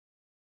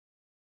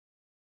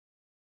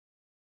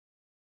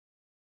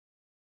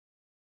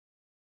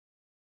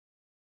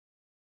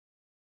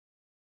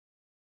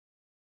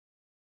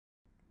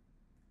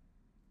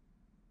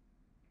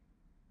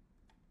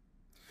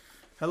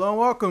Hello and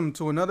welcome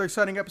to another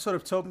exciting episode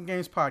of Token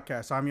Games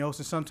Podcast. I'm your host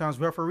and sometimes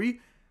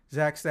referee,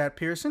 Zach Stat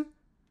Pearson,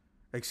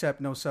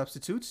 except no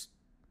substitutes.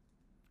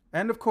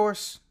 And of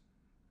course,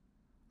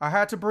 I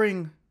had to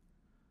bring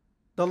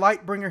the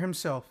light bringer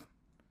himself,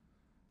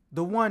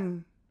 the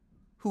one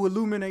who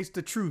illuminates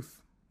the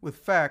truth with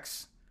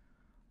facts,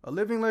 a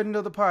living legend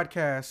of the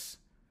podcast,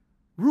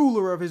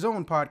 ruler of his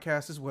own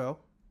podcast as well,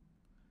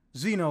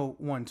 Zeno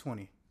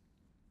 120.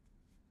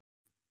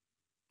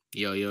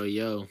 Yo, yo,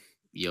 yo.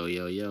 Yo,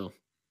 yo, yo.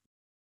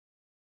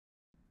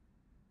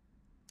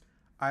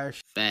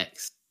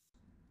 Facts.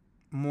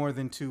 More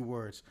than two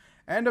words.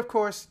 And of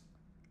course,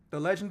 the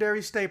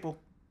legendary staple,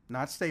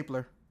 not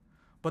stapler,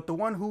 but the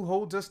one who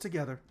holds us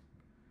together.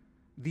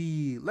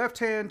 The left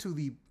hand to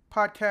the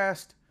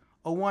podcast,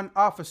 a one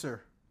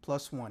officer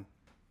plus one.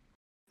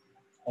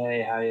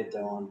 Hey, how you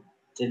doing?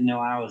 Didn't know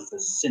I was the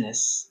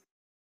Sinus.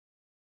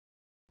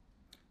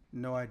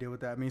 No idea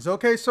what that means.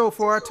 Okay, so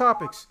for our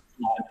topics,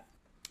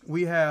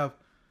 we have,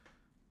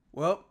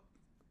 well,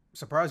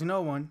 surprising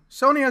no one,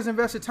 Sony has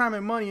invested time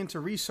and money into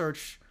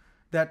research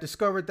that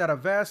discovered that a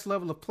vast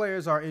level of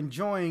players are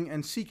enjoying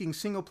and seeking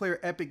single-player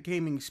epic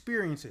gaming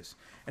experiences.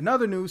 In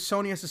other news,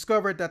 Sony has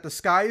discovered that the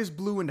sky is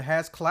blue and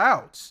has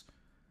clouds.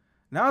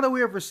 Now that we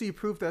have received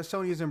proof that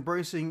Sony is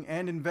embracing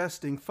and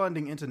investing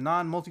funding into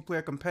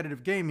non-multiplayer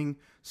competitive gaming,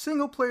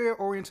 single-player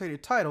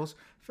oriented titles,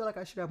 I feel like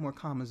I should have more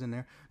commas in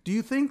there. Do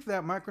you think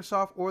that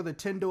Microsoft or the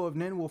Tendo of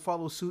Nen will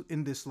follow suit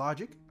in this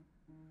logic?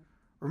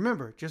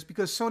 Remember, just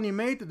because Sony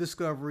made the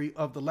discovery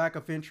of the lack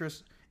of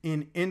interest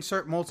in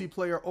insert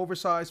multiplayer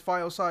oversized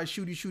file size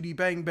shooty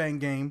bang bang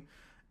game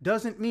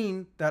doesn't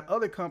mean that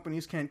other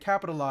companies can't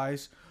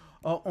capitalize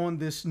on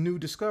this new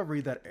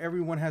discovery that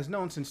everyone has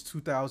known since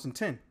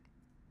 2010.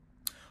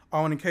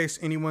 Oh, and in case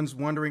anyone's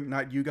wondering,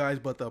 not you guys,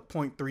 but the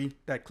 0.3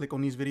 that click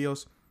on these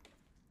videos.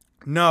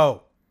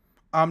 No,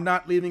 I'm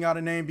not leaving out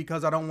a name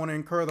because I don't want to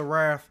incur the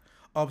wrath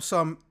of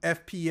some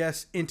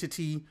FPS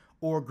entity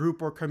or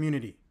group or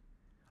community.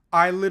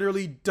 I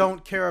literally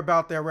don't care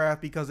about their wrath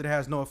because it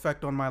has no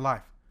effect on my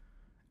life.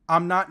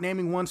 I'm not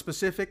naming one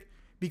specific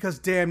because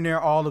damn near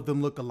all of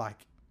them look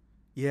alike.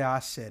 Yeah, I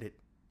said it.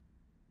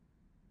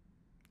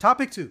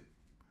 Topic 2.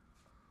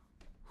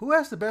 Who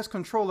has the best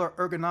controller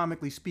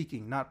ergonomically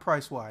speaking, not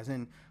price-wise?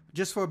 And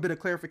just for a bit of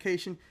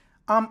clarification,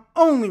 I'm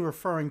only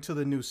referring to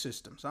the new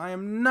systems. I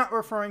am not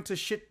referring to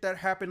shit that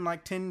happened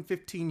like 10,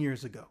 15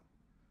 years ago.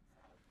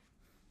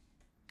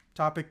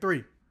 Topic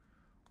 3.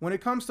 When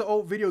it comes to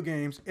old video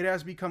games, it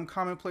has become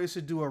commonplace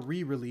to do a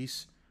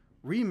re-release,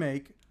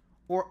 remake,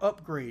 or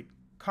upgrade,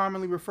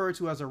 commonly referred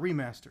to as a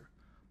remaster.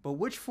 But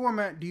which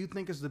format do you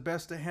think is the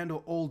best to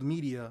handle old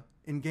media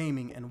in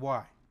gaming and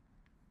why?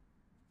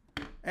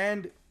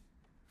 And,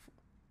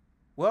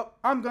 well,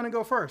 I'm going to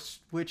go first,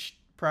 which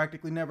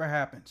practically never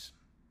happens.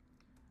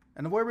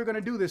 And the way we're going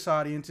to do this,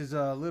 audience, is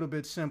a little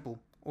bit simple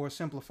or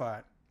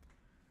simplified.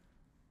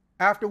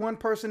 After one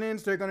person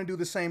ends, they're going to do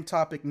the same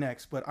topic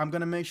next, but I'm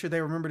going to make sure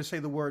they remember to say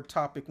the word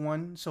topic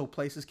 1 so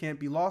places can't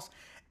be lost.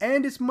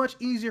 And it's much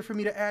easier for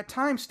me to add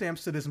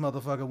timestamps to this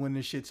motherfucker when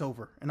this shit's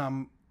over and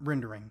I'm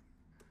rendering.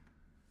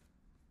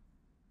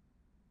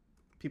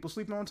 People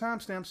sleeping on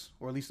timestamps,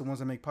 or at least the ones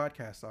that make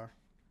podcasts are.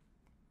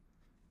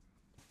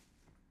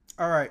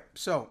 All right,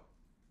 so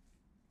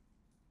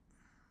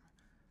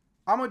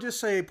I'm going to just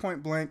say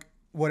point blank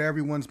what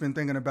everyone's been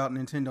thinking about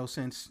Nintendo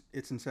since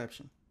its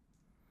inception.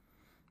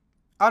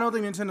 I don't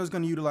think Nintendo's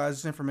going to utilize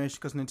this information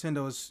because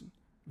Nintendo is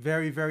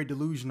very, very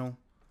delusional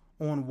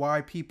on why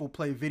people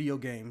play video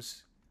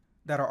games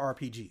that are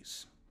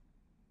RPGs.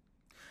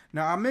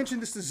 Now, I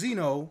mentioned this to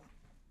Zeno,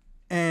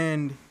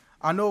 and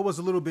I know it was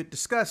a little bit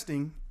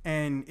disgusting,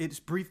 and it's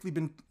briefly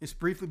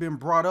been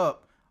brought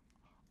up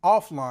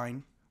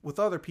offline with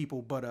other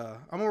people, but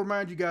I'm going to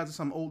remind you guys of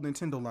some old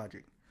Nintendo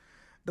logic.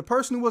 The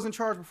person who was in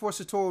charge before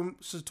Satoru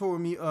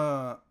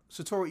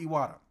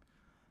Iwata,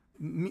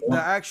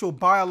 the actual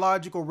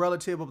biological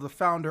relative of the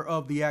founder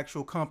of the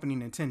actual company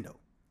Nintendo.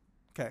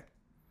 Okay.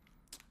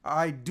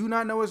 I do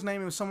not know his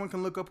name. If someone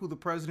can look up who the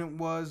president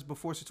was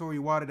before Satoru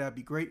Iwata, that'd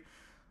be great.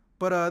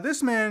 But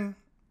this man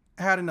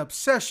had an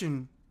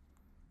obsession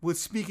with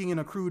speaking in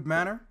a crude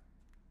manner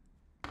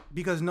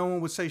because no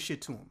one would say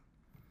shit to him.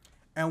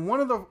 And one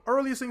of the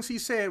earliest things he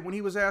said when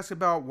he was asked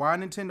about why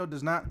Nintendo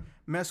does not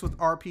mess with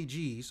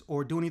RPGs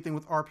or do anything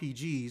with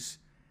RPGs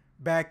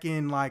back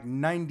in like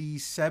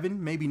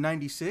 97, maybe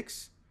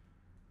 96,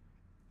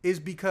 is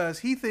because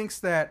he thinks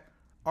that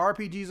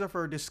RPGs are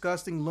for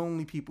disgusting,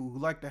 lonely people who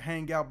like to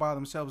hang out by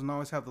themselves and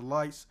always have the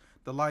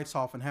lights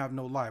off and have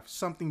no life.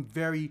 Something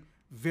very,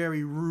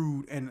 very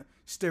rude and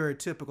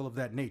stereotypical of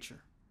that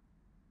nature.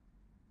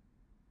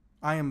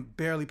 I am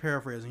barely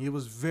paraphrasing.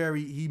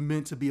 He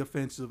meant to be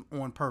offensive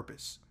on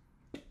purpose.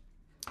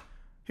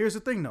 Here's the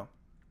thing though.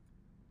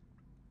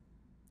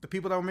 The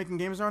people that were making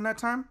games around that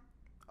time,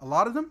 a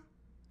lot of them,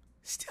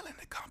 still in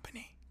the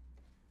company.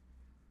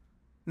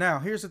 Now,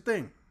 here's the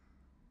thing.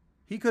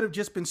 He could have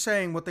just been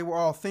saying what they were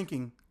all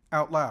thinking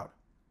out loud.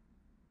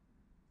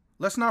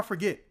 Let's not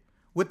forget,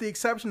 with the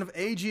exception of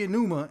Eiji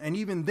Aonuma, and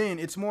even then,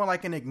 it's more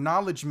like an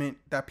acknowledgement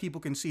that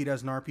people can see it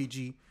as an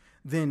RPG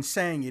than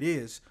saying it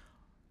is.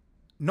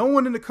 No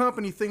one in the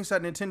company thinks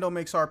that Nintendo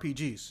makes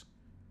RPGs.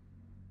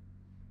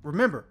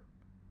 Remember,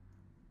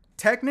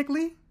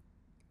 technically,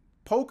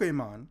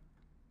 Pokemon,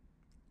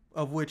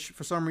 of which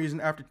for some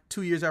reason after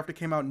 2 years after it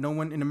came out, no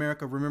one in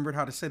America remembered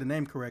how to say the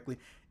name correctly.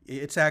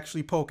 It's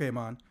actually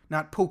Pokemon,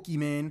 not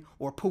Pokemon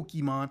or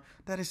Pokemon.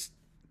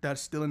 That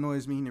still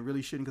annoys me, and it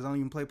really shouldn't because I don't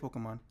even play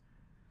Pokemon.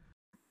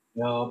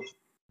 No.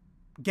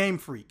 Game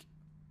Freak.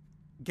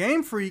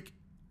 Game Freak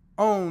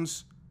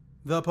owns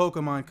the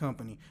Pokemon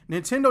company.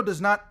 Nintendo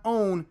does not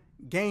own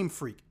Game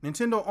Freak.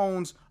 Nintendo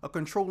owns a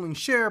controlling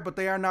share, but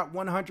they are not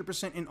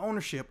 100% in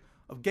ownership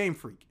of Game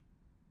Freak.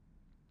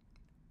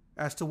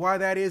 As to why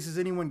that is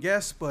anyone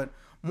guess, but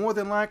more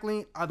than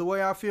likely, the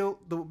way I feel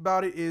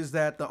about it is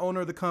that the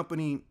owner of the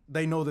company,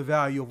 they know the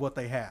value of what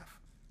they have.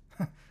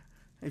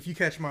 If you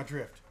catch my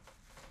drift.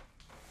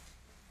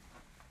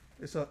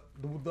 It's a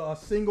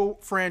single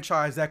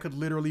franchise that could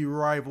literally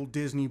rival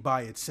Disney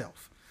by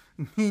itself.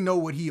 He know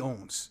what he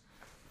owns.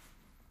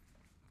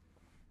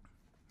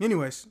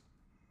 Anyways,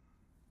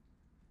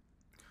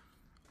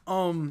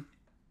 I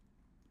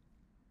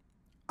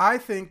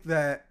think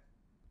that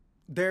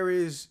there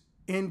is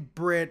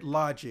inbred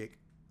logic,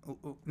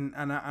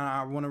 and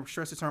I want to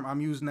stress the term, I'm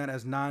using that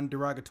as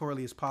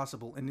non-derogatorily as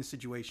possible in this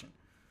situation.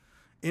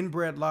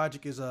 Inbred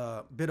logic is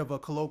a bit of a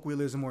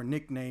colloquialism or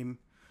nickname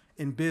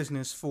in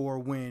business for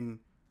when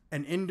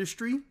an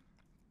industry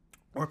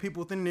or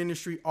people within the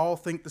industry all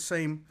think the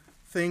same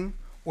thing,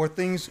 or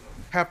things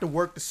have to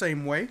work the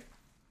same way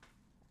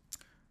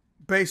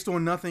based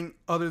on nothing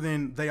other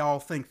than they all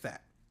think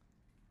that.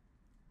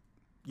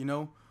 You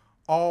know,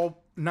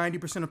 all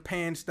 90% of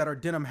pants that are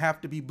denim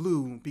have to be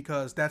blue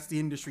because that's the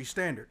industry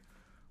standard.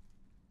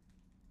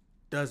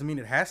 Doesn't mean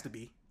it has to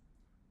be.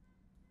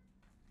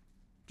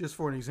 Just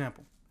for an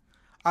example.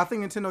 I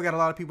think Nintendo got a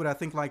lot of people that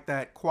think like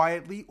that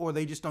quietly, or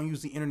they just don't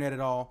use the internet at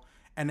all,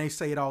 and they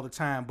say it all the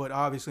time, but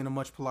obviously in a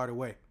much politer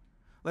way.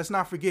 Let's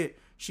not forget,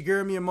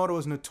 Shigeru Miyamoto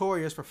is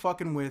notorious for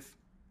fucking with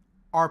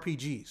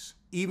RPGs,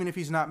 even if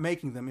he's not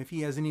making them. If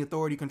he has any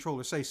authority, control,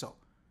 or say so,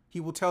 he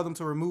will tell them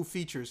to remove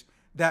features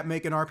that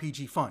make an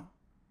RPG fun.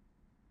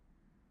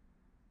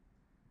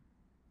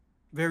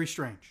 Very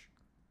strange.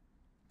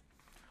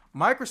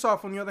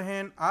 Microsoft, on the other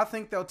hand, I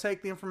think they'll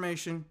take the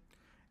information,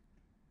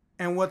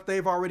 and what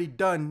they've already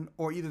done,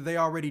 or either they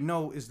already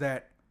know, is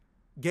that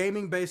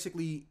gaming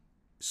basically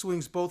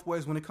swings both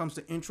ways when it comes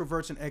to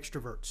introverts and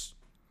extroverts.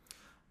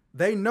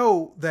 They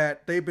know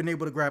that they've been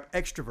able to grab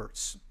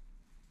extroverts,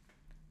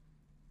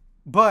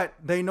 but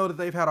they know that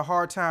they've had a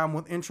hard time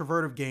with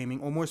introverted gaming,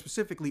 or more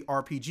specifically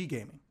RPG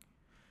gaming.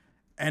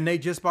 And they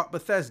just bought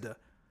Bethesda.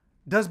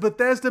 Does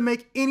Bethesda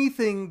make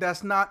anything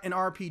that's not an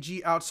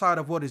RPG outside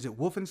of, what is it,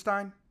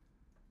 Wolfenstein?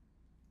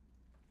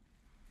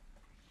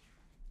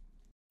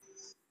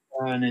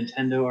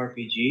 Nintendo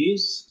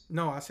RPGs?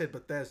 No, I said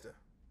Bethesda.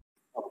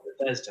 Oh,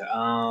 Bethesda.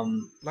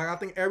 Like, I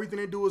think everything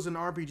they do is an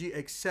RPG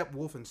except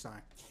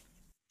Wolfenstein.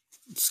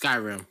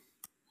 Skyrim.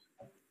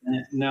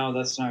 No,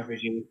 that's not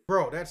RPG.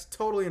 Bro, that's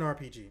totally an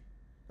RPG.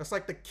 That's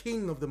like the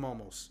king of them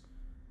almost.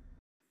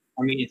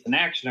 I mean, it's an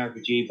action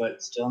RPG,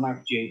 but still an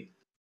RPG.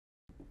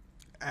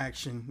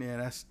 Action,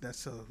 yeah,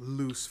 that's a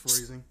loose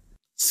phrasing.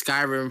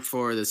 Skyrim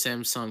for the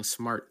Samsung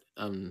Smart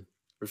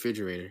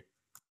refrigerator.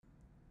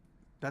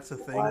 That's a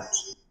thing. What?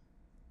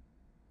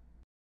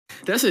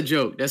 That's a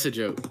joke. That's a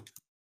joke.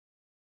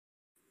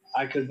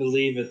 I could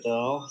believe it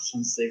though,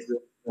 since they've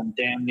done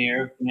damn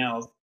near everything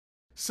else.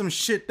 Some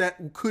shit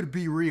that could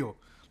be real.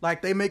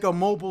 Like they make a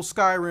mobile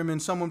Skyrim and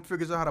someone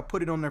figures out how to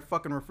put it on their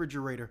fucking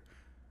refrigerator.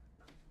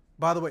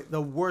 By the way,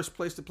 the worst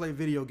place to play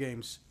video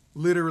games.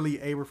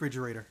 Literally a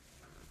refrigerator.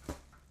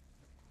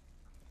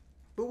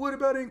 But what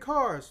about in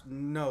cars?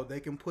 No, they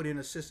can put in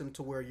a system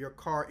to where your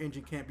car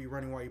engine can't be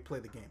running while you play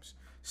the games.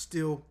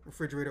 Still,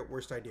 refrigerator,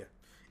 worst idea.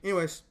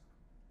 Anyways,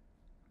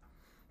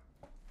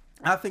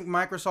 I think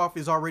Microsoft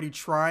is already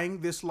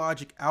trying this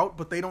logic out,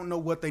 but they don't know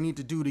what they need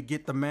to do to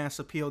get the mass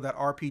appeal that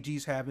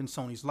RPGs have in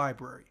Sony's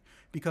library.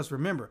 Because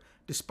remember,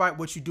 despite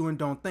what you do and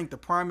don't think, the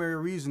primary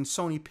reason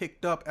Sony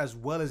picked up as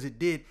well as it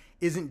did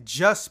isn't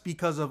just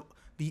because of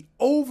the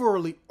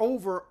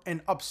over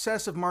and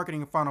obsessive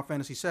marketing of Final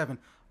Fantasy VII.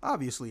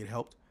 Obviously, it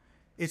helped.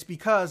 It's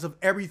because of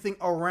everything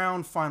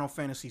around Final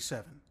Fantasy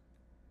VII.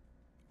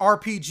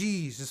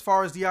 RPGs, as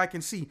far as the eye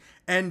can see,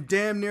 and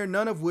damn near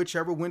none of which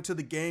ever went to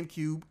the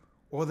GameCube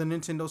or the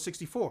Nintendo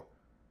 64.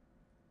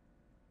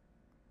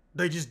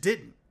 They just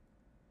didn't.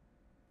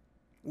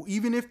 Well,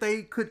 even if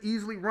they could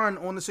easily run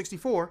on the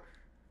 64,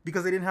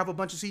 because they didn't have a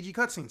bunch of CG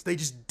cutscenes, they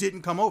just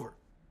didn't come over.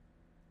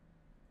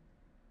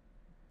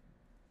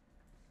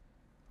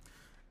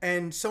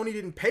 And Sony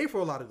didn't pay for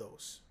a lot of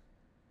those.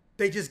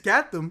 They just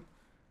got them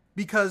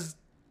because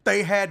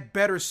they had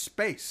better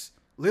space,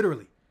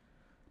 literally.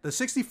 The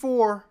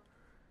 64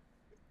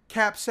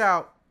 caps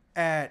out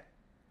at,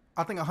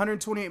 I think,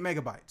 128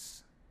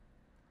 megabytes.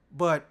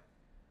 But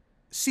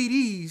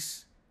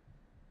CDs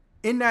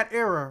in that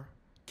era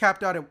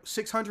capped out at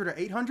 600 or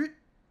 800,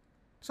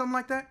 something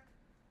like that.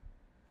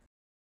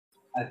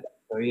 I think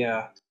so,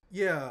 yeah.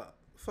 Yeah,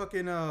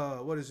 fucking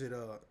what is it?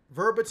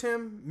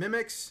 Verbatim,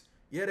 Mimics.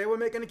 Yeah, they were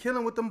making a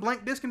killing with them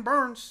blank disc and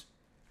burns.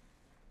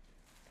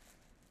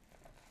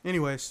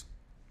 Anyways,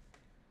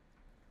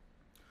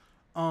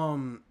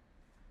 I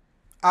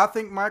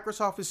think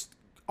Microsoft is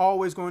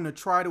always going to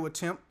try to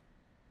attempt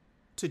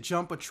to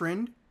jump a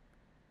trend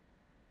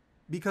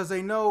because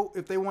they know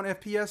if they want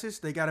FPSs,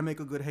 they got to make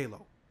a good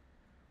Halo.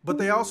 But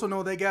they also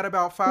know they got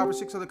about 5 or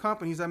 6 other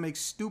companies that make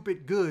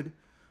stupid good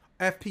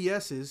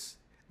FPSs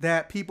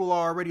that people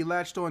are already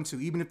latched onto.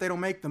 Even if they don't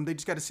make them, they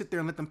just got to sit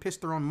there and let them piss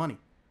their own money.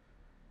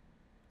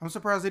 I'm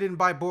surprised they didn't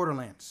buy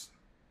Borderlands.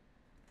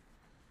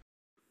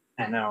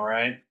 I know,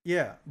 right?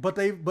 Yeah, but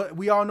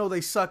we all know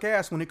they suck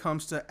ass when it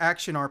comes to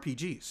action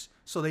RPGs.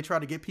 So they try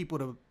to get people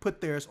to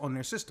put theirs on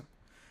their system.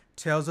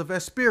 Tales of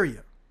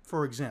Vesperia,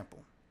 for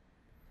example.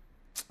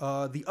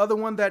 The other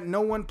one that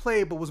no one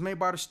played but was made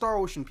by the Star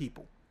Ocean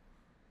people.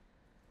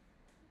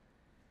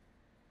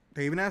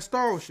 They even have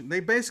Star Ocean.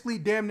 They basically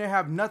damn near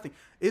have nothing.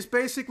 It's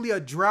basically a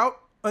drought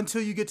until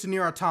you get to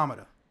Nier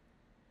Automata.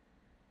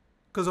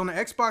 Because on the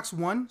Xbox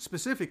One,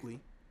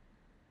 specifically,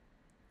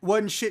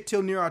 wasn't shit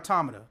till Nier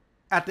Automata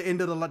at the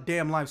end of the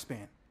damn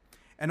lifespan.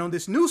 And on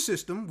this new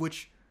system,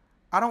 which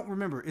I don't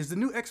remember, is the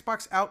new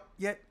Xbox out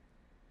yet?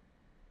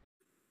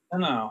 I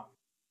know.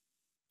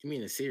 You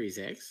mean the Series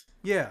X?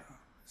 Yeah.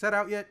 Is that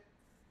out yet?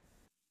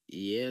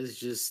 Yeah, it's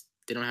just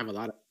they don't have a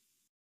lot of.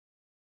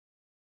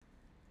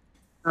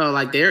 Oh,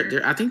 like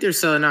they're. I think they're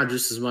selling out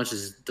just as much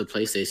as the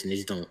PlayStation. They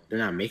just don't. They're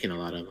not making a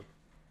lot of them.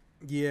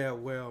 Yeah,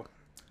 well,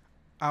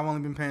 I've only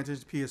been paying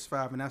attention to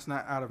PS5, and that's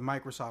not out of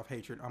Microsoft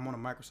hatred. I'm on a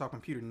Microsoft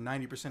computer.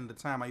 90% of the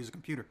time I use a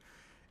computer.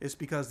 It's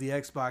because the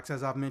Xbox,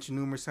 as I've mentioned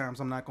numerous times,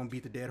 I'm not going to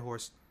beat the dead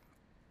horse.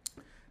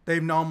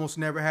 They've almost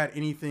never had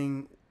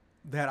anything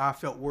that I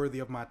felt worthy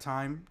of my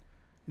time.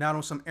 Not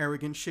on some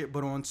arrogant shit,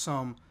 but on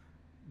some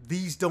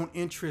these don't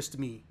interest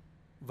me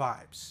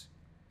vibes.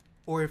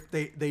 Or if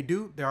they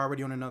do, they're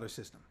already on another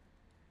system.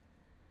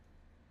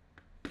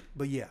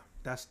 But yeah,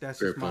 that's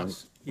just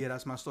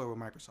that's my story with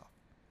Microsoft.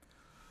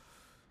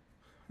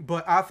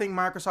 But I think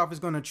Microsoft is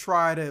going to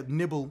try to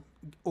nibble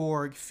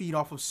or feed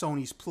off of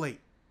Sony's plate.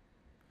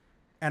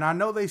 And I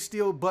know they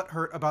still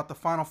butthurt about the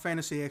Final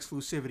Fantasy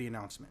exclusivity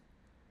announcement.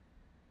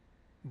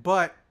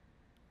 But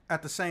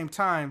at the same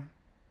time,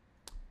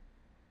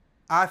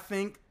 I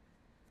think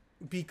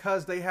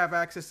because they have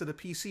access to the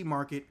PC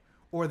market,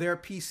 or their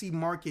PC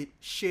market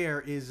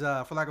share is,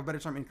 for lack of a better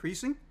term,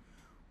 increasing,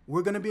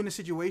 we're going to be in a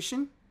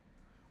situation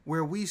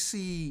where we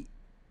see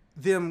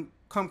them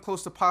come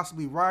close to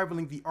possibly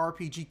rivaling the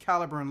RPG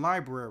caliber and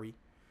library,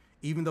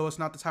 even though it's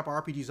not the type of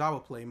RPGs I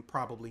would play,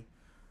 probably,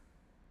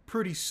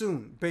 pretty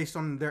soon, based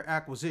on their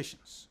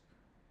acquisitions.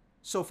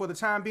 So for the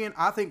time being,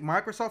 I think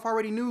Microsoft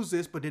already knew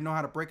this, but didn't know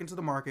how to break into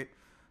the market.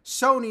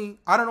 Sony,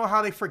 I don't know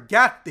how they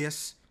forgot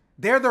this.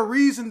 They're the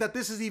reason that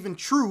this is even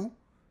true.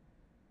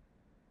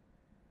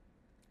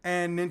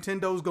 And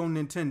Nintendo's going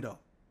Nintendo.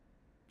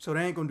 So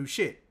they ain't going to do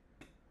shit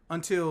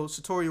until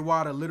Satoru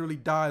Iwata literally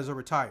dies or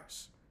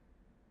retires.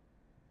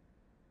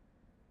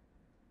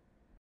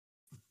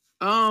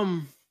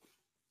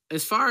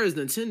 As far as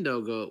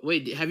Nintendo go,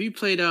 wait, have you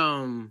played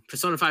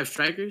Persona 5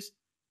 Strikers?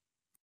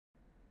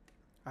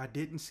 I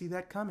didn't see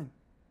that coming.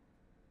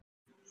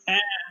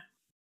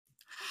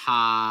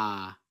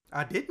 Ha.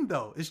 I didn't,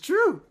 though. It's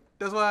true.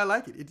 That's why I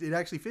like it. It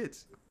actually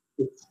fits.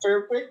 It's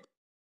perfect.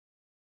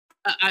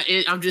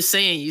 I'm just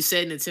saying, you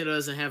said Nintendo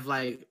doesn't have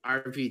like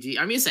RPG.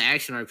 I mean, it's an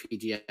action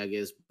RPG, I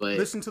guess, but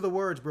Listen to the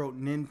words, bro.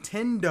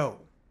 Nintendo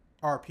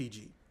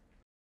RPG.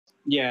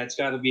 Yeah, it's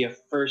got to be a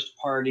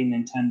first-party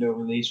Nintendo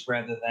release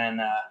rather than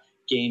a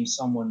game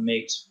someone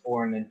makes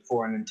for a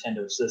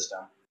Nintendo system.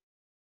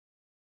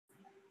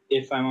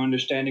 If I'm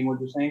understanding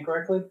what you're saying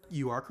correctly?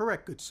 You are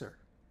correct, good sir.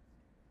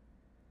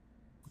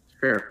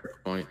 fair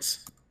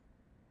points.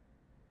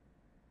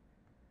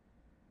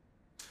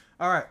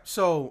 All right,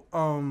 so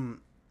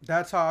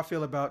that's how I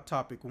feel about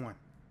topic one.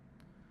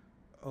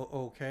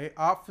 Okay,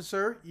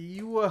 officer,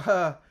 you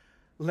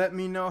let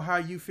me know how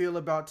you feel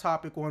about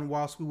topic one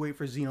whilst we wait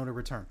for Zeno to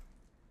return.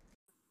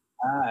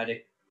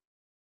 Alrighty.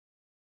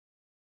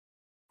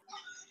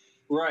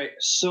 Right,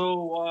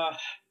 so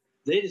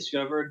they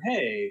discovered,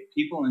 hey,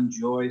 people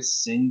enjoy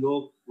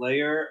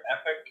single-player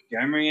epic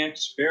gaming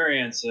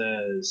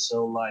experiences.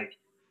 So, like,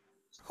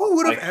 who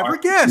would have ever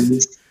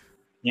guessed?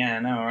 Yeah, I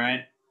know,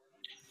 right?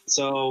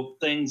 So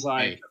things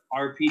like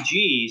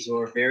RPGs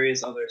or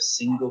various other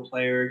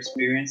single-player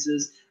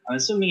experiences. I'm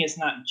assuming it's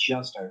not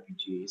just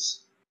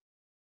RPGs.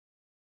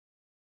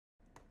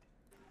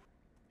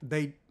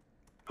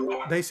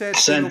 They said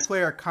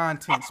single-player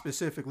content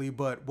specifically,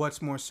 but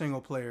what's more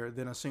single-player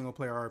than a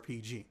single-player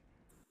RPG?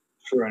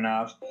 True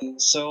enough.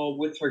 So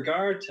with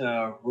regard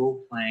to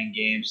role-playing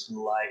games and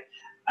the like,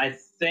 I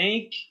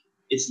think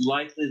it's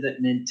likely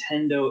that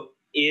Nintendo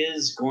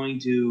is going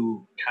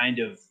to kind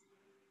of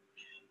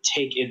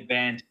take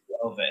advantage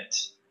of it.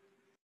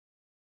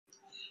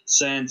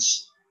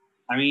 Since,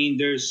 I mean,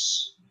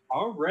 there's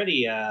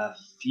already a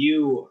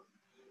few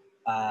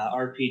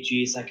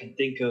RPGs I can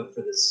think of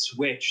for the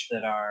Switch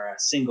that are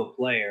single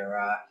player.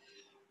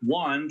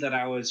 One that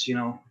I was,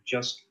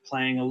 just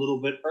playing a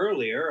little bit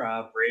earlier,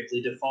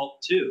 Bravely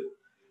Default 2,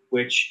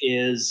 which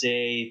is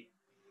a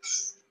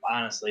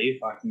honestly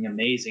fucking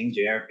amazing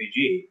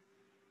JRPG.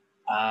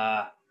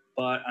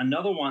 But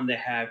another one they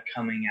have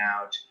coming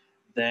out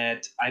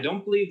that I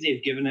don't believe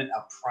they've given it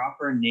a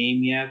proper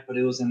name yet, but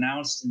it was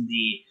announced in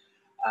the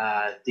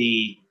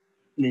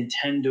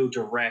Nintendo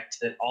Direct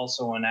that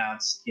also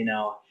announced,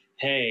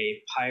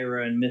 hey,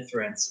 Pyra and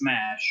Mithra and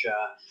Smash.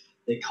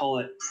 They call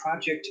it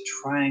Project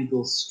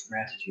Triangle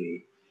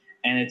Strategy,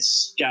 and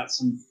it's got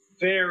some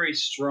very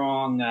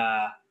strong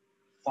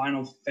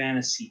Final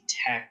Fantasy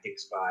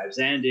Tactics vibes,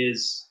 and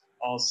is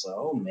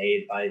also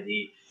made by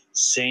the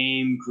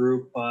same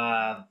group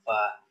of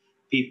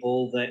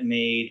people that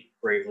made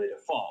Bravely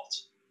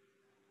Default.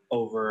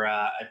 Over,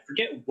 I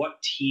forget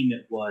what team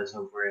it was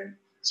over in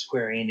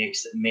Square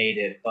Enix that made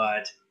it,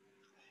 but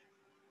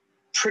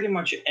pretty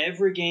much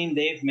every game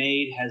they've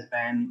made has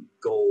been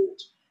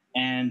gold.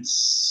 And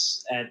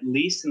at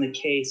least in the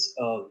case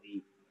of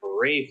the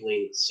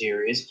Bravely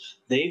series,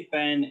 they've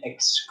been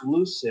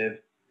exclusive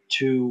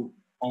to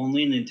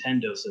only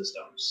Nintendo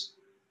systems.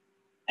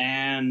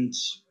 And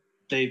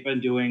they've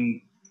been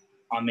doing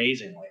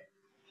amazingly.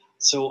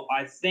 So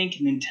I think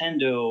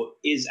Nintendo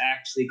is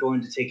actually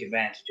going to take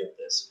advantage of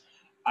this.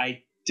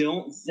 I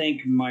don't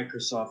think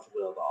Microsoft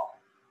will, though.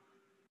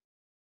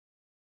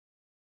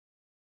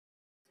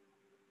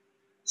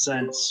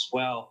 Since,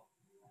 well,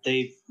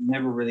 they've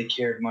never really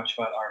cared much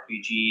about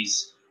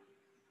RPGs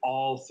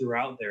all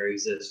throughout their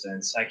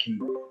existence. I can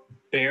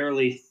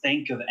barely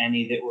think of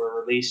any that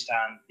were released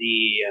on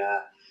the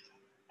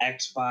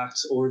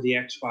Xbox or the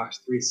Xbox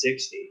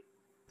 360.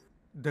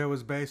 There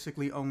was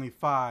basically only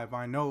 5.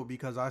 I know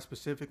because I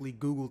specifically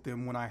Googled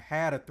them when I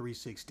had a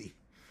 360.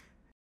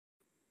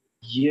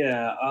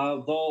 Yeah,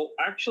 though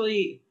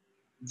actually,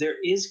 there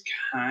is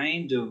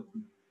kind of.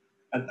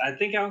 I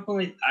think I can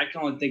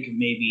only think of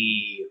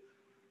maybe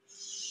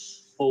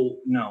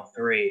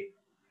 3.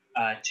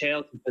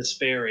 Tales of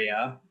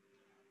Vesperia.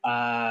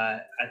 I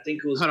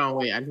think it was. Hold on,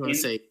 wait. I just want to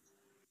say,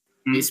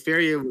 Hmm?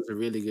 Vesperia was a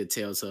really good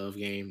Telltale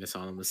game. That's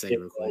all I'm gonna say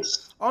real quick.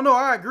 Oh no,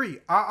 I agree.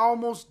 I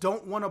almost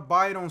don't want to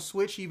buy it on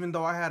Switch, even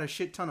though I had a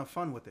shit ton of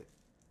fun with it.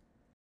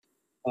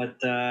 But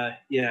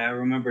yeah, I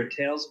remember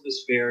Tales of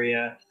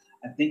Vesperia.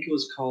 I think it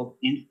was called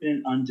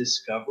Infinite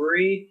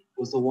Undiscovery.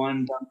 Was the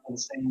one done by the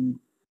same.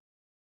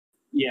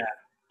 Yeah.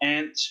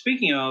 And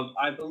speaking of,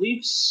 I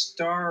believe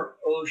Star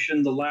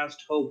Ocean: The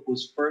Last Hope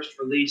was first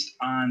released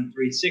on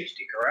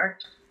 360,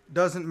 correct?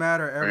 Doesn't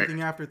matter. Everything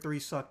Right. after 3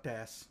 sucked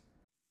ass.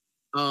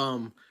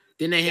 Then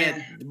they had,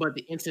 Yeah. but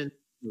the instant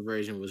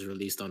version was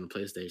released on the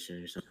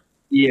PlayStation or something.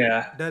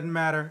 Yeah. Doesn't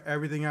matter.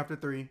 Everything after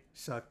 3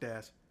 sucked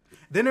ass.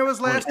 Then there was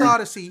Oh, Last yeah.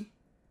 Odyssey.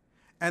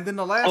 And then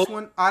the last Oh,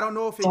 one, I don't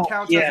know if it oh,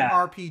 counts as an yeah.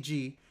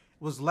 RPG,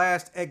 was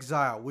Last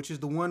Exile, which is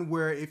the one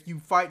where if you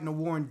fight in a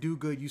war and do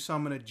good, you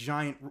summon a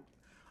giant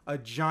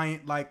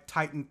like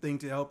Titan thing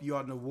to help you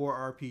out in a war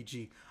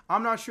RPG.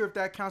 I'm not sure if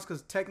that counts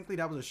because technically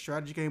that was a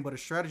strategy game, but a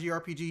strategy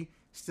RPG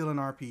still an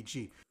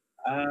RPG.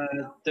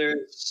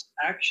 There's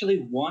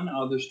actually one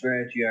other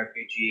strategy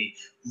RPG,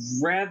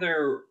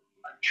 rather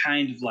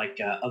kind of like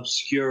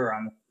obscure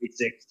on the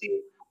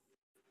 360.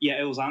 Yeah,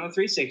 it was on the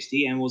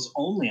 360 and was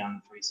only on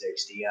the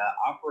 360.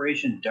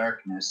 Operation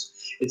Darkness.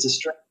 It's a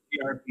strategy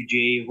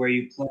RPG where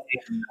you play.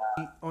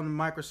 On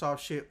the Microsoft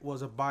shit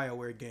was a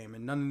BioWare game,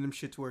 and none of them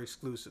shits were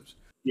exclusives.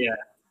 Yeah,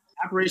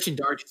 Operation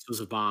Darkness was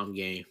a bomb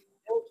game.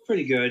 it was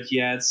pretty good.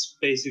 Yeah, it's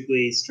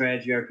basically a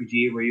strategy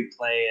RPG where you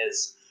play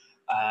as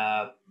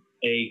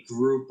a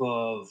group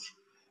of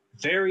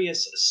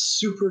various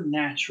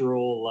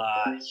supernatural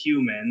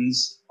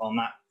humans, well,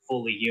 not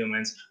fully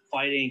humans,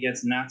 fighting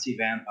against Nazi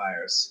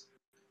vampires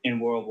in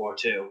World War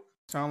II.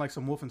 Sound like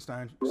some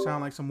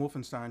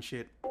Wolfenstein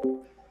shit.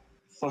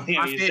 Funny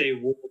how you say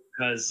wolf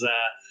because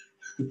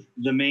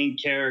the main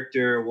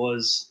character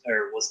was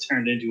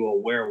turned into a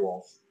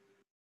werewolf,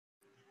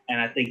 and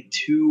I think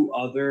 2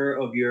 other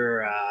of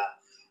your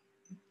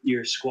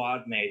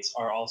squad mates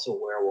are also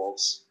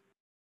werewolves.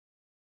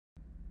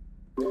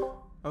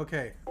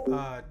 Okay,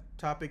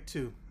 topic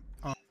 2.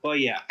 But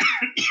yeah,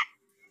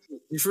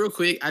 Just real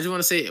quick, I just want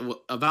to say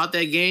about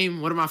that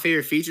game. One of my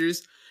favorite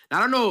features. I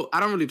don't know. I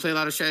don't really play a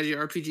lot of strategy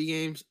RPG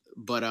games,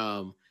 but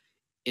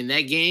in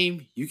that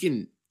game, you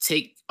can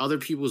take other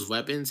people's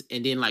weapons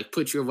and then like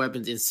put your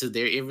weapons into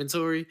their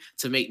inventory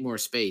to make more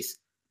space.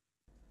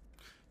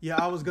 Yeah,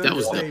 I was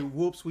gonna say,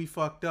 whoops, we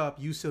fucked up.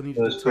 You still need it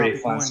to was do pretty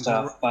topic fun 1.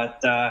 stuff. But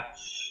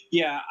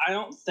yeah, I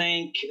don't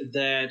think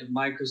that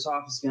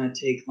Microsoft is going to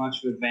take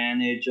much of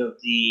advantage of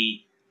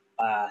the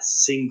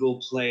single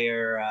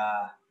player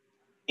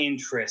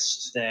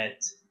interest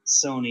that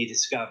Sony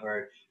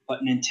discovered. But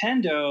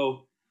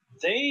Nintendo,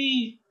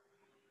 they,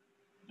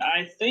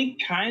 I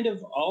think, kind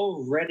of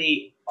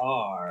already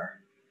are.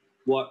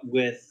 What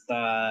with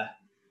a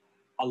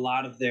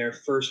lot of their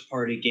first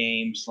party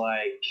games,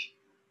 like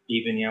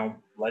even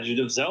Legend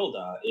of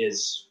Zelda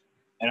is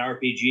an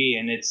RPG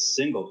and it's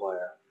single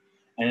player,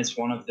 and it's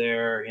one of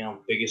their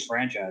biggest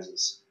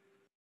franchises.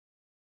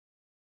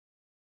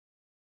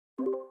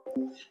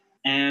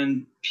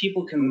 And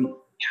people can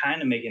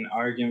kind of make an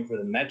argument for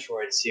the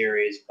Metroid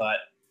series, but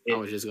I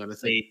was just gonna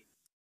say.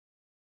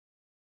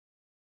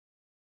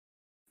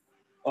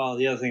 Well,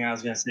 the other thing I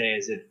was gonna say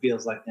is it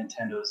feels like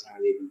Nintendo doesn't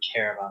really even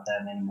care about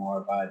that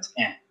anymore. But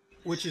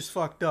which is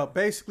fucked up.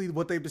 Basically,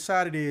 what they've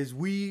decided is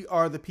we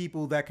are the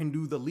people that can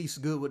do the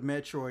least good with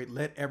Metroid.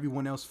 Let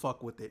everyone else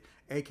fuck with it,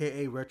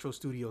 aka Retro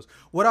Studios.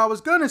 What I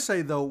was gonna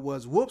say though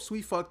was, whoops,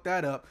 we fucked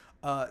that up.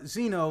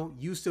 Zeno,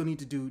 you still need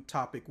to do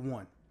topic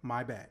 1.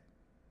 My bad.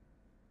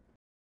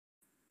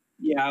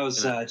 Yeah, I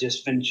was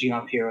just finishing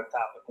up here with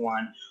topic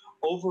 1.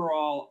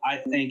 Overall, I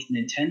think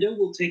Nintendo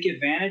will take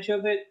advantage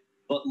of it,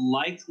 but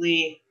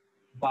likely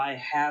by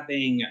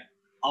having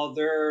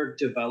other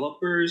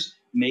developers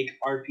make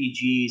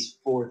RPGs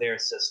for their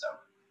system.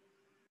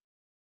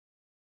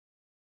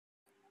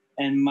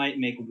 And might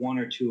make 1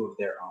 or 2 of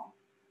their own.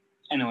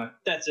 Anyway,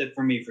 that's it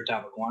for me for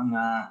topic 1.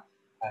 I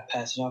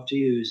pass it off to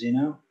you,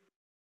 Zeno.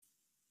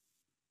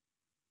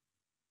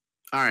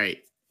 All right.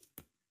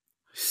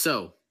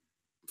 So,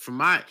 from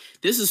what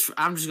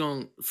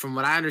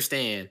I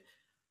understand,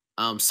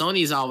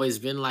 Sony's always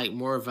been like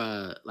more of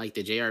a like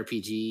the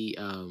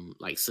JRPG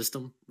like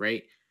system,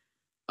 right?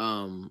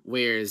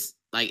 Whereas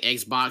like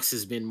Xbox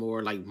has been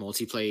more like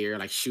multiplayer,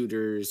 like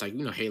shooters, like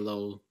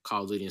Halo,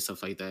 Call of Duty, and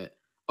stuff like that,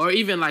 or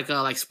even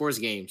like sports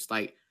games.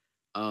 Like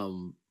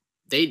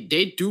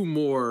they do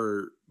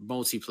more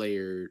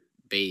multiplayer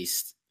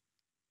based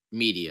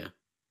media.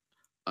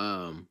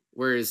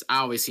 Whereas I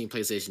always seen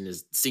PlayStation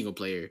as single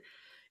player,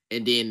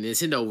 and then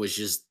Nintendo was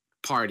just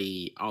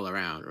party all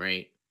around,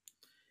 right?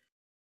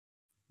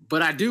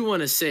 But I do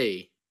want to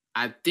say,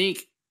 I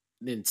think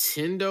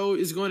Nintendo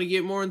is going to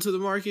get more into the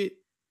market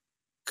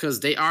because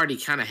they already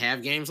kind of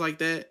have games like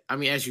that. I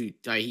mean, as you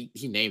like,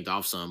 he named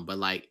off some, but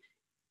like,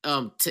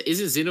 isn't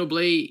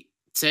Xenoblade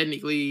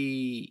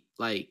technically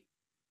like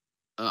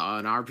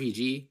an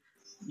RPG?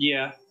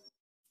 Yeah.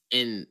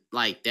 And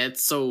like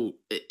that's so,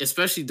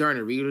 especially during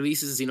the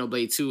re-releases,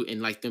 Xenoblade 2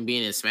 and like them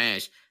being in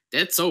Smash,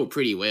 that sold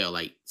pretty well,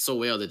 like so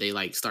well that they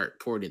like start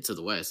pouring it to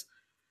the West.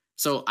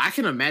 So I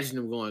can imagine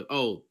them going,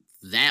 "Oh,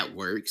 that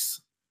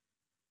works."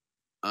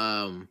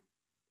 I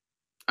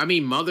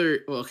mean,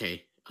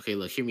 okay,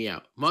 look, hear me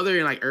out. Mother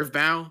and like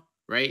Earthbound,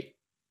 right?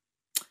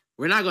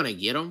 We're not gonna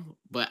get them,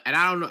 and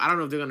I don't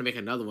know if they're gonna make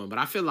another one, but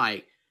I feel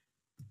like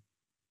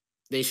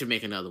they should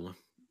make another one.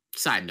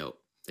 Side note,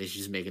 they should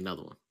just make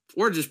another one,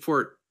 or just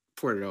port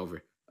it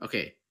over.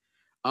 Okay.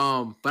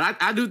 But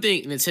I do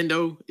think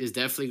Nintendo is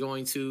definitely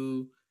going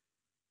to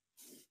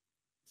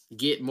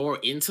get more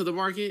into the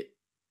market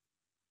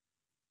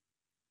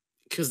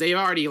because they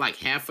already like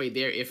halfway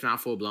there, if not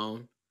full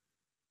blown.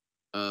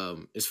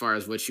 As far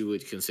as what you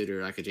would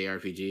consider like a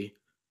JRPG,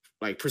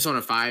 like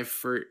Persona 5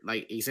 for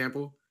like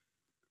example.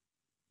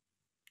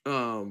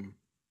 But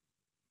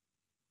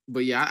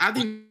yeah, I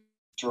think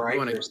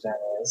Strikers, that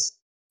is.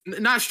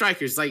 Not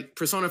Strikers, like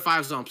Persona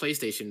 5 is on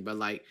PlayStation, but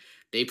like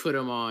they put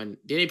them on.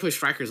 Then they put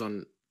Strikers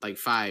on like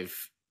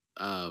 5.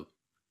 And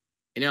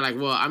they're like,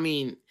 well, I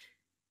mean,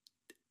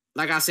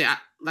 like I said,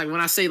 like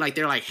when I say like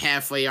they're like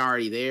halfway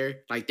already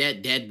there, like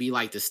that'd be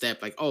like the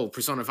step, like, oh,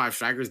 Persona 5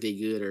 Strikers did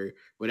good or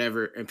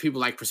whatever, and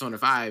people like Persona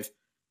 5,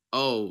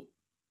 oh,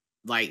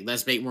 like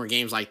let's make more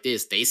games like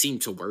this. They seem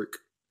to work.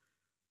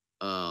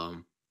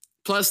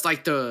 Plus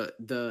like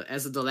the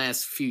as of the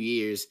last few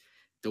years,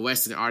 the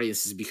Western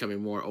audience is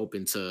becoming more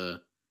open to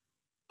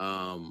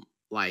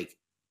like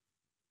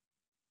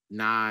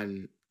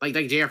like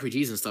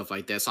JRPGs and stuff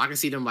like that. So I can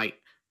see them like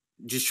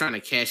just trying to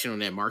cash in on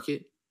that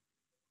market.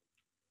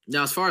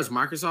 Now, as far as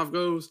Microsoft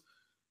goes,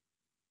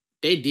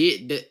 they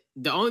did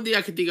the only thing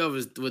I could think of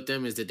is with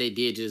them is that they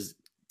did just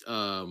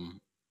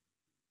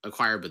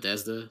acquire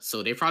Bethesda,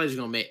 so they're probably just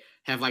gonna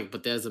have like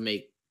Bethesda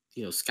make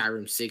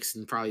Skyrim 6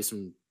 and probably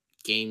some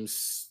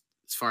games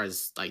as far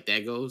as like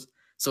that goes.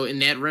 So in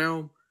that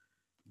realm,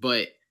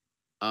 but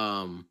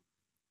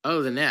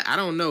other than that, I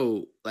don't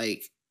know,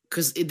 like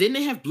because didn't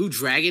they have Blue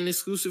Dragon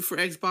exclusive for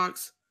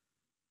Xbox?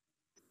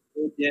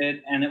 It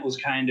did, and it was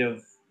kind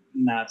of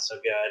not so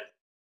good.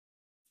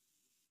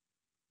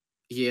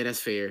 Yeah, that's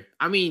fair.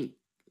 I mean,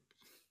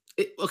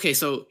 okay,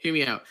 so hear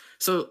me out.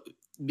 So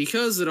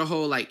because of the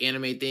whole like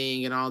anime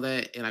thing and all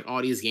that, and like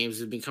all these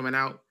games have been coming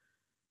out,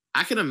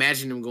 I can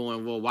imagine them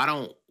going, well, why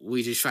don't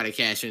we just try to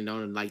cash in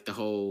on like the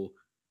whole,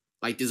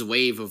 like this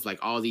wave of like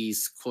all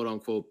these quote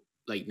unquote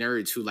like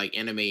nerds who like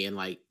anime and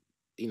like,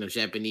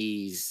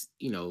 Japanese,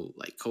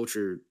 like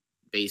culture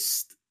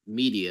based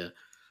media.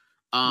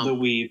 The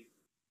weeb.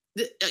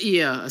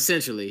 Yeah,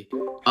 essentially.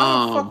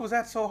 How the fuck was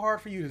that so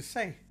hard for you to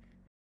say?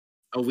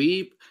 A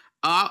weeb?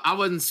 I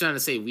wasn't trying to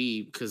say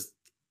weeb because.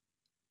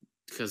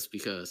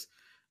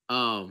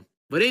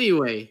 But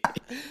anyway.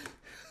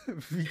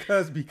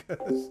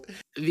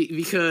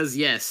 because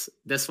yes,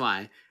 that's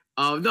why.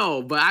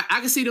 No, but I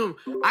can see them.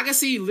 I can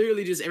see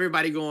literally just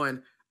everybody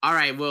going, all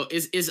right, well,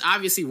 it's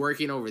obviously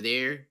working over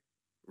there,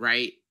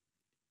 right?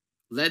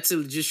 let's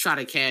just try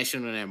to cash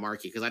in on that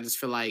market because I just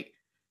feel like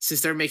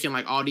since they're making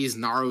like all these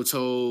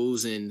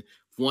Naruto's and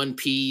One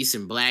Piece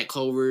and Black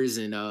Clovers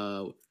and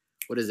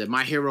what is it,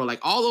 My Hero, like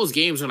all those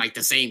games are like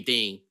the same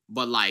thing,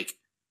 but like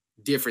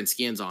different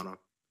skins on them.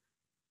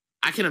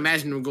 I can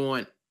imagine them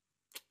going.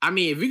 I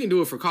mean, if we can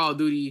do it for Call of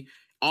Duty,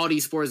 all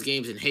these sports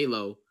games, and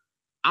Halo,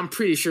 I'm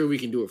pretty sure we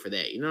can do it for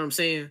that. You know what I'm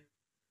saying?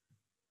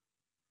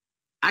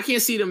 I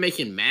can't see them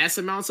making mass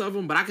amounts of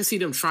them, but I can see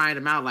them trying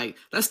them out. Like,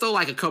 let's throw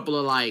like a couple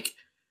of like,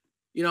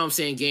 you know what I'm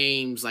saying,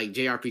 games like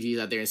JRPGs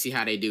out there and see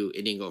how they do,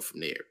 and then go from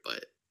there.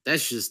 But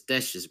that's just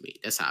me.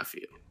 That's how I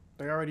feel.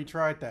 They already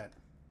tried that.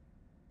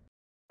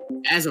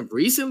 As of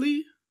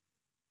recently,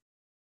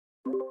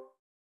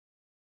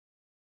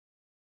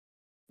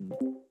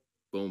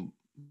 boom,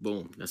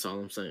 boom. That's all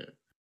I'm saying.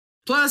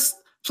 Plus,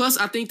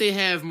 I think they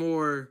have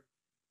more.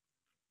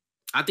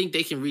 I think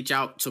they can reach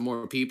out to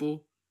more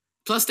people.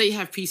 Plus, they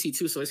have PC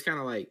too, so it's kind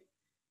of like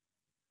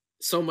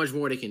so much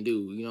more they can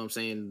do. You know what I'm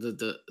saying?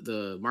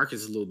 The market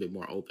is a little bit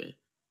more open.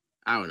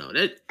 I don't know.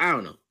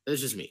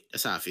 That's just me.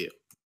 That's how I feel.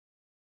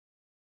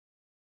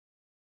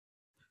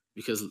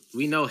 Because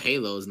we know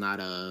Halo is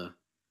not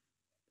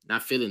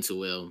feeling too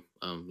well,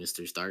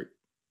 Mr. Stark.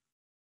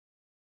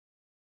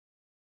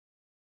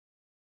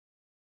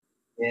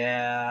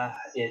 Yeah,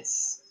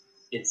 it's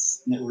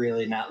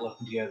really not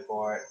looking good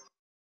for it.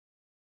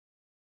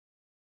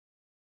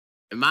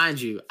 And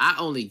mind you, I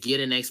only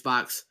get an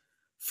Xbox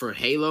for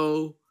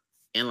Halo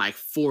and like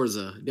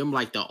Forza. Them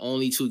like the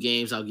only two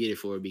games I'll get it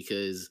for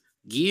because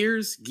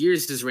Gears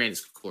just ran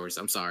its course.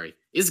 I'm sorry.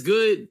 It's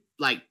good.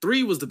 Like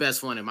 3 was the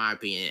best one in my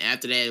opinion.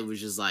 After that, it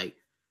was just like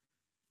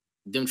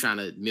them trying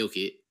to milk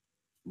it.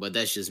 But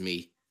that's just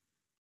me.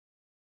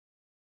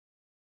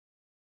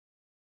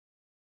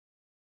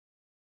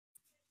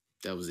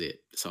 That was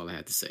it. That's all I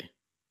had to say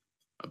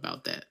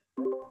about that.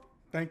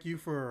 Thank you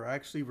for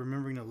actually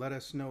remembering to let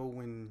us know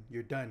when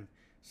you're done.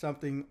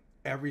 Something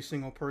every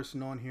single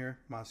person on here,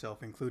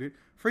 myself included,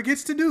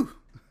 forgets to do.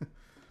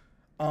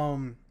 All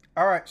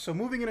right, so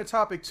moving into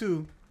topic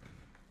 2.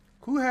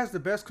 Who has the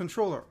best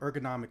controller,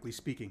 ergonomically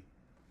speaking?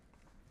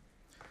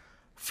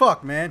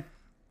 Fuck, man.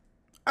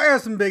 I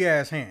got some big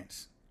ass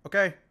hands,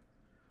 okay?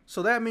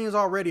 So that means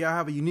already I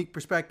have a unique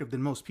perspective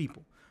than most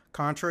people.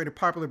 Contrary to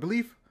popular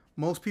belief,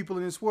 most people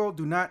in this world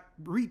do not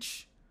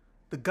reach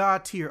the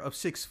god tier of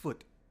 6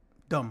 foot.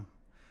 Dumb.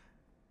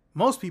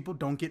 Most people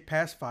don't get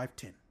past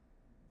 5'10".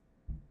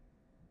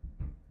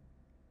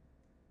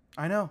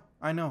 I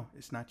know.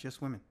 It's not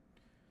just women.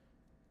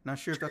 Not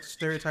sure if that's a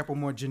stereotype or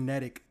more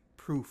genetic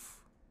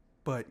proof,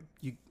 but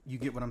you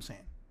get what I'm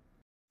saying.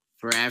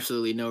 For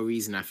absolutely no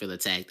reason, I feel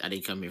attacked. I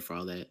didn't come here for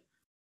all that.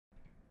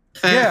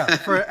 Yeah,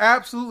 for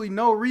absolutely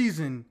no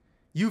reason,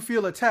 you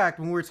feel attacked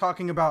when we're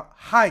talking about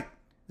height,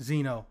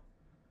 Zeno.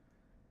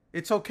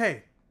 It's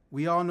okay.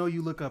 We all know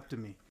you look up to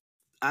me.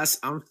 I'm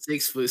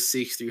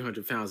 6'6",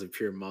 300 pounds of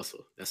pure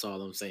muscle. That's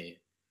all I'm saying.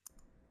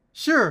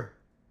 Sure.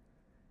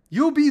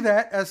 You'll be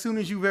that as soon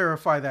as you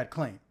verify that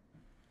claim.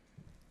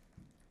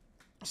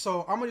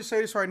 So I'm going to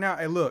say this right now.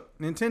 Hey, look,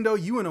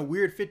 Nintendo, you in a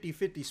weird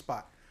 50-50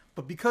 spot.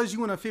 But because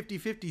you in a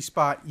 50-50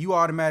 spot, you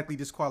automatically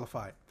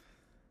disqualified.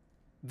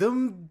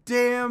 Them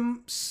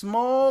damn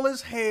small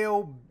as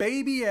hell,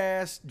 baby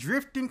ass,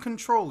 drifting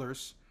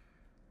controllers.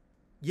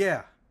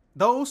 Yeah,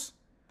 those,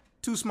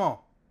 too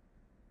small.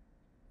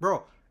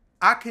 Bro,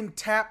 I can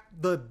tap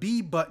the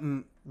B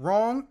button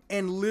wrong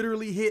and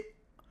literally hit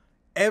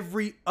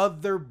every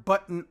other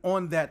button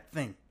on that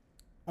thing.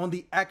 On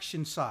the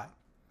action side.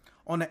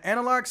 On the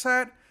analog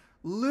side,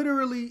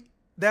 literally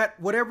that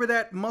whatever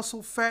that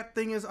muscle fat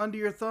thing is under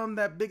your thumb,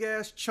 that big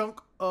ass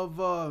chunk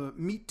of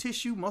meat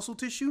tissue, muscle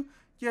tissue,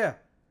 yeah.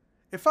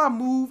 If I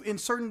move in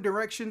certain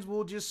directions,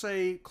 we'll just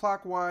say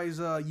clockwise,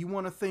 you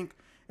want to think,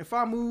 if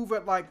I move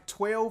at like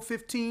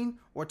 12:15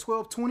 or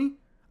 12:20,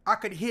 I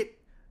could hit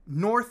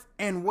north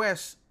and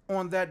west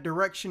on that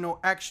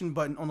directional action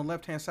button on the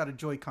left-hand side of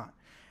Joy-Con.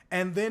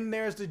 And then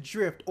there's the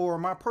drift, or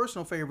my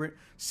personal favorite,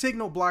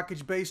 signal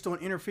blockage based on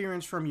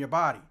interference from your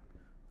body.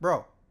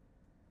 Bro.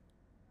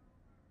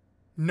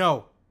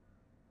 No.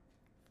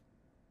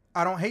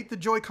 I don't hate the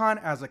Joy-Con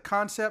as a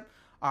concept.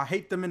 I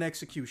hate them in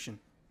execution.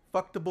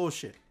 Fuck the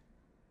bullshit.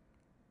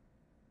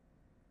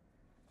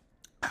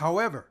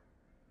 However,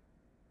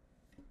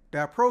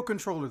 that Pro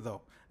controller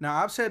though.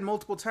 Now I've said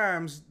multiple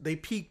times they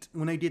peaked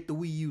when they did the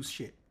Wii U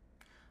shit.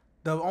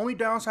 The only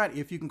downside,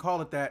 if you can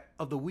call it that,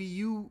 of the Wii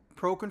U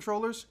Pro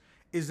controllers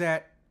is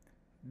that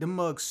the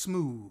mugs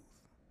smooth.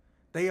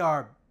 They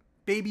are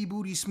baby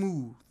booty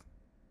smooth.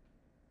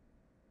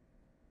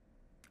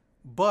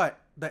 But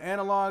the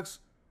analogs,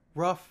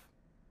 rough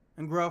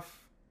and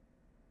gruff.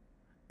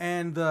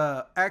 And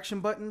the action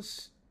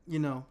buttons, you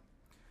know,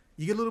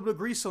 you get a little bit of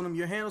grease on them.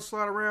 Your hand will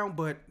slide around,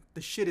 but the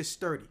shit is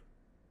sturdy.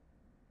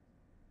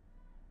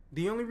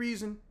 The only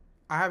reason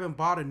I haven't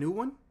bought a new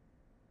one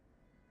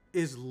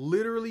is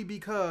literally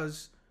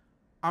because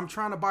I'm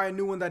trying to buy a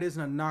new one that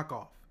isn't a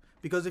knockoff.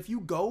 Because if you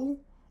go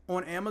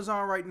on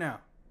Amazon right now,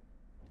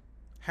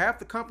 half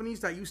the companies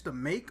that used to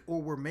make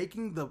or were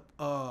making the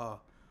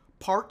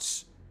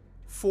parts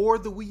for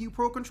the Wii U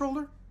Pro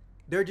controller,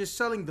 they're just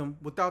selling them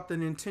without the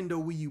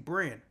Nintendo Wii U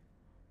brand.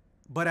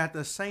 But at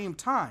the same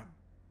time,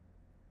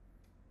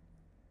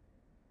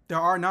 there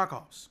are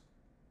knockoffs.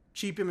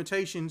 Cheap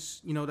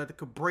imitations, that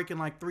could break in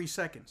like 3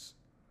 seconds.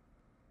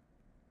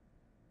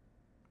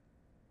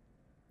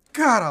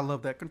 God, I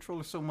love that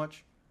controller so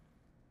much.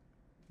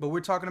 But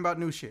we're talking about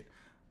new shit.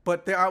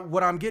 But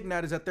what I'm getting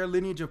at is that their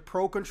lineage of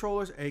pro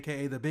controllers,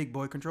 aka the big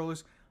boy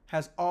controllers,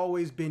 has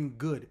always been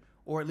good.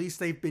 Or at least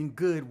they've been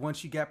good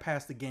once you got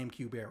past the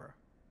GameCube era.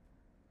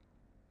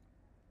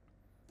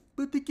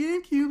 But the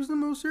GameCube's the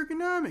most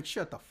ergonomic.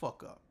 Shut the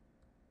fuck up.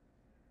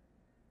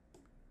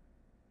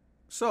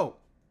 So,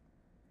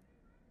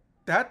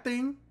 that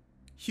thing,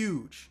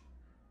 huge.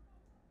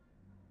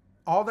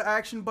 All the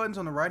action buttons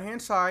on the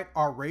right-hand side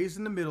are raised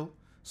in the middle,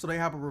 so they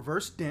have a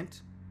reverse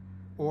dent,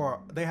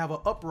 or they have an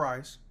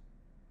uprise.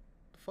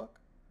 The fuck?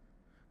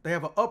 They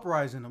have an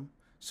uprise in them,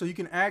 so you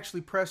can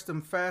actually press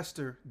them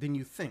faster than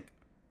you think,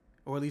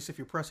 or at least if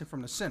you're pressing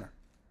from the center.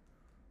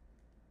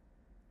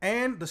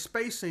 And the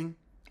spacing,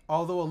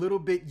 although a little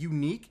bit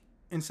unique,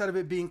 instead of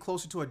it being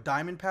closer to a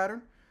diamond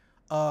pattern,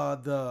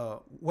 the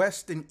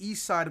west and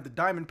east side of the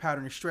diamond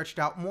pattern is stretched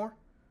out more,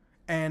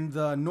 and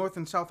the north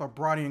and south are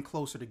brought in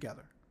closer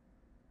together.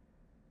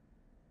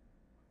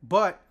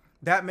 But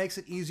that makes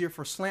it easier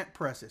for slant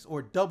presses,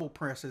 or double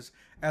presses,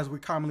 as we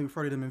commonly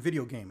refer to them in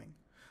video gaming.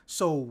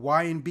 So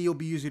Y and B will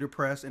be easier to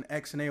press, and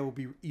X and A will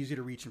be easier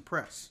to reach and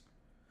press.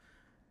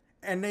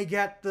 And they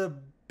got the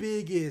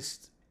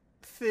biggest,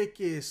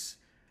 thickest,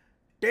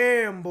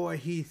 damn boy,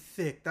 he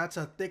thick. That's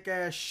a thick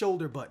ass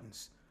shoulder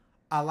buttons.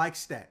 I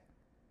likes that.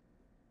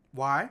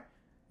 Why?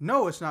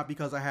 No, it's not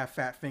because I have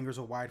fat fingers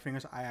or wide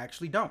fingers. I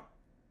actually don't.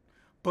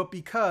 But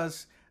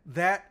because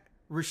that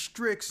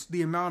restricts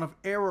the amount of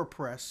arrow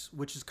press,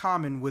 which is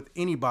common with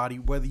anybody,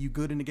 whether you're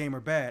good in the game or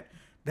bad.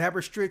 That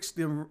restricts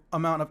the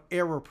amount of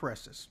arrow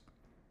presses.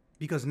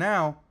 Because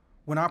now,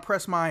 when I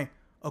press my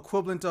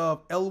equivalent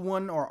of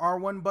L1 or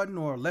R1 button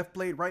or left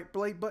blade, right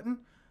blade button,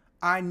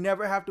 I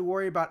never have to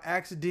worry about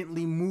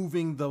accidentally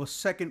moving the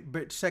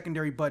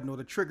secondary button or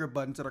the trigger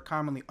buttons that are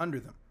commonly under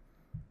them.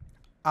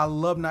 I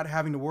love not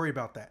having to worry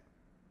about that.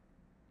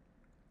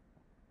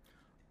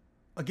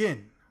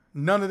 Again,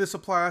 none of this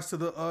applies to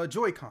the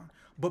Joy-Con,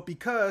 but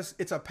because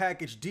it's a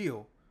package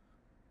deal,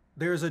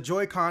 there's a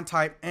Joy-Con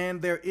type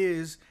and there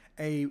is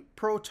a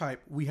Pro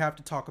type. We have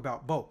to talk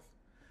about both.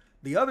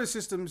 The other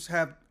systems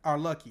are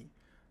lucky.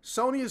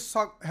 Sony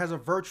has a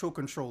virtual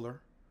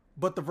controller,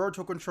 but the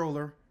virtual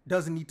controller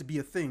doesn't need to be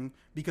a thing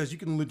because you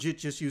can legit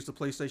just use the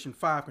PlayStation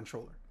 5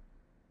 controller.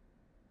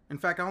 In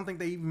fact, I don't think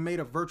they even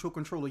made a virtual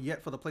controller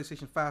yet for the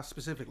PlayStation 5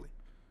 specifically.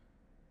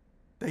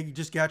 They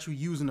just got you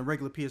using the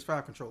regular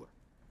PS5 controller.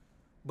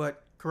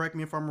 But correct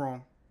me if I'm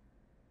wrong.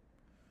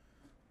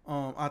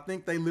 I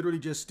think they literally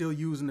just still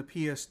using the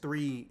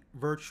PS3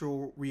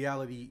 virtual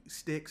reality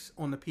sticks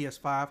on the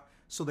PS5,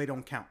 so they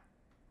don't count.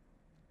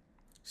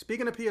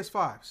 Speaking of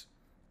PS5s,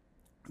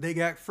 they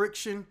got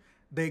friction,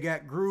 they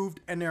got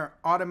grooved, and they're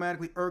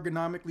automatically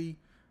ergonomically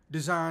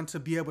designed to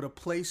be able to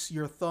place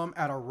your thumb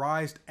at a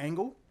raised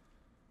angle,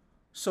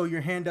 so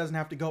your hand doesn't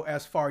have to go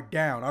as far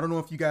down. I don't know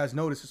if you guys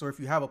notice this or if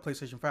you have a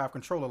PlayStation 5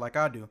 controller like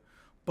I do,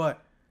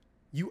 but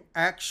you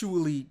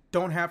actually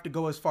don't have to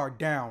go as far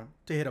down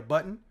to hit a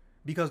button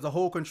because the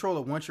whole controller,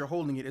 once you're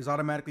holding it, is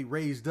automatically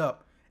raised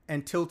up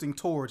and tilting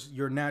towards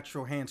your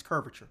natural hand's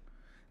curvature.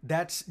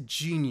 That's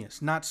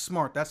genius. Not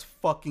smart. That's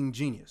fucking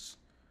genius.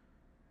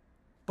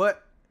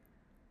 But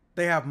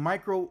they have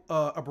micro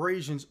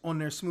abrasions on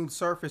their smooth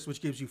surface,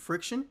 which gives you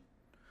friction,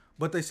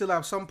 but they still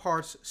have some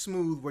parts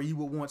smooth where you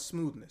would want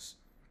smoothness.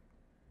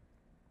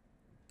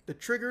 The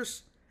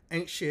triggers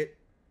ain't shit.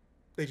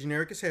 They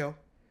generic as hell.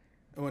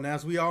 And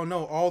as we all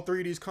know, all three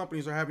of these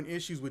companies are having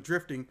issues with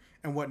drifting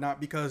and whatnot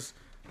because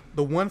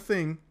the one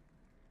thing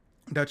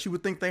that you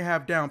would think they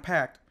have down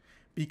packed,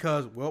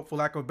 because, well, for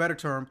lack of a better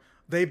term,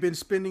 they've been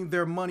spending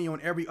their money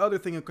on every other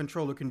thing a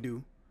controller can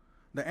do.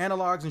 The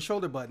analogs and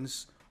shoulder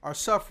buttons are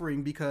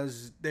suffering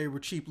because they were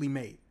cheaply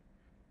made,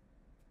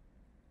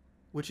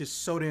 which is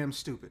so damn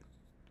stupid.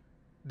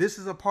 This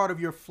is a part of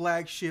your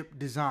flagship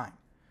design.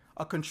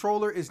 A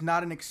controller is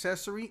not an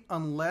accessory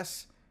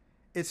unless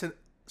it's a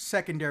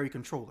secondary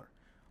controller.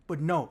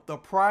 But no, the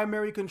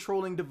primary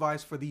controlling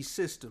device for these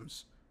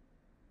systems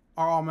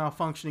are all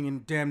malfunctioning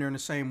in damn near in the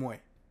same way.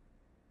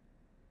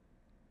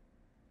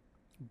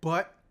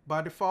 But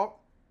by default,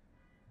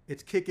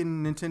 it's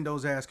kicking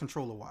Nintendo's ass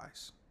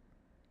controller-wise.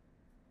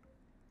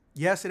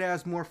 Yes, it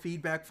has more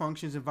feedback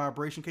functions and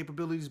vibration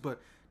capabilities,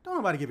 but don't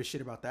nobody give a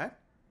shit about that.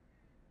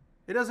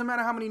 It doesn't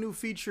matter how many new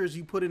features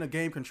you put in a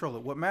game controller.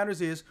 What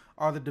matters is,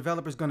 are the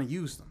developers going to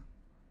use them?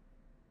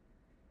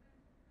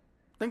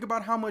 Think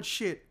about how much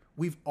shit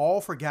we've all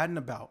forgotten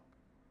about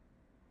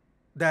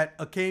that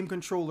a game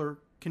controller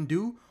can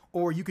do,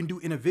 or you can do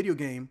in a video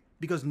game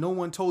because no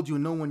one told you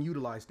and no one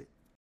utilized it.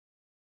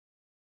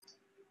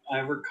 I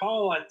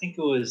recall, I think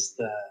it was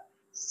the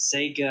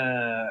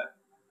Sega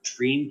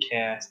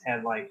Dreamcast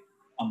had like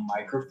a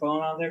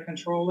microphone on their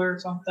controller or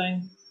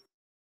something.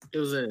 It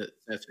was an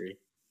accessory.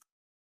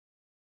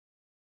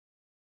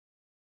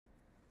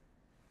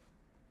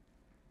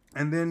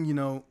 And then, you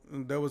know,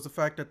 there was the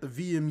fact that the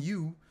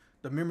VMU,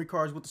 the memory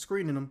cards with the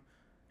screen in them,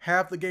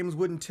 half the games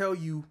wouldn't tell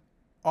you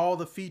all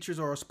the features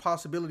or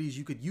possibilities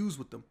you could use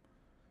with them.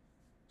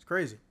 It's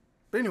crazy.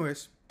 But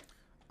anyways,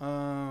 what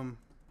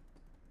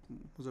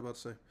was I about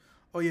to say?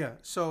 Oh yeah,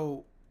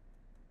 so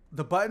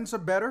the buttons are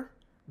better.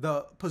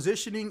 The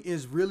positioning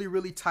is really,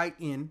 really tight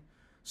in.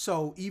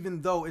 So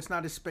even though it's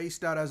not as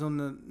spaced out as on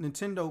the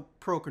Nintendo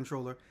Pro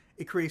controller,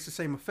 it creates the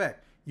same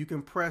effect. You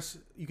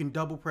can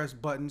double press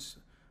buttons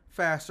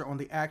faster on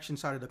the action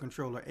side of the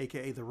controller,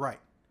 aka the right.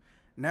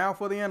 Now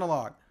for the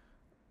analog.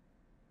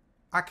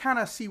 I kind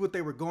of see what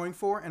they were going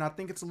for, and I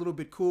think it's a little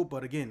bit cool,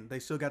 but again, they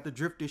still got the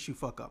drift issue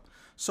fuck up.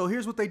 So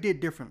here's what they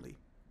did differently.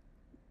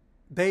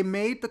 They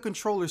made the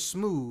controller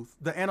smooth,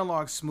 the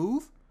analog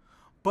smooth,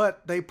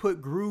 but they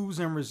put grooves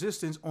and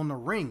resistance on the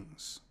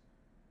rings.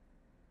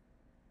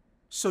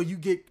 So you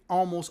get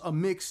almost a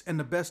mix and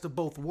the best of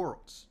both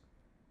worlds.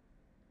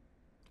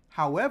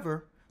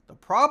 However, the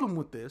problem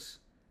with this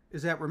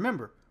is that,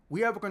 remember,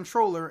 we have a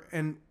controller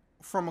and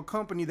from a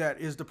company that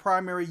is the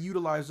primary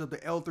utilizer of the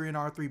L3 and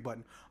R3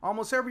 button.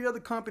 Almost every other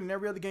company and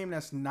every other game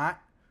that's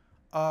not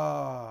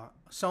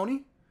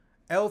Sony,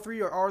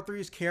 L3 or R3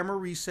 is camera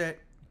reset,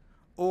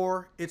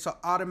 or it's an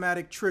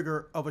automatic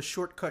trigger of a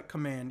shortcut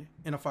command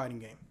in a fighting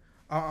game.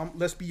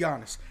 Let's be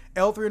honest.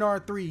 L3 and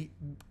R3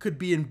 could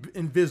be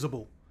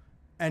invisible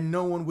and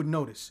no one would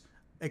notice,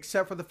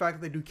 except for the fact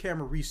that they do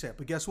camera reset.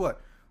 But guess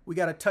what? We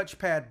got a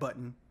touchpad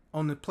button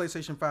on the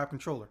PlayStation 5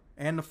 controller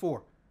and the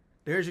 4.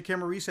 There's your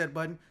camera reset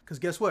button, because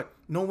guess what?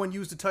 No one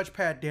used the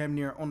touchpad damn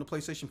near on the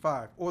PlayStation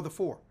 5 or the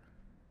 4.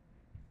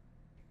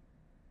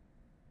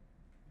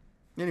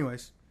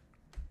 Anyways.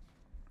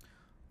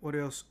 What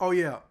else? Oh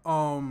yeah,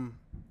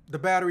 the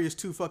battery is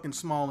too fucking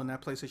small in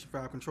that PlayStation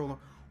 5 controller.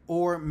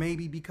 Or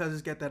maybe because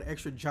it's got that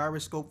extra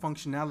gyroscope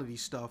functionality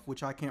stuff,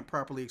 which I can't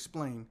properly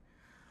explain.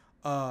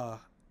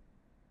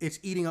 It's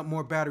eating up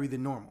more battery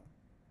than normal.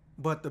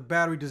 But the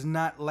battery does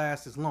not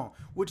last as long,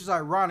 which is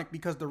ironic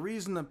because the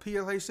reason the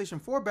PlayStation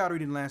 4 battery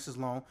didn't last as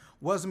long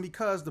wasn't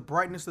because the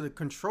brightness of the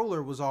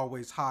controller was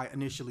always high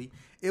initially.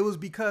 It was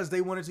because they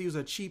wanted to use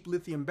a cheap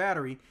lithium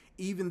battery,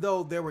 even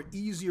though there were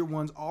easier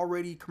ones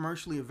already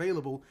commercially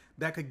available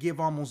that could give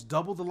almost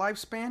double the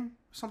lifespan,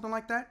 something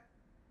like that.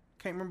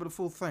 Can't remember the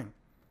full thing.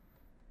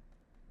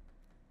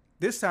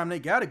 This time they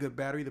got a good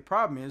battery. The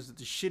problem is that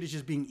the shit is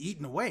just being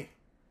eaten away.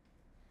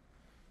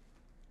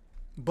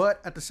 But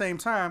at the same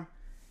time,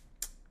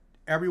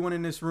 everyone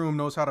in this room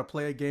knows how to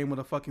play a game with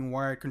a fucking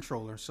wired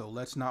controller, so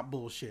let's not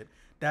bullshit.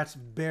 That's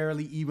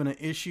barely even an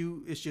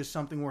issue. It's just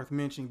something worth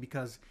mentioning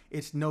because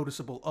it's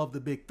noticeable of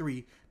the big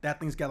three. That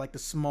thing's got like the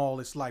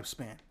smallest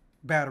lifespan,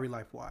 battery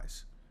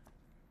life-wise.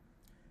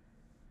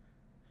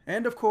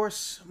 And of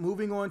course,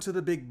 moving on to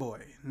the big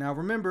boy. Now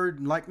remember,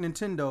 like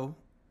Nintendo,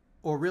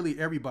 or really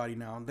everybody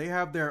now, they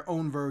have their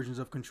own versions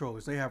of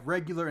controllers. They have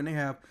regular and they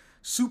have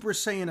Super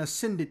Saiyan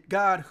Ascended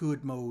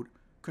Godhood mode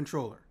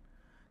controller.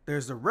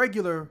 There's the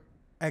regular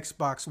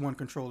Xbox One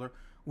controller,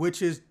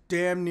 which is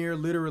damn near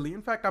literally.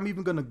 In fact, I'm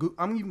even gonna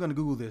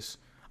Google this.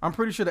 I'm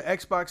pretty sure the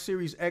Xbox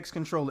Series X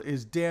controller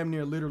is damn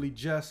near literally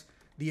just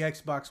the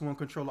Xbox One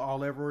controller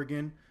all over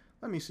again.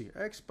 Let me see.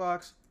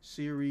 Xbox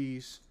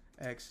Series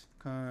X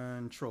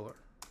controller.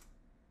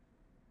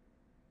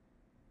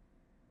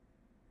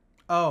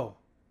 Oh,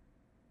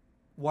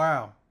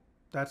 wow,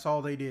 that's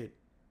all they did.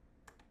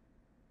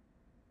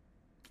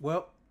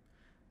 Well,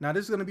 now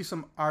this is gonna be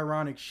some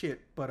ironic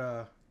shit,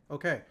 but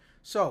okay.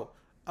 So,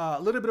 a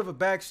little bit of a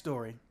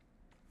backstory.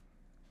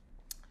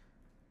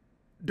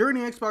 During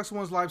the Xbox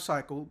One's life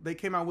cycle, they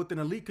came out with an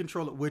Elite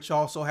controller, which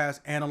also has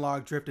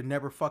analog drift and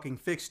never fucking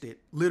fixed it.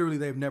 Literally,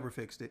 they've never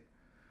fixed it.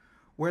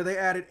 Where they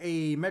added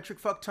a metric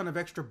fuck ton of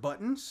extra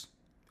buttons,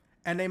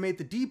 and they made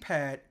the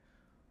D-pad,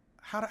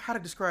 how to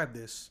describe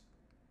this?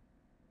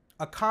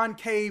 A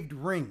concaved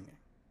ring.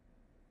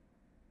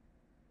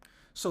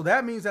 So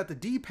that means that the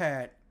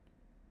D-pad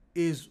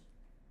is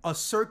a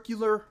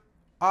circular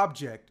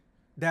object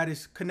that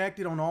is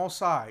connected on all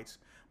sides,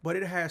 but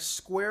it has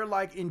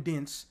square-like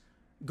indents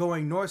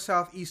going north,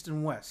 south, east,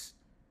 and west.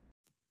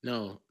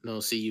 No.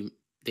 See,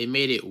 they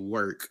made it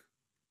work.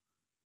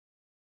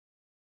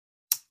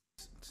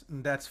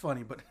 That's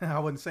funny, but I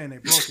wasn't saying they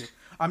broke it.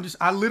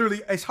 I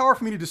literally, it's hard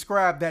for me to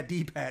describe that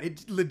D-pad.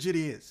 It legit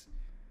is.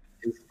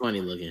 It's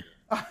funny looking.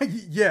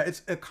 Yeah,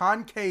 it's a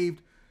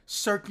concaved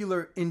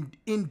circular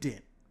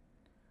indent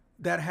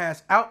that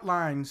has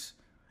outlines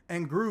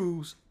and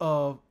grooves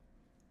of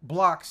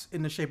blocks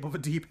in the shape of a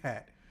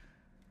D-pad.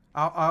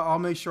 I'll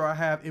make sure I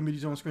have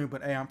images on screen,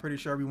 but hey, I'm pretty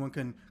sure everyone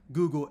can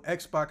Google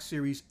Xbox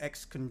Series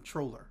X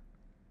controller.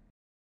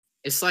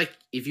 It's like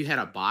if you had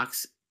a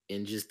box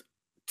and just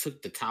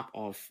took the top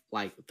off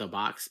like the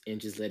box and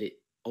just let it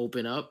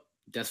open up.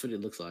 That's what it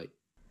looks like.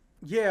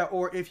 Yeah,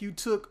 or if you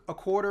took a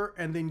quarter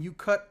and then you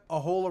cut a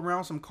hole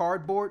around some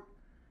cardboard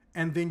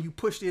and then you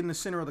pushed it in the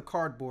center of the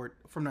cardboard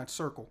from that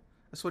circle.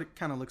 That's what it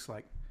kind of looks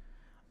like.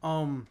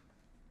 Oh,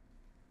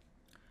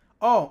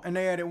 and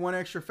they added one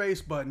extra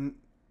face button,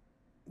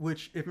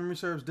 which, if memory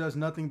serves, does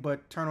nothing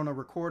but turn on a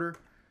recorder.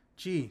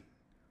 Gee,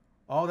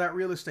 all that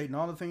real estate and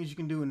all the things you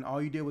can do, and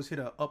all you did was hit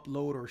a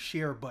upload or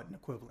share button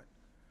equivalent.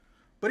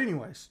 But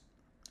anyways,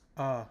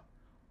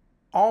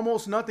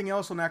 almost nothing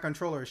else on that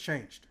controller has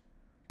changed.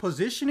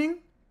 Positioning,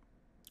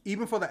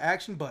 even for the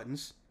action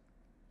buttons,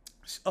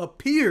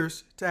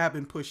 appears to have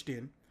been pushed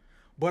in,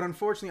 but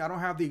unfortunately I don't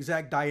have the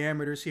exact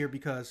diameters here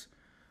because,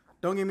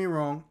 don't get me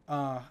wrong,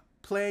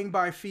 playing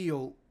by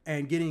feel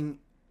and getting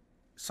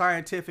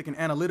scientific and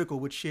analytical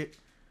with shit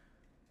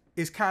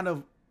is kind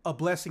of a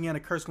blessing and a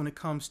curse when it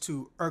comes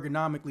to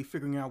ergonomically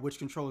figuring out which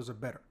controllers are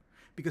better.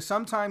 Because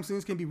sometimes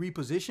things can be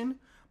repositioned,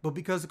 but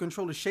because the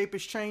controller shape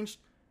has changed,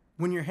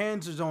 when your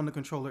hands are on the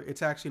controller,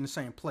 it's actually in the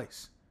same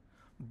place.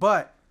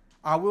 But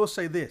I will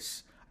say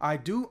this. I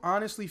do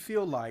honestly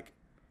feel like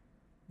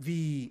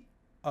the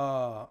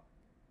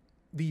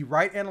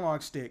right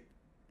analog stick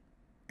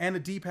and the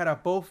D-pad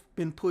have both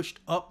been pushed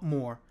up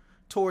more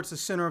towards the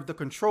center of the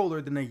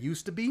controller than they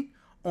used to be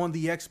on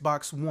the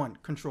Xbox One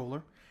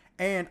controller.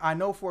 And I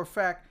know for a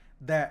fact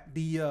that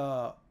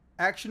the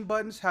action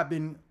buttons have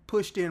been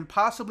pushed in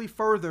possibly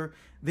further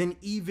than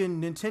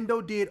even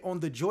Nintendo did on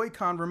the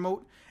Joy-Con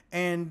remote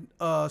and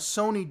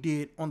Sony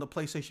did on the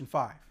PlayStation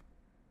 5.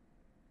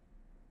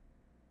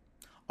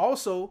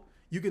 Also,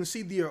 you can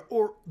see the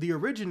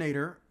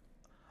originator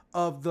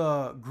of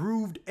the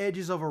grooved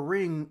edges of a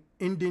ring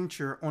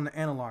indenture on the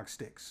analog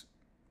sticks,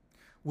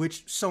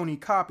 which Sony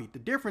copied. The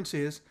difference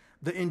is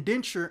the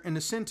indenture in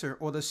the center,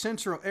 or the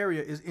central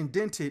area, is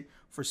indented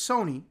for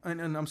Sony, and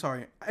I'm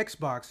sorry,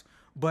 Xbox,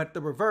 but the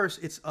reverse,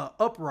 it's a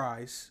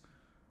uprise,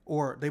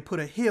 or they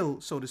put a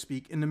hill, so to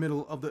speak, in the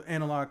middle of the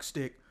analog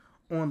stick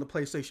on the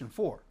PlayStation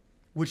 4,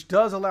 which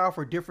does allow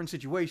for different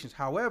situations.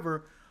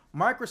 However,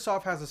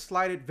 Microsoft has a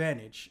slight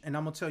advantage, and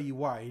I'm going to tell you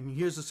why. And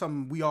here's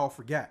something we all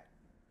forget.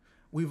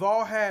 We've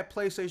all had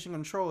PlayStation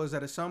controllers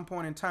that at some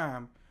point in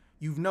time,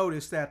 you've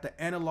noticed that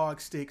the analog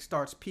stick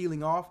starts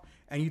peeling off,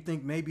 and you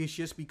think maybe it's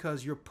just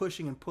because you're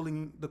pushing and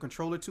pulling the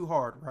controller too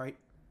hard, right?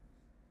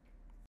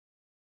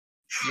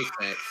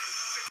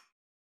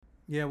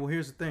 Yeah, well,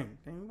 here's the thing.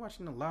 Are you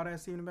watching the loud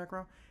ass TV in the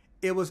background?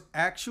 It was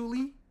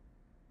actually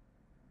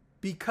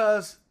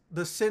because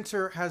the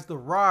center has the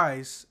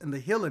rise and the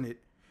hill in it,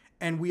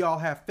 and we all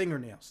have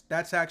fingernails.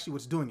 That's actually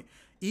what's doing it.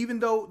 Even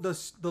though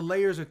the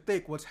layers are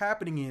thick, what's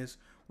happening is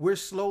we're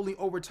slowly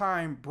over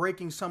time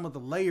breaking some of the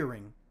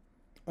layering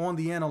on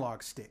the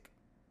analog stick.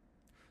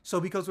 So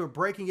because we're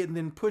breaking it and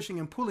then pushing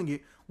and pulling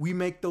it, we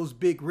make those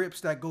big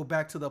rips that go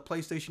back to the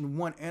PlayStation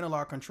 1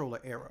 analog controller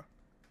era.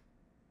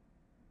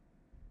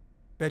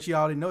 Bet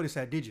y'all didn't notice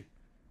that, did you?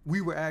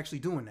 We were actually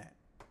doing that.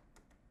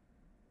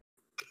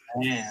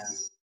 Man.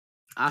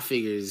 I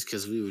figured it's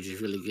because we were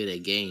just really good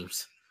at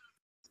games.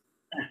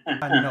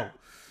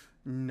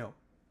 No.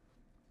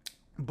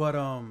 But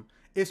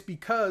it's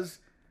because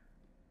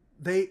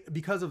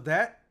of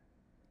that,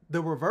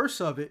 the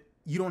reverse of it,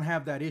 you don't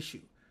have that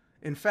issue.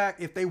 In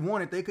fact, if they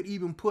wanted, they could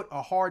even put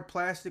a hard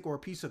plastic or a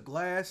piece of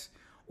glass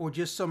or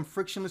just some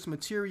frictionless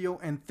material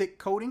and thick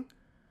coating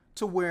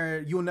to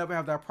where you'll never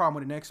have that problem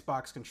with an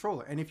Xbox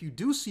controller. And if you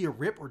do see a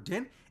rip or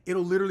dent,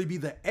 it'll literally be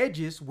the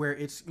edges where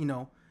it's,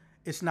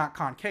 it's not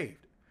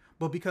concaved.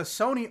 But because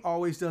Sony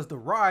always does the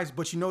rise,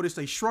 but you notice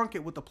they shrunk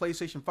it with the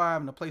PlayStation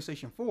 5 and the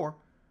PlayStation 4,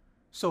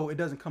 so it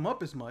doesn't come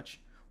up as much.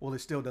 Well, it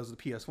still does the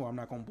PS4. I'm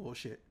not going to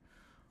bullshit.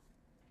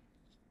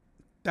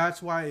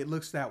 That's why it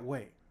looks that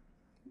way.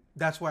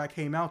 That's why it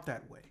came out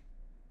that way.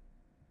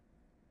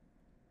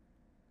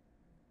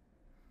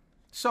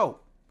 So,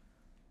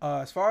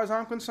 as far as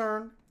I'm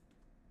concerned,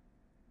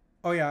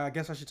 oh yeah, I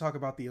guess I should talk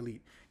about the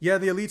Elite. Yeah,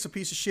 the Elite's a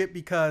piece of shit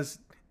because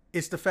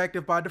it's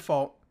defective by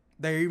default.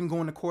 They're even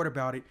going to court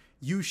about it.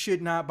 You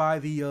should not buy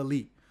the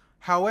Elite.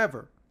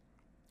 However,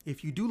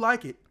 if you do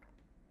like it,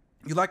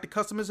 you like the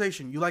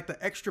customization, you like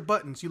the extra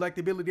buttons, you like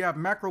the ability to have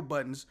macro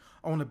buttons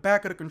on the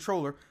back of the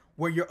controller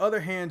where your other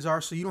hands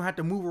are, so you don't have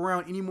to move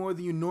around any more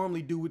than you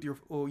normally do with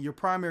your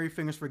primary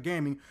fingers for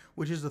gaming,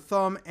 which is the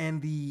thumb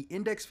and the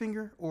index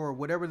finger, or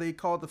whatever they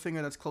call the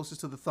finger that's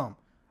closest to the thumb.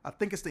 I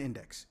think it's the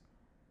index.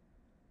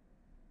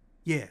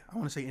 Yeah, I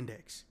want to say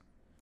index.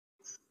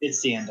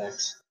 It's the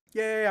index.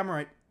 Yeah, I'm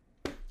right.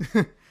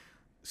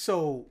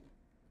 So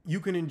you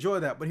can enjoy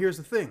that, but here's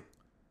the thing.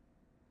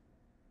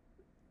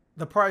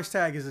 The price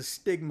tag is a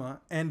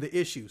stigma and the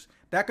issues.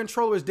 That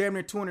controller is damn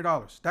near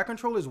 $200. That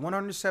controller is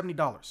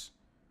 $170.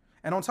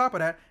 And on top of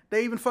that,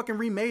 they even fucking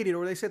remade it,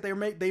 or they said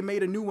they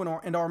made a new one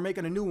and are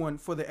making a new one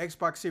for the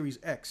Xbox Series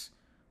X.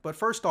 But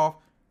first off,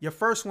 your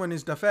first one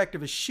is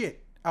defective as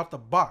shit out the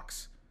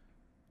box.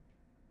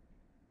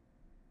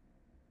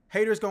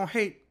 Haters gonna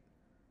hate.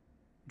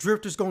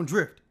 Drifters gonna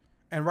drift.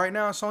 And right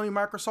now, Sony,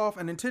 Microsoft,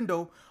 and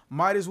Nintendo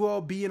might as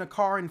well be in a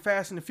car in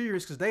Fast and the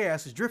Furious because their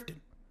ass is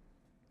drifting.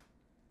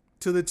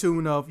 To the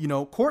tune of,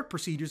 court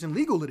procedures and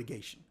legal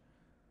litigation.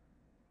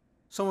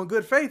 So in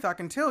good faith, I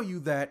can tell you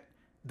that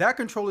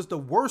controller is the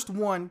worst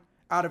one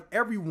out of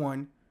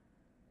everyone,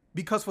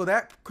 because for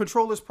that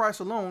controller's price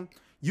alone,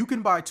 you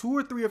can buy 2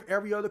 or 3 of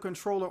every other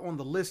controller on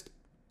the list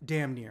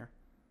damn near.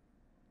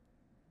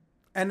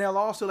 And they'll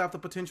all still have the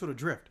potential to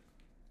drift.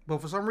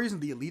 But for some reason,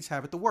 the Elites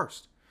have it the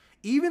worst.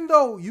 Even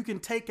though you can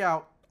take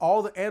out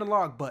all the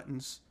analog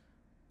buttons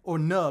or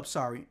nubs,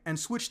 sorry, and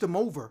switch them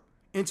over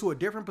into a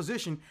different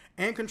position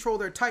and control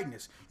their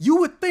tightness, you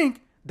would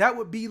think that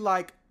would be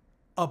like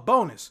a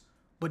bonus.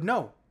 But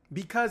no,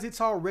 because it's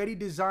already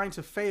designed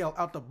to fail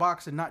out the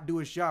box and not do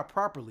its job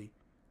properly,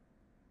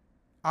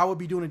 I would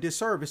be doing a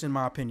disservice, in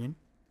my opinion.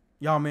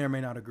 Y'all may or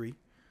may not agree,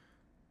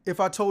 if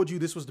I told you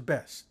this was the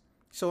best.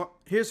 So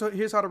here's how the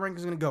rankings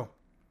is going to go.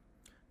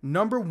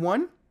 Number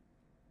 1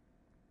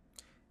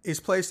 is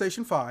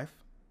PlayStation 5.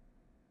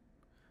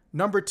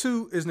 Number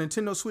 2 is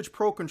Nintendo Switch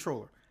Pro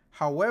Controller.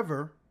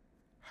 However,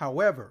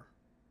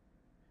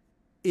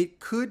 it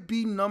could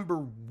be number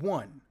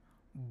 1,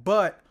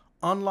 but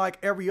unlike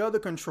every other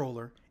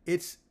controller,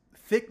 its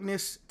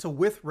thickness to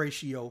width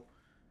ratio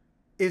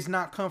is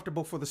not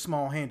comfortable for the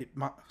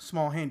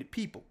small-handed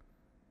people.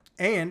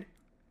 And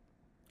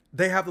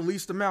they have the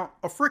least amount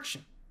of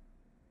friction.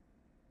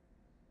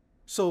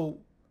 So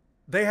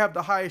they have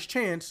the highest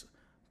chance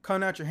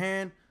coming out your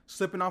hand,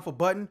 slipping off a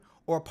button,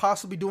 or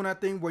possibly doing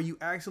that thing where you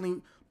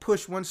accidentally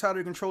push one side of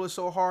the controller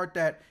so hard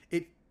that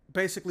it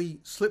basically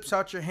slips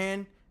out your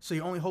hand, so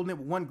you're only holding it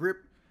with one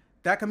grip.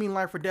 That can mean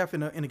life or death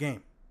in a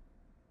game.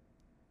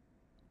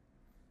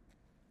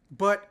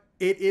 But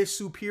it is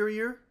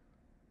superior,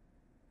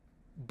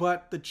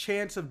 but the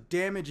chance of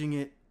damaging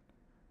it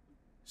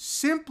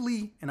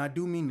simply, and I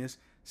do mean this,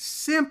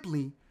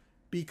 simply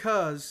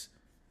because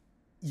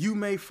you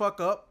may fuck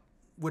up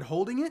with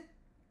holding it,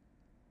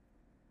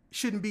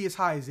 shouldn't be as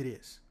high as it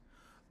is.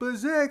 But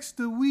Zax,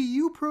 the Wii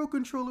U Pro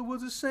Controller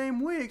was the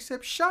same way,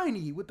 except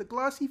shiny with the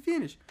glossy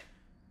finish.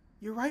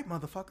 You're right,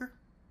 motherfucker.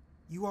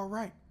 You are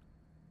right.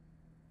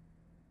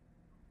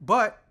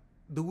 But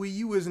the Wii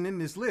U isn't in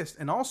this list.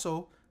 And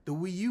also, the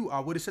Wii U, I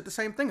would have said the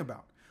same thing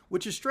about,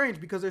 which is strange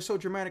because they're so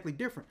dramatically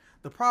different.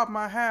 The problem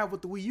I have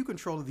with the Wii U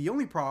controller, the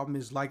only problem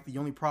is like the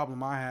only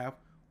problem I have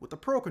with the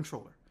Pro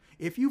Controller.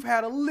 If you've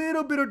had a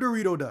little bit of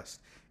Dorito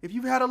dust, if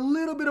you've had a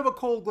little bit of a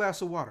cold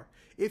glass of water,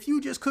 if you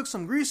just cooked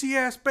some greasy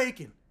ass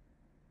bacon,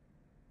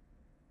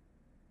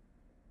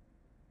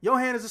 your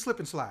hand is a slip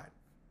and slide.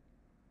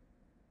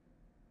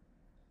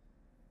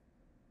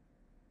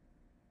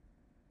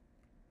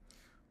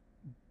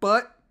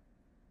 But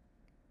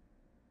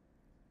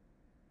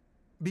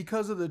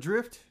because of the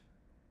drift,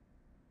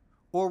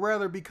 or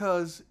rather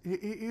because,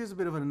 here's a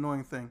bit of an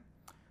annoying thing.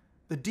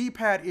 The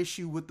D-pad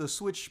issue with the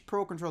Switch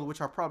Pro Controller,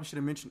 which I probably should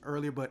have mentioned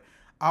earlier, but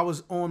I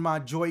was on my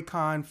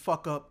Joy-Con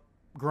fuck-up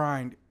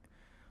grind.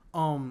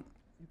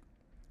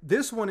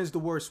 This one is the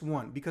worst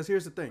one, because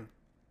here's the thing.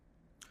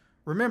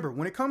 Remember,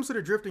 when it comes to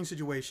the drifting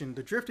situation,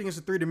 the drifting is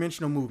a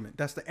three-dimensional movement.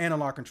 That's the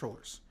analog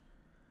controllers.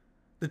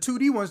 The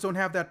 2D ones don't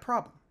have that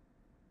problem,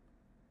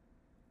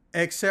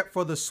 except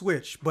for the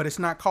Switch, but it's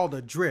not called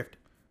a drift.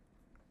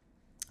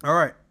 All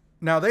right.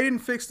 Now, they didn't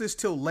fix this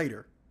till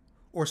later,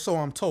 or so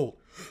I'm told.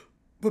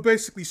 But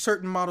basically,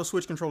 certain model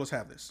Switch controllers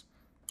have this.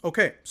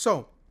 Okay,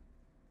 so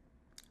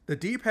the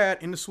D-pad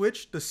in the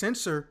Switch, the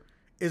sensor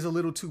is a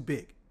little too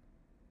big.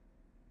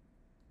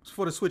 It's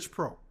for the Switch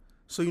Pro.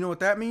 So you know what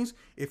that means?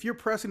 If you're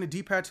pressing the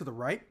D-pad to the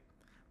right,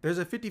 there's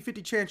a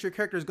 50-50 chance your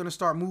character is going to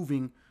start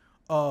moving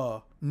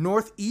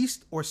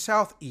northeast or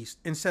southeast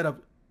instead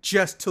of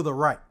just to the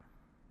right.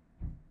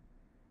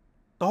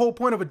 The whole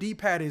point of a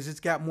D-pad is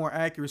it's got more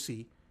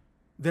accuracy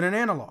than an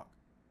analog.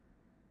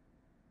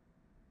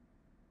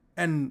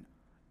 And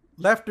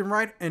left and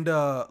right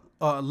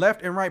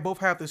both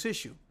have this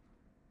issue.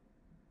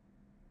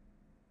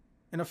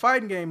 In a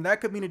fighting game,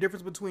 that could mean a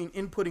difference between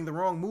inputting the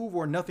wrong move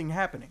or nothing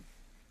happening.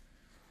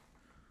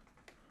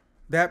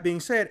 That being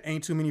said,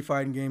 ain't too many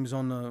fighting games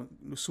on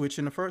the Switch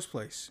in the first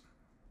place.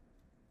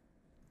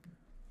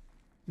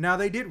 Now,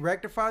 they did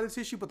rectify this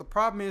issue, but the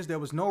problem is there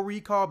was no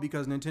recall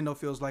because Nintendo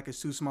feels like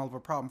it's too small of a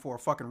problem for a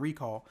fucking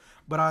recall.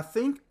 But I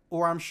think,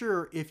 or I'm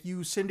sure, if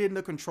you send in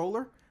the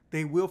controller,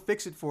 they will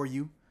fix it for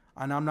you.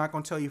 And I'm not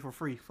going to tell you for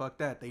free. Fuck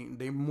that.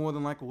 They more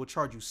than likely will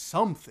charge you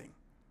something.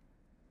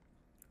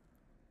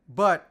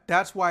 But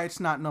that's why it's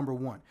not number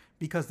 1.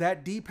 Because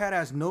that D-pad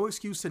has no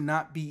excuse to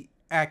not be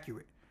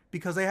accurate.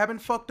 Because they haven't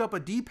fucked up a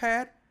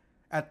D-pad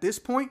at this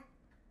point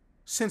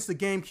since the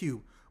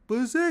GameCube.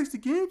 But Zach, the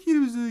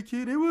GameCube was a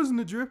kid. It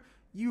wasn't a drift.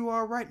 You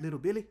are right, little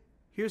Billy.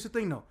 Here's the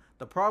thing, though.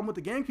 The problem with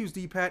the GameCube's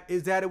D-pad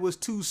is that it was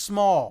too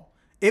small.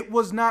 It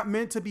was not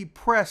meant to be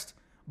pressed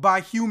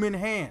by human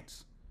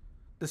hands.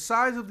 The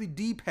size of the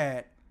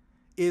D-pad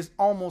is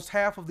almost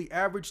half of the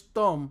average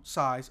thumb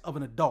size of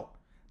an adult.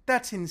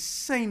 That's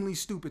insanely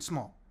stupid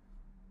small.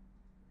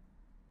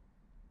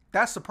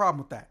 That's the problem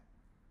with that.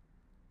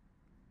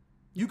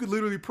 You could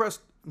literally press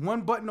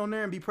one button on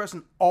there and be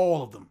pressing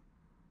all of them.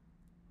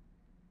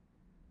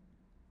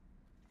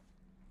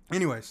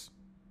 Anyways.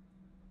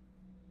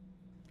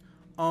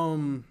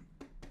 What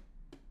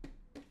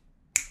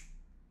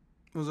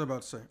was I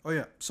about to say? Oh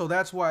yeah. So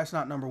that's why it's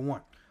not number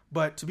 1.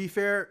 But to be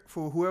fair,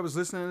 for whoever's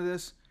listening to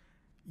this,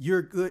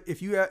 you're good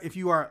if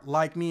you are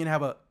like me and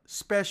have a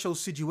special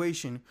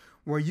situation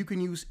where you can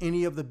use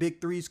any of the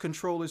big three's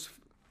controllers,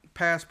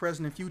 past,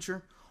 present, and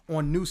future,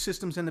 on new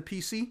systems in the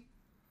PC.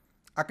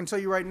 I can tell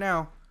you right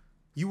now,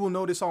 you will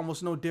notice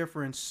almost no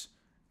difference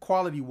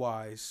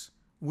quality-wise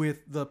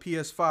with the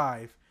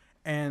PS5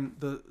 and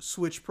the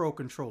Switch Pro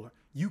controller.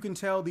 You can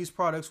tell these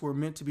products were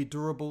meant to be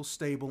durable,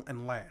 stable,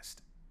 and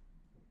last.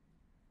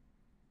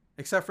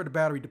 Except for the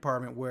battery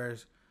department,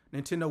 whereas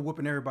Nintendo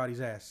whooping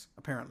everybody's ass,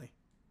 apparently.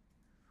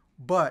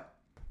 But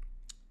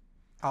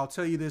I'll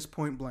tell you this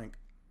point blank.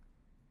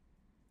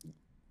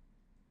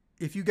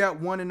 If you got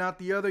one and not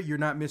the other, you're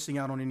not missing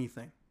out on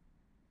anything.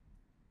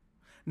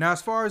 Now,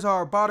 as far as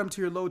our bottom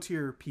tier, low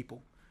tier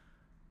people,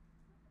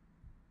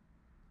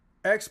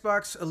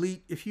 Xbox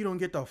Elite, if you don't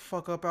get the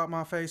fuck up out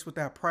my face with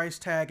that price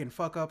tag and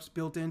fuck ups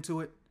built into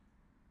it,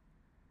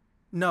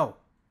 no.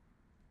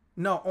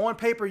 On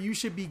paper, you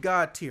should be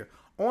God tier.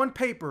 On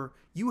paper,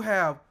 you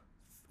have,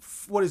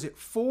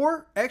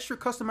 4 extra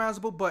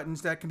customizable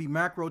buttons that can be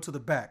macro to the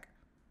back.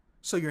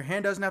 So your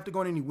hand doesn't have to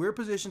go in any weird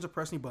positions or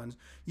press any buttons.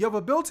 You have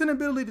a built-in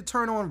ability to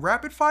turn on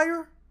rapid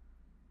fire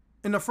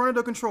in the front of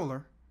the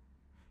controller.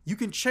 You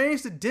can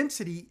change the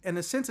density and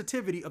the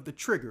sensitivity of the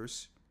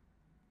triggers.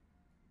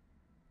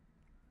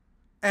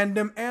 And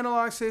them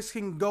analog sticks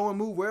can go and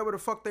move wherever the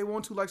fuck they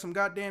want to, like some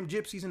goddamn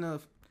gypsies in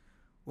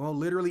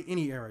literally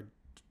any era.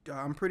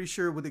 I'm pretty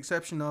sure, with the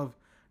exception of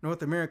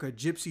North America,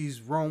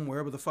 gypsies roam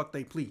wherever the fuck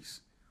they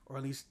please. Or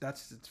at least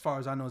that's as far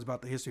as I know is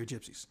about the history of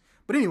gypsies.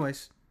 But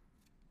anyways.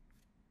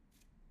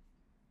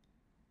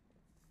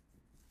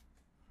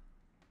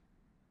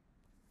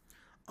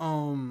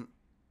 And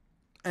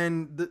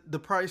the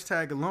price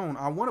tag alone,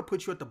 I want to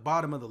put you at the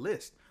bottom of the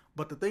list.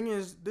 But the thing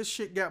is, this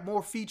shit got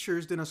more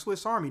features than a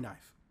Swiss Army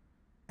knife.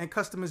 And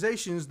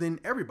customizations than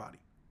everybody.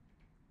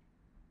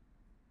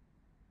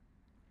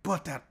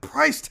 But that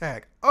price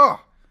tag,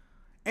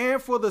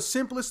 and for the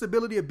simplest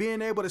ability of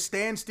being able to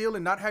stand still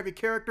and not have your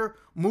character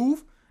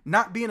move,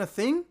 not being a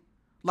thing,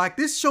 like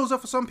this shows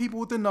up for some people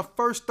within the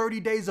first 30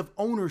 days of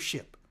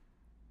ownership.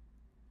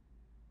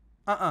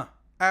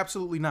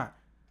 Absolutely not.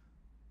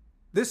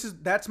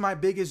 That's my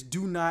biggest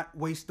do not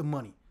waste the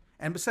money.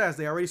 And besides,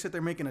 they already said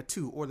they're making a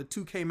 2, or the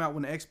 2 came out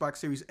when the Xbox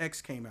Series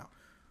X came out,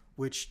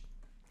 which,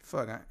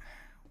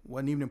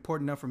 wasn't even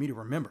important enough for me to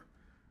remember.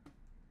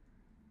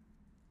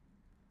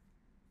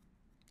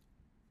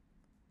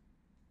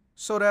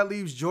 So that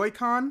leaves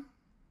Joy-Con.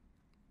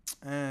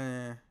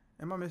 Am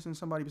I missing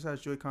somebody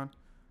besides Joy-Con?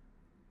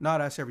 No,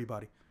 that's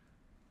everybody.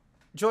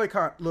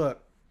 Joy-Con,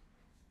 look,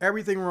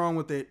 everything wrong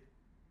with it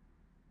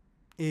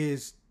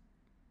is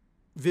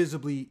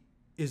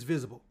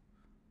visible.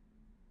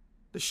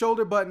 The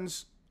shoulder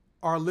buttons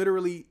are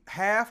literally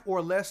half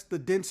or less the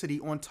density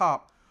on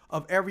top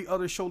of every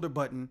other shoulder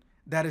button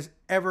that has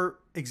ever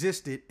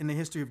existed in the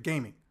history of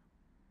gaming.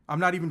 I'm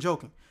not even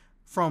joking.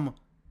 From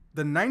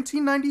the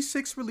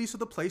 1996 release of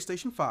the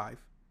PlayStation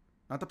 5,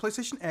 not the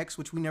PlayStation X,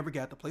 which we never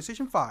got, the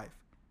PlayStation 5.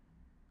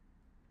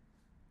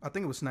 I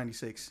think it was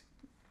 96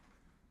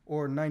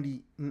 or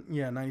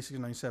 96 or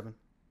 97.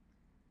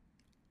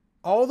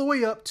 All the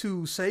way up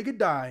to Sega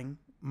dying,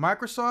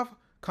 Microsoft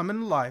coming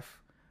to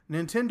life,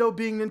 Nintendo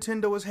being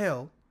Nintendo as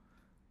hell.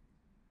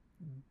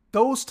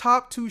 Those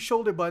top 2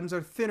 shoulder buttons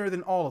are thinner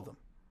than all of them.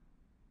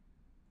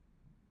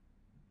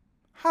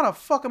 How the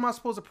fuck am I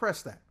supposed to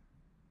press that?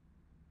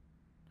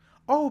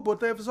 Oh, but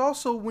there's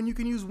also when you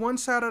can use one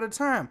side at a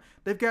time.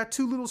 They've got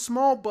 2 little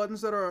small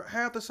buttons that are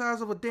half the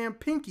size of a damn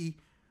pinky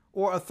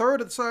or a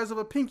third of the size of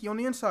a pinky on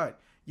the inside.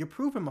 You're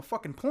proving my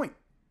fucking point.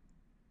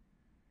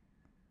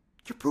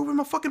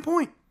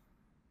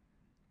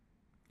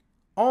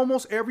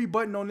 Almost every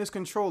button on this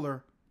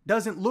controller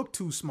doesn't look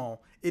too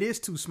small. It is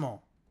too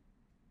small.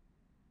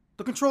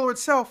 The controller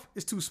itself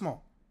is too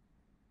small.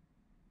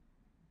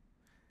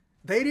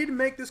 They didn't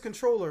make this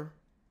controller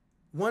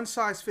one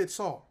size fits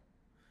all.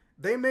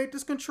 They made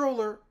this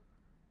controller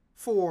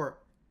for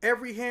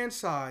every hand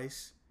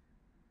size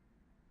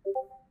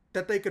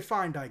that they could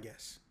find, I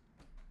guess.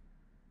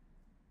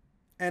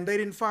 And they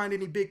didn't find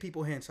any big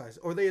people hand size.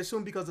 Or they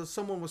assumed because if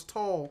someone was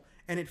tall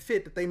and it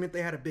fit that they meant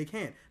they had a big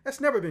hand. That's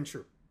never been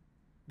true.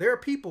 There are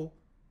people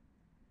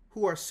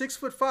who are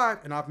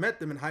 6'5", and I've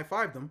met them and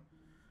high-fived them.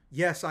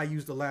 Yes, I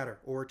used a ladder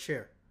or a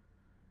chair.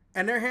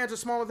 And their hands are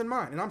smaller than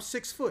mine, and I'm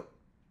 6 foot.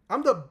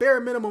 I'm the bare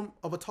minimum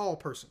of a tall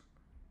person.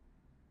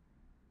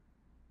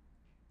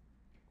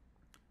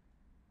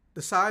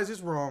 The size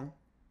is wrong.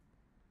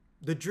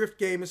 The drift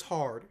game is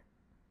hard.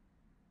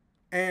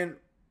 And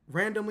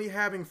randomly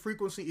having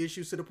frequency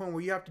issues to the point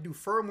where you have to do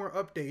firmware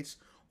updates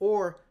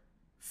or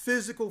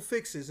physical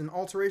fixes and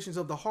alterations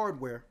of the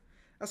hardware.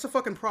 That's a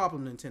fucking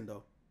problem,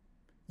 Nintendo.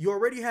 You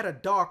already had a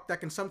dock that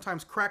can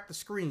sometimes crack the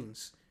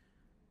screens.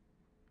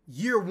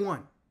 Year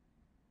 1.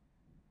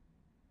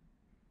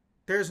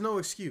 There's no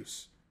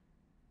excuse.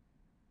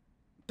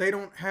 They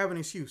don't have an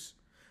excuse.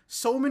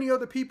 So many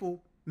other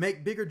people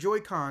make bigger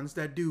Joy-Cons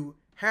that do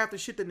half the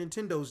shit that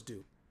Nintendo's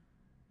do.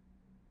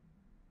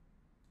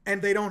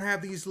 And they don't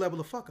have these level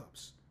of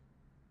fuck-ups.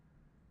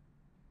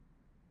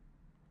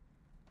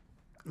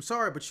 I'm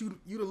sorry, but you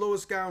the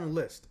lowest guy on the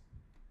list.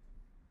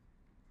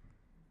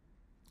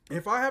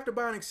 If I have to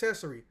buy an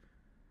accessory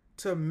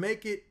to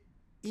make it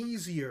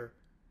easier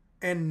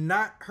and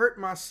not hurt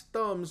my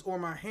thumbs or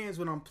my hands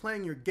when I'm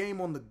playing your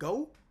game on the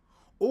go,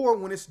 or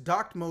when it's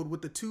docked mode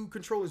with the 2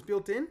 controllers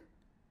built in,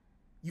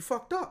 you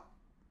fucked up.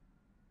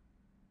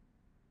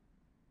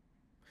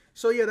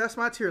 So yeah, that's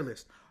my tier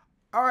list.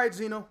 All right,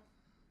 Zeno,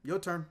 your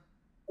turn.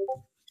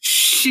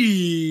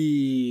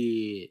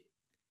 Shit.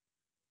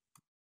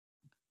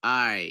 All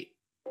right.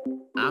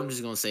 I'm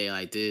just gonna say it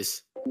like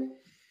this.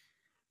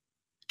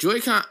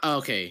 Joy-Con.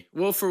 Okay.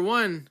 Well, for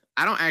one,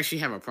 I don't actually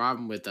have a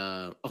problem with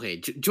okay,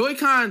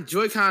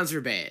 Joy-Cons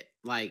are bad.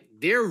 Like,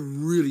 they're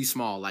really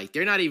small. Like,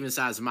 they're not even the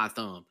size of my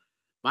thumb.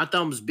 My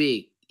thumb's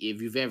big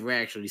if you've ever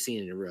actually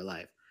seen it in real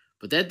life.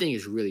 But that thing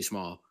is really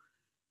small.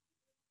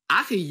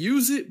 I could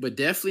use it, but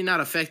definitely not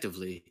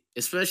effectively.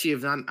 Especially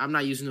if I'm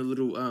not using the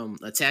little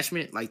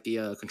attachment, like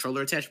the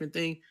controller attachment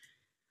thing.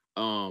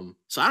 So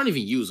I don't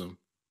even use them,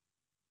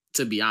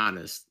 to be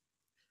honest.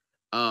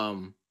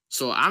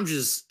 So I'm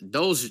just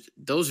those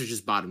are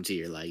just bottom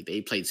tier. Like,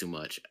 they play too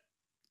much.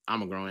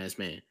 I'm a grown ass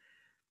man.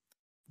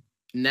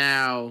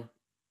 Now,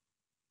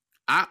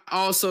 I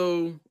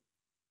also,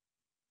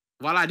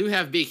 while I do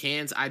have big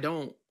hands, I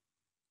don't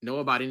know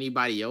about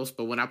anybody else,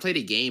 but when I play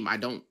the game, I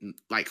don't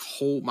like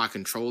hold my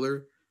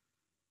controller.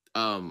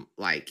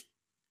 Like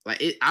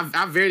it,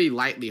 I very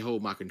lightly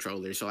hold my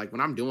controller. So like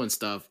when I'm doing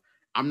stuff,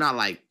 I'm not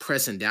like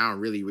pressing down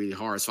really, really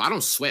hard. So I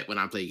don't sweat when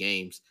I play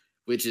games,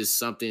 which is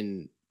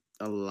something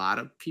a lot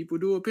of people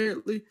do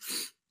apparently.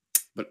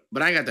 But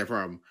I ain't got that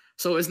problem.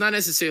 So it's not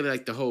necessarily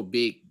like the whole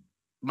big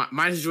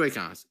minus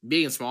Joy-Cons,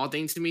 big and small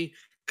things to me.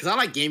 Because I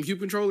like GameCube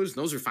controllers.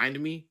 Those are fine to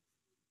me.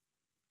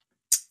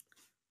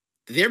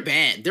 They're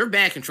bad. They're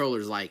bad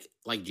controllers, like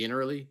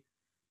generally.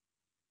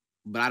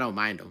 But I don't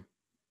mind them.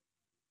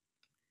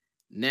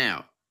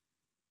 Now,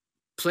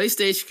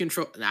 PlayStation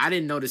control. I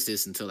didn't notice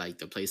this until like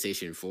the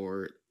PlayStation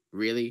 4,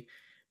 really.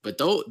 But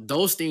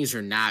those things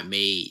are not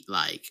made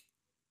like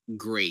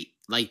great.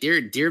 Like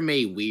they're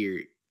made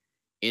weird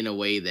in a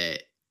way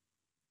that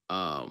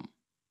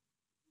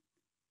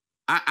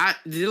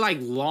they're like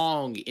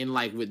long and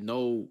like with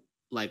no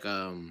like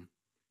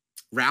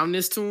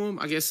roundness to them.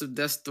 I guess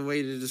that's the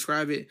way to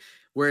describe it.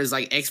 Whereas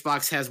like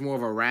Xbox has more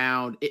of a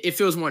round. It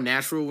feels more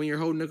natural when you're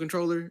holding the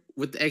controller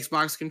with the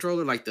Xbox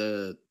controller, like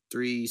the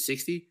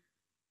 360.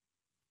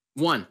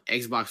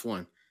 Xbox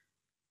One.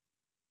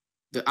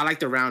 I like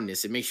the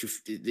roundness. It makes you.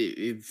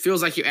 It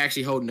feels like you're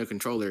actually holding a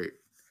controller,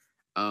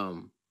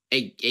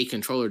 a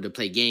controller to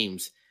play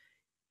games,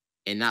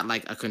 and not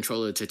like a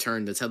controller to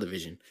turn the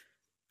television.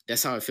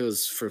 That's how it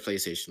feels for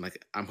PlayStation.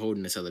 Like I'm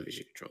holding a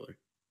television controller.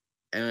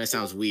 I know that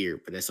sounds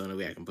weird, but that's the only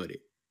way I can put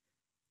it.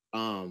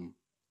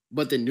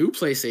 But the new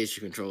PlayStation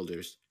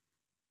controllers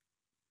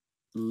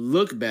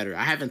look better.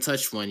 I haven't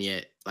touched one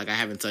yet. Like I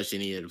haven't touched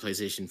any of the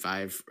PlayStation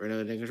 5 or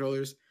other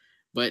controllers.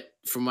 But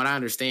from what I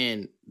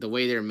understand, the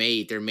way they're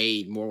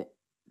made more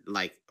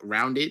like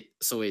rounded,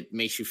 so it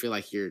makes you feel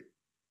like you're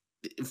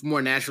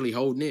more naturally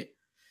holding it.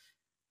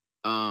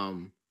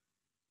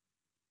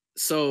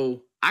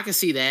 So I can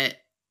see that.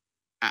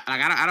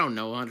 I don't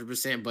know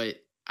 100%, but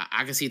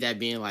I can see that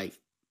being like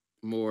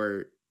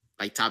more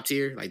like top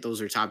tier. Like those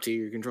are top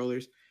tier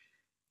controllers.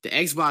 The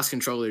Xbox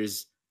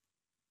controllers,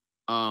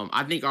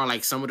 I think are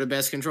like some of the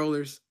best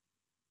controllers.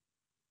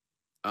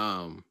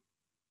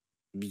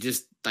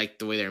 Just like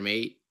the way they're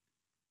made.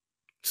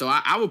 So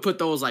I would put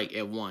those like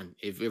at 1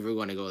 if we're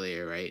going to go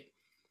there, right?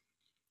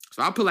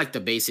 So I'll put like the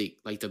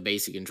basic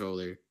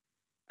controller.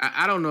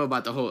 I don't know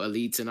about the whole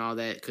elites and all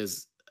that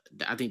because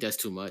I think that's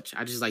too much.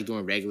 I just like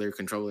doing regular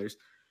controllers.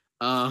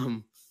 As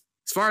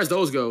far as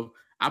those go,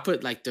 I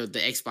put like the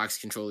Xbox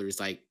controllers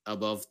like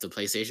above the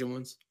PlayStation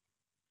ones,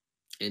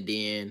 and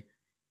then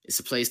it's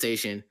a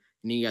PlayStation. And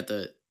then you got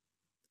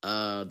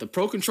the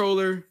Pro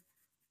controller.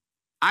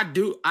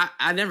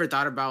 I never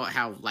thought about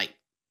how like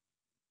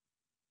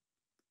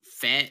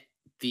fat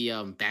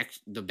the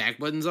back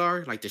buttons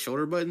are, like the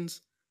shoulder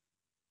buttons.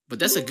 But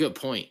that's a good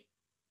point.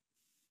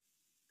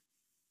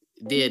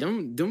 Yeah,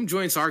 them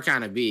joints are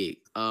kind of big.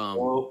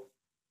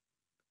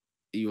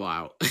 You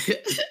out.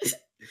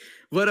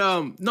 But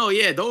no,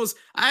 yeah, those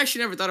I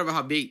actually never thought about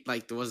how big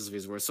like the what's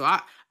his were. So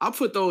I'll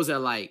put those at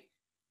like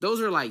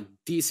those are like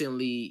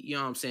decently, you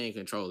know what I'm saying,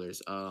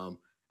 controllers. I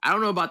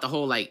don't know about the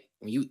whole like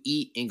when you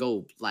eat and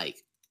go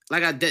like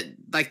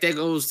that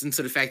goes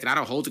into the fact that I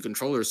don't hold the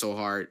controller so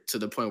hard to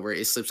the point where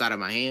it slips out of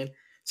my hand.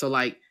 So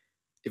like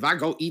if I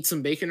go eat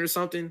some bacon or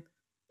something,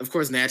 of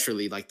course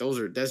naturally like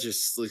that's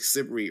just like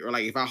slippery. Or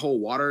like if I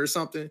hold water or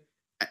something,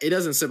 it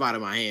doesn't slip out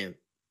of my hand.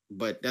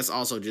 But that's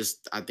also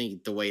just I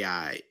think the way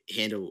I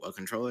handle a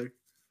controller.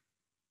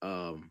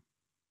 And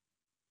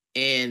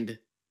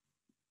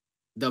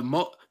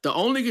the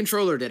only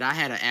controller that I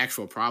had an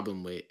actual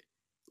problem with,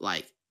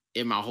 like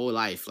in my whole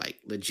life, like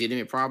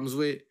legitimate problems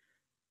with,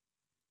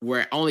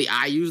 where only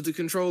I used the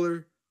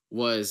controller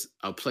was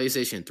a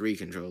PlayStation 3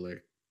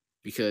 controller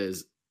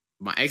because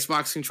my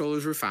Xbox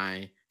controllers were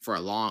fine for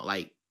a long,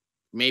 like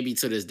maybe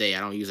to this day, I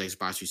don't use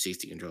Xbox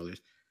 360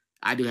 controllers.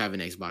 I do have an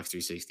Xbox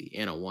 360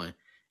 and a One,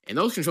 and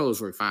those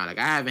controllers work fine. Like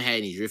I haven't had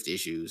any drift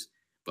issues,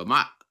 but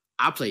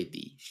I played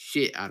the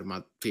shit out of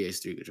my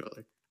PS3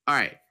 controller. All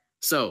right,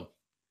 so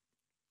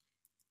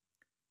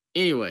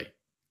anyway,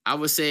 I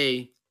would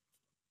say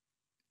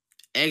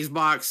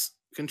Xbox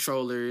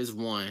controller is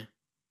one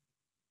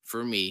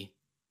for me.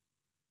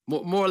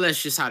 More or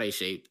less just how they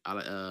shaped.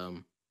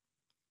 Then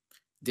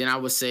I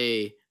would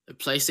say the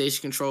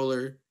PlayStation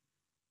controller,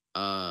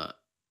 the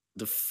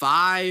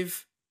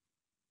 5,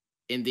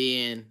 and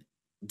then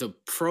the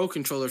Pro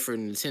controller for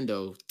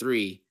Nintendo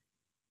 3,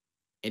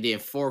 and then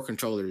 4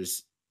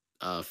 controllers,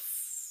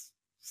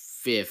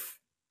 5th,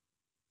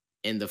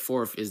 and the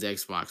 4th is the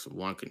Xbox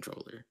One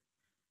controller,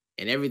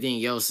 and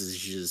everything else is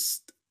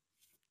just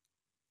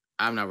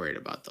I'm not worried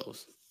about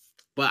those.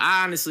 But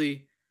I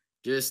honestly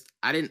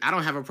I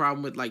don't have a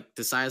problem with like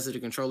the size of the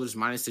controllers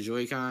minus the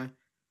Joy-Con.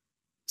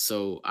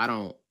 So I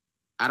don't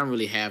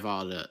really have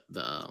all the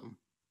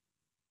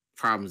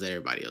problems that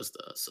everybody else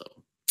does. So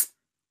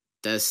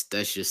that's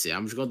just it.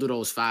 I'm just gonna do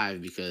those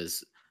 5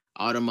 because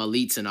all them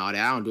elites and all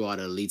that. I don't do all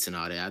the elites and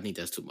all that. I think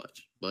that's too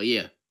much. But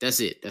yeah, that's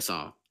it. That's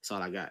all. That's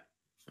all I got.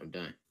 I'm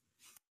done.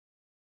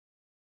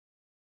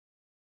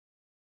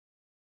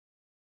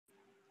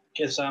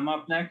 Guess I'm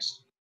up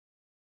next.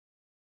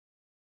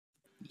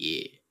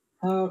 Yeah.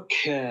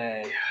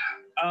 Okay.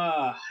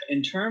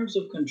 In terms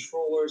of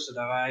controllers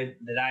that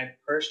I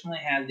personally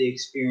had the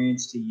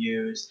experience to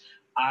use,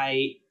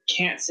 I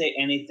can't say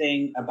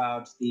anything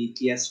about the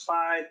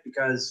PS5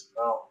 because,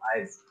 well,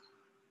 I've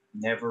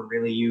never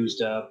really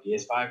used a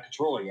PS5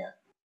 controller yet.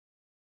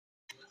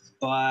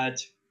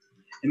 But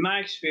in my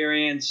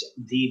experience,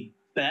 the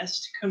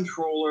best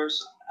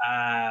controllers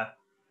that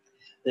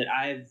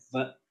I've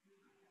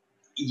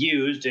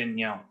used in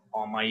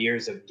all my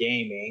years of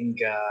gaming.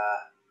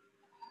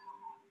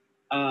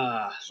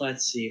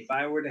 Let's see. If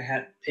I were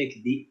to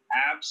pick the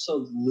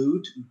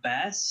absolute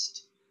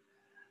best,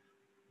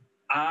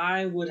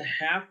 I would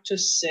have to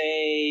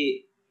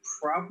say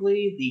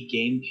probably the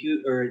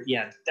GameCube, or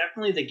yeah,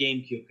 definitely the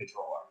GameCube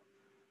controller.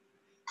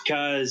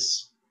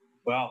 Because,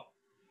 well,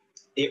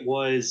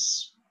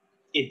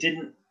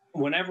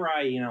 whenever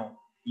I,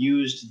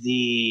 used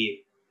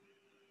the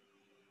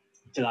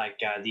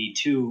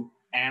 2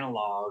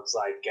 analogs,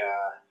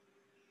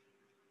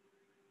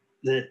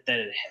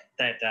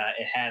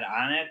 it had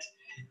on it,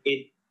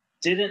 it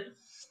didn't.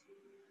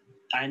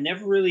 I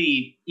never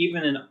really,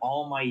 even in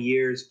all my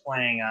years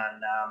playing on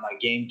my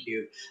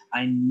GameCube,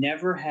 I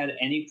never had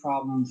any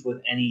problems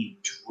with any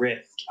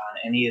drift on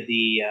any of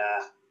the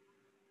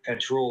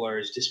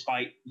controllers,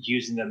 despite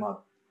using them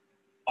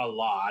a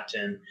lot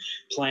and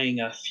playing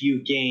a few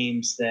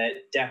games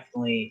that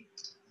definitely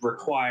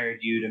required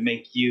you to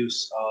make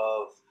use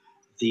of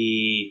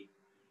the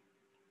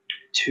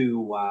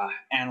 2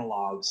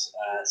 analogs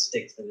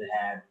sticks that it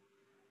had.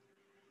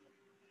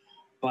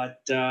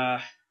 But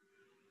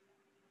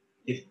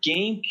if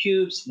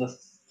GameCube's the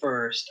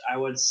first, I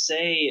would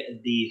say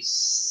the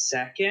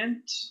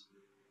second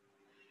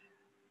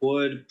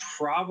would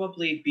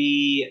probably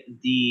be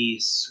the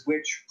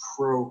Switch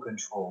Pro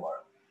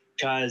controller.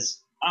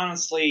 Because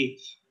honestly,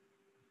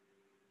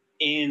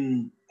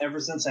 ever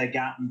since I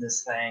gotten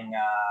this thing,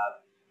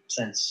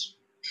 since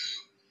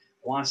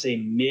I want to say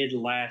mid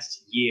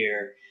last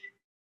year,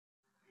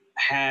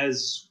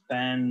 has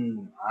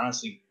been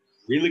honestly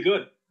really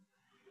good.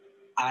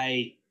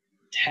 I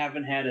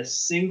haven't had a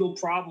single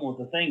problem with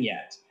the thing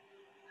yet.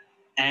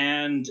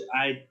 And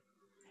I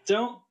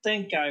don't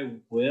think I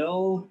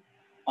will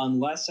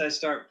unless I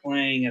start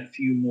playing a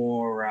few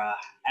more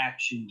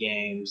action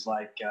games,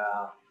 like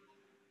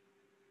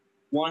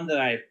one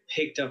that I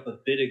picked up a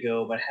bit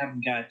ago but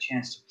haven't got a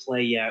chance to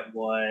play yet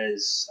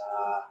was,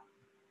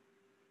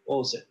 what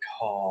was it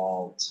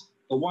called?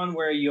 The one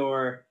where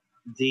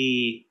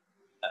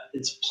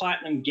it's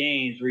Platinum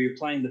Games, where you're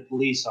playing the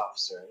police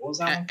officer. What was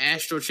that one?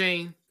 Astral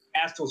Chain?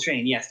 Astral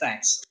Chain, yes,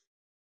 thanks.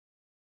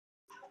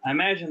 I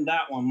imagine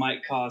that one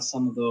might cause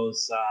some of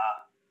those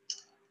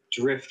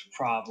drift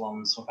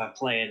problems if I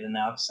play it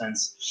enough,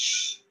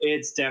 since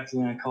it's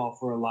definitely going to call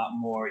for a lot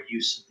more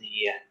use of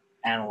the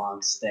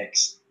analog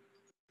sticks.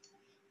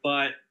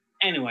 But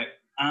anyway,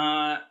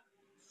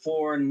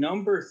 for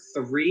number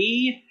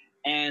 3,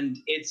 and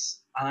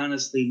it's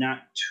honestly not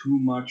too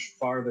much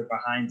farther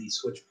behind the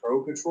Switch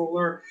Pro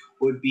controller,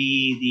 would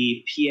be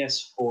the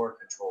PS4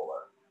 controller.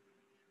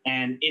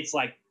 And it's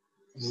like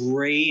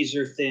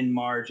razor thin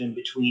margin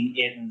between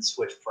it and the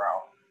Switch Pro.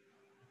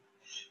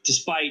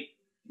 Despite,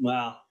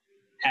 well,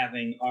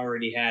 having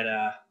already had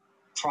a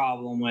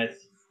problem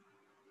with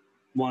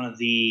one of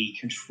the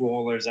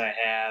controllers I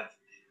have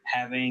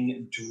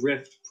having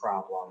drift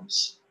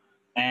problems.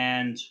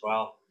 And,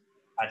 well,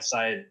 I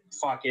decided,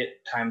 fuck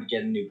it, time to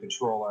get a new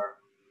controller.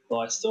 Though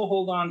I still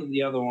hold on to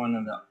the other one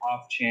in the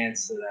off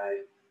chance that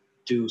I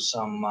do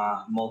some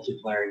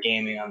multiplayer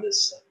gaming on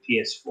this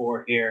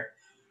PS4 here.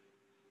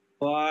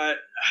 But,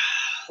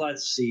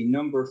 let's see,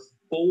 number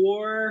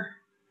 4,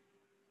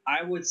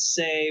 I would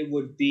say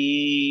would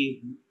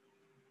be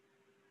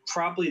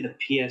probably the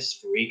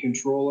PS3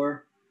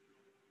 controller.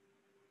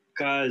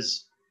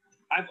 Because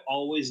I've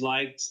always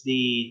liked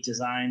the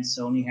design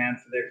Sony had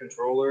for their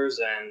controllers,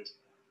 and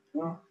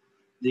Well,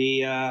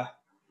 the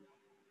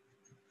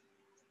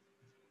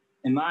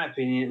in my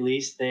opinion, at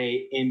least,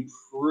 they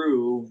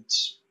improved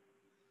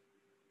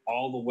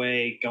all the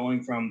way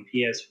going from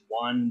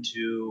PS1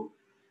 to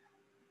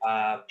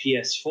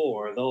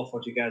PS4. Though, if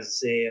what you guys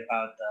say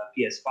about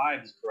the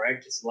PS5 is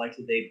correct, it's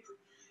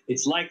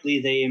likely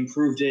they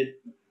improved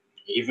it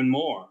even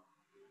more,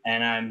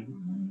 and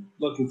I'm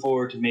looking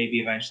forward to maybe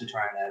eventually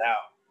trying that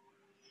out.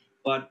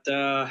 But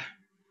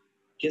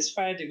guess if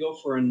I had to go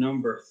for a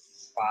number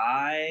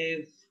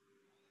 5,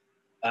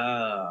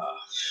 uh,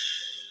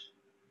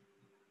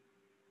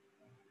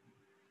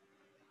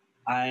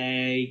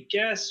 I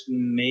guess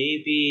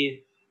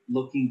maybe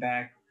looking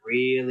back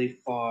really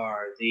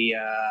far, the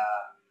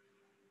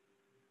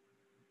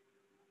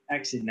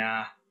actually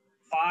nah,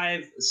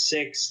 5,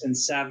 6, and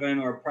 7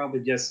 are probably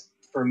just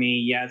for me.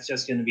 Yeah, it's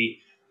just going to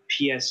be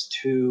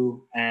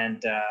PS2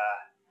 and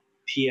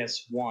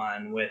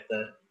PS1, with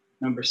the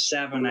number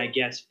 7, I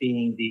guess,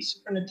 being the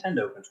Super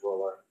Nintendo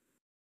controller.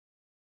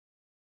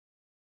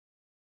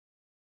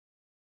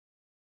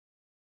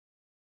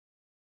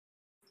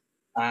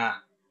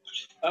 Ah,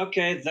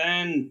 okay,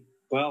 then,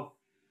 well,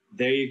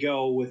 there you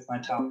go with my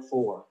top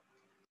 4.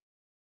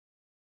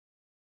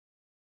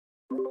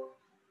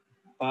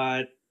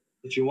 But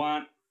if you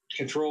want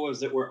controllers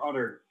that were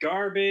utter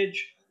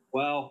garbage,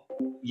 well,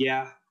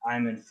 yeah,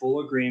 I'm in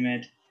full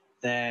agreement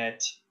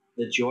that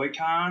the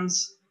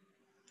Joy-Cons,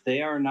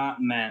 they are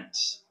not meant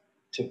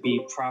to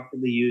be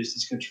properly used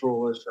as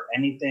controllers for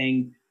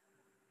anything,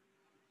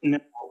 no,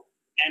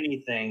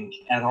 anything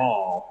at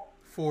all.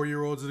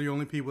 4-year-olds are the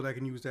only people that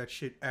can use that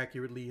shit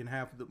accurately and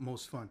have the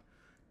most fun.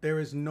 There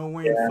is no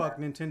way in Yeah. fuck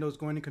Nintendo's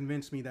going to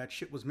convince me that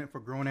shit was meant for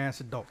grown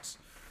ass adults.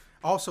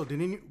 Also,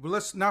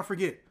 let's not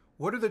forget,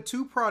 what are the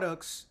 2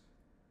 products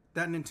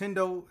that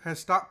Nintendo has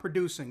stopped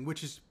producing,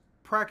 which is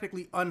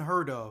practically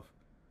unheard of?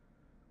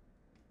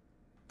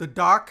 The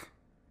dock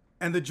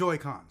and the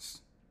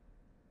Joy-Cons.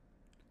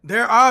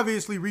 They're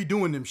obviously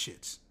redoing them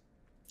shits.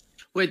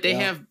 Wait, they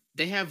have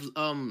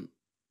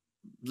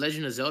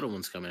Legend of Zelda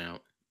ones coming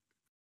out.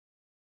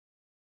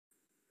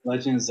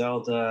 Legend of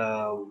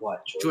Zelda,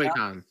 what?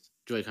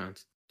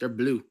 Joy-Cons. They're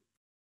blue.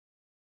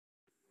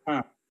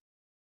 Huh.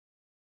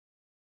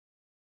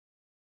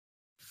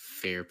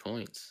 Fair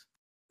points.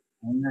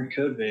 There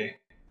could be.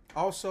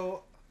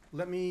 Also,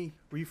 let me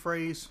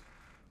rephrase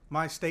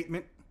my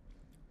statement.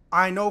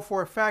 I know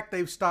for a fact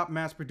they've stopped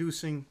mass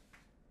producing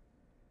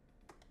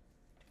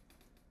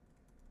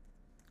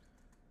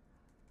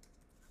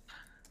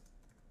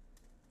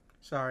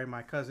Sorry,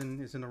 my cousin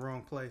is in the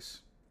wrong place.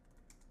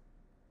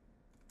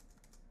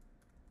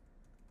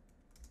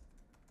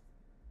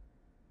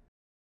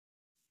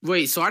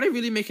 Wait, so are they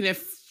really making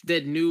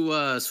that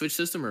new Switch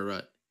system or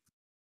what?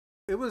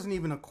 It wasn't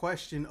even a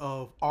question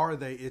of are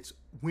they, it's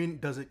when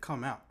does it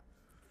come out.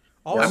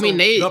 Also, I mean,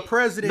 the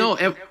president...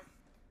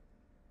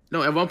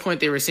 No, at one point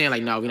they were saying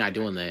like, no, we're not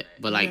doing that.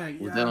 But like,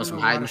 was that on some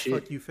hiding shit?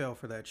 Fuck you fell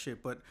for that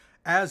shit. But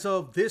as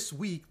of this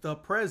week, the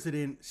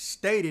president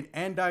stated,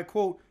 and I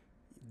quote,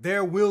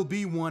 there will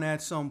be one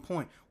at some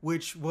point,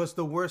 which was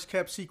the worst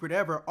kept secret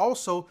ever.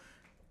 Also,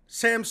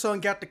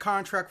 Samsung got the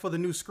contract for the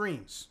new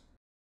screens.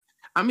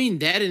 I mean,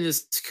 that and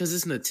it's because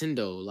it's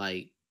Nintendo.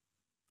 Like,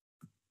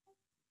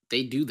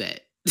 they do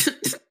that.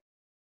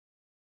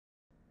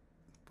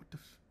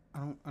 I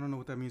don't know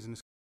what that means in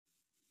this.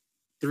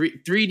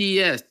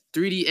 3DS,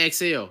 3D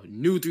XL,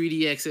 new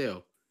 3D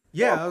XL.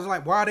 Yeah, I was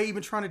like, why are they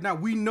even trying to? Now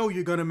we know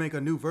you're gonna make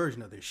a new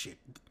version of this shit.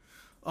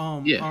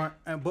 Yeah.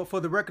 But for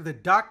the record, the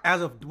dock,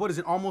 as of what is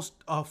it, almost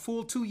a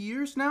full 2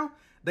 years now,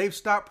 they've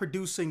stopped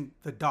producing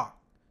the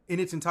dock in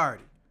its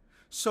entirety.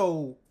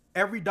 So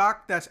every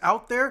dock that's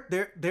out there,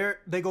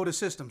 they go to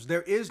systems.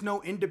 There is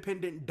no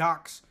independent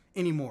docks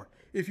anymore.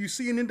 If you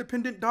see an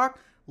independent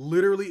dock,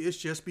 literally it's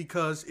just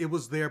because it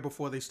was there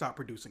before they stopped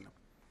producing them.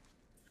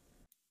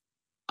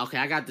 Okay,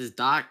 I got this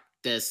dock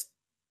that's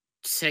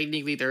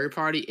technically third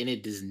party, and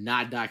it does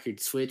not dock your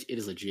Switch. It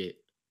is legit.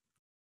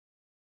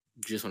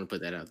 Just want to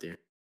put that out there.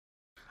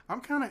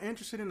 I'm kind of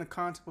interested in the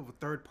concept of a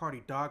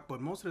third-party dock, but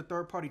most of the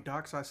third-party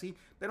docks I see,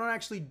 they don't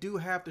actually do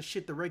half the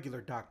shit the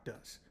regular dock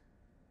does.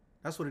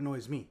 That's what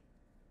annoys me.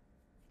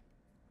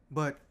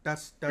 But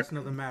that's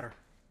another matter.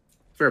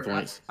 Fair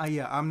points.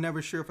 Yeah, I'm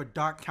never sure if a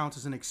dock counts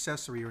as an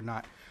accessory or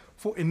not.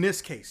 For in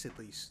this case, at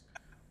least.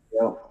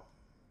 Yeah.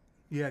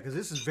 Yeah, because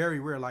this is very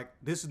rare. Like,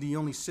 this is the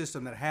only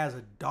system that has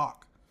a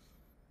dock.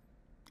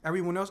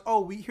 Everyone else,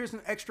 here's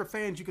an extra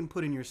fans you can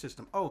put in your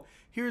system. Oh,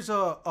 here's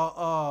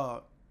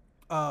a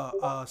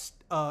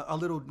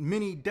little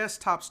mini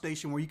desktop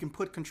station where you can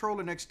put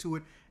controller next to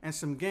it and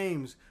some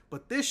games.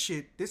 But this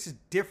is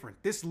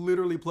different. This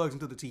literally plugs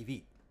into the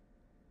TV.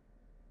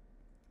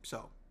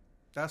 So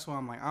that's why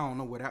I'm like, I don't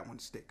know where that one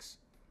sticks.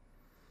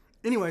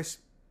 Anyways,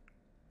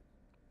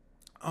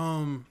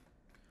 all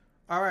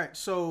right.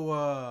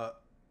 So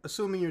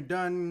assuming you're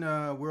done,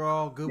 we're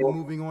all good. We're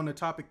moving on to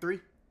topic 3.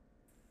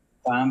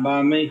 Fine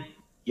by me.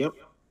 Yep.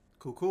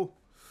 Cool.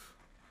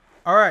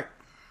 All right.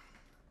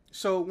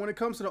 So when it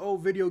comes to the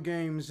old video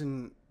games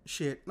and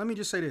shit, let me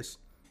just say this.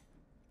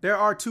 there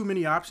are too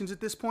many options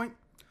at this point.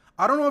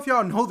 I don't know if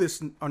y'all know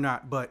this or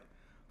not, but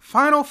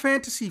Final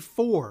Fantasy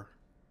IV,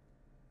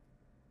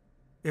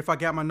 if I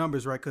got my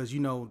numbers right, because, you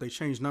know, they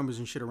changed numbers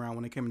and shit around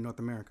when they came to North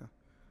America.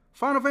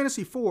 Final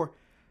Fantasy IV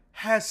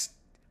has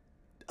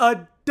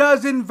a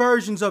dozen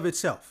versions of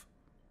itself.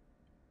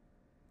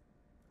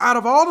 Out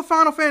of all the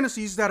Final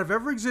Fantasies that have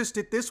ever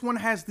existed, this one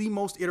has the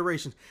most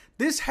iterations.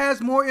 This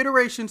has more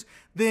iterations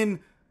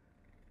than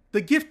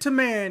the Gift to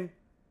Man,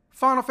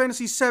 Final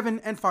Fantasy VII,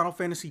 and Final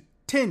Fantasy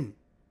X.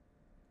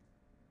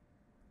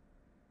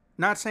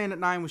 Not saying that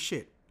 9 was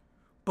shit,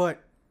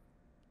 but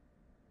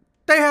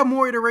they have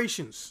more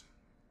iterations.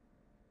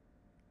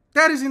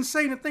 That is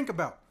insane to think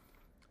about.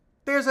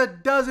 There's a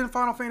dozen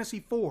Final Fantasy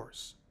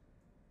IVs.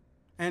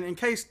 And in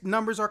case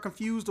numbers are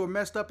confused or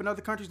messed up in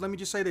other countries, let me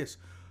just say this.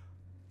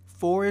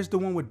 4 is the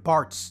one with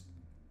Bartz.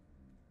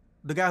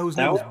 The guy whose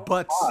name is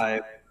Butts.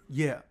 5.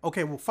 Yeah.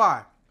 Okay, well,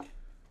 5.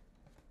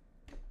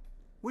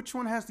 Which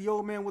one has the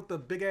old man with the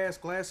big ass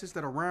glasses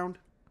that are round?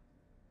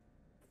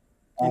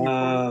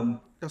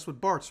 That's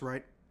with Bartz,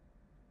 right?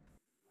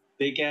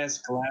 Big ass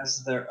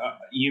glasses there.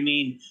 You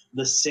mean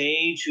the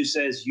sage who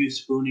says "You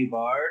spoony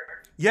bard"?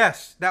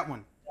 Yes, that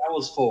one. That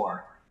was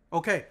 4.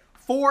 Okay,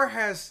 4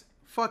 has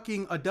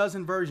fucking a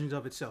dozen versions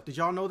of itself. Did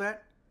y'all know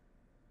that?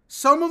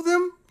 Some of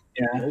them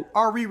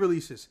are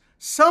re-releases.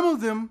 Some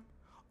of them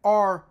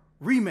are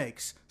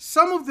remakes.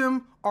 Some of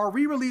them are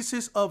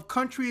re-releases of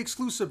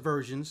country-exclusive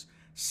versions.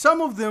 Some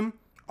of them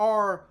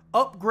are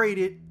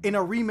upgraded in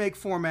a remake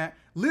format.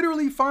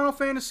 Literally, Final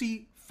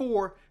Fantasy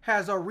IV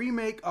has a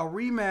remake, a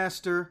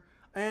remaster,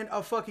 and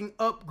a fucking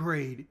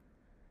upgrade.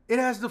 It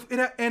has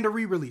and a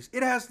re-release.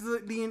 It has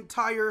the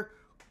entire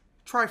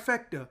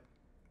trifecta.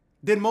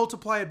 Then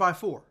multiply it by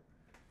 4.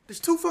 There's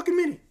too fucking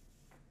many.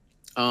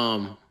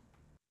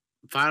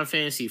 Final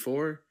Fantasy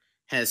IV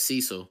has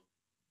Cecil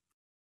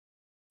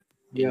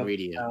in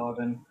radio.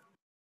 Paladin.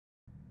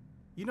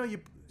 You know,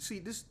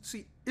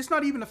 it's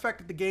not even the fact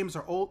that the games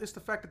are old, it's the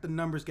fact that the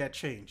numbers got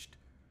changed.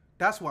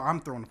 That's why I'm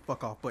throwing the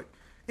fuck off. But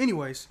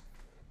anyways,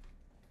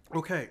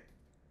 okay.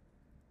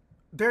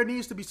 There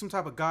needs to be some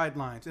type of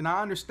guidelines, and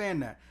I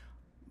understand that.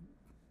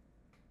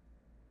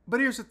 But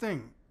here's the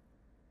thing.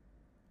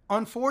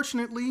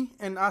 Unfortunately,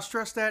 and I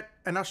stress that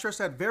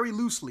very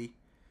loosely,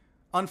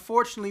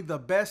 unfortunately, the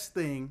best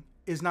thing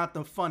is not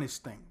the funnest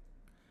thing.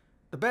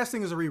 The best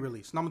thing is a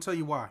re-release, and I'm going to tell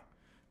you why.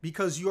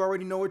 Because you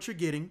already know what you're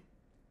getting,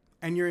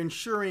 and you're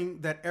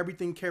ensuring that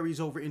everything carries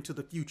over into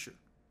the future.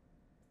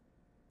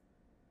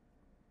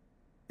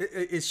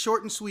 It's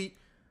short and sweet,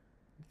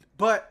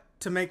 but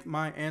to make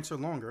my answer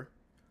longer,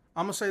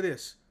 I'm going to say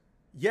this.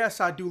 Yes,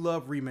 I do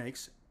love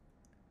remakes,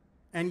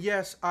 and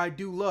yes, I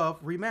do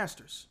love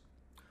remasters.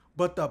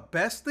 But the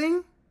best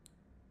thing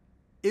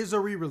is a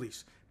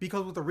re-release.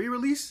 Because with a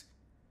re-release,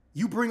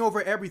 you bring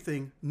over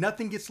everything.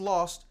 Nothing gets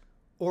lost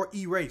or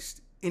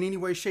erased in any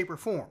way, shape, or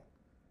form.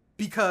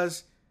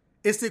 Because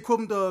it's the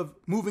equivalent of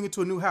moving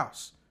into a new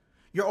house.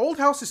 Your old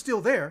house is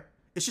still there.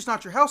 It's just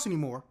not your house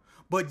anymore.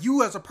 But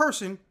you as a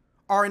person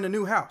are in a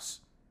new house.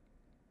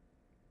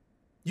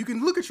 You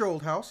can look at your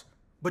old house,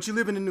 but you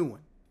live in a new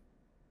one.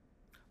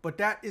 But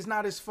that is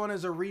not as fun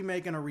as a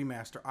remake and a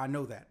remaster. I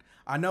know that.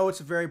 I know it's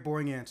a very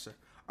boring answer.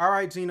 All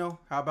right, Zeno,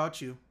 how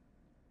about you?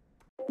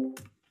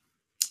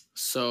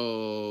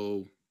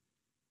 So,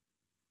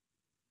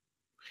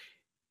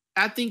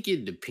 I think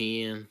it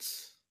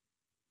depends.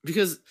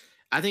 Because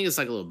I think it's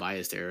like a little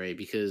biased there, right?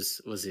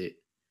 Because, was it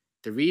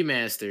the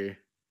remaster?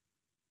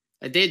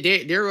 Like they're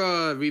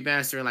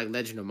remastering like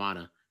Legend of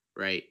Mana,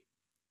 right?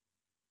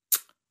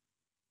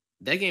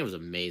 That game was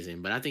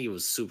amazing, but I think it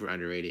was super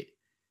underrated.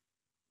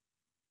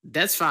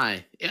 That's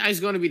fine. It's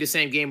going to be the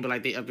same game, but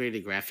like they upgraded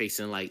the graphics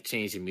and like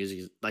changed the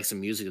music, like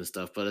some music and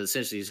stuff. But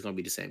essentially, it's going to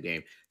be the same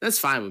game. That's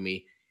fine with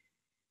me.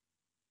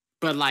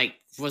 But like,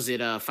 was it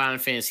Final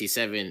Fantasy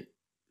VII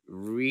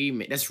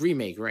remake? That's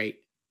remake, right?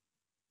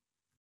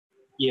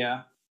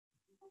 Yeah.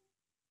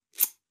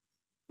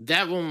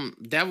 That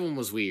one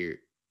was weird.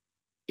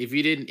 If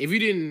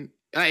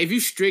you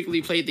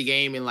strictly played the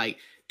game and like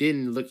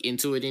didn't look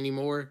into it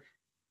anymore,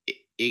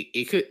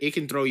 it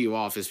can throw you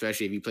off,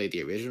 especially if you played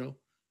the original.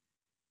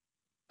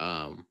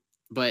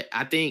 But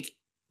I think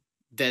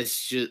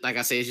that's just, like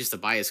I say, it's just a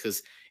bias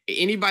because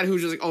anybody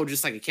who's just like,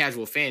 just like a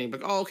casual fan,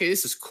 like, oh, okay,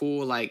 this is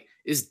cool, like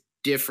it's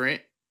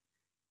different.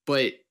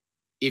 But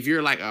if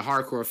you're like a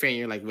hardcore fan,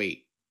 you're like,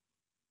 wait,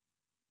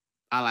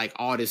 I like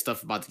all this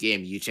stuff about the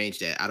game. You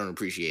changed that. I don't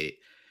appreciate it.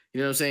 You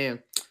know what I'm saying?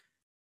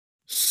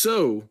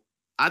 So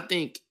I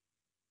think,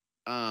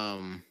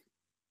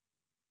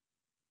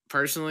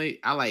 personally,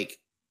 I like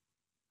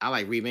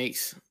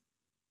remakes.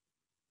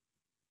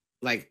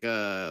 Like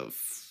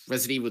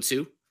Resident Evil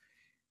 2.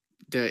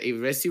 The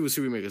Resident Evil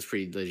 2 remake was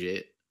pretty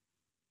legit.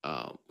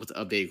 With the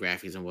updated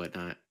graphics and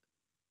whatnot.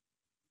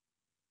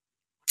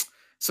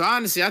 So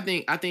honestly, I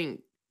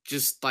think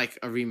just like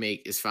a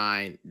remake is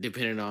fine,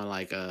 depending on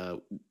like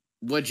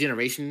what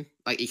generation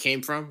like it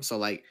came from. So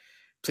like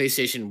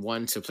PlayStation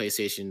 1 to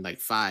PlayStation like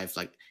 5,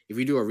 like if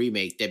you do a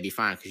remake, that'd be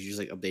fine because you're just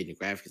like updating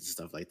the graphics and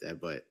stuff like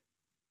that. But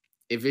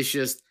if it's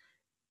just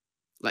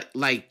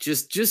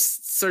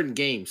just certain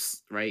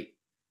games, right?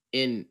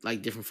 In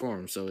like different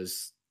forms. So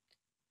it's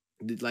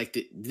like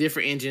the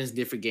different engines,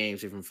 different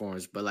games, different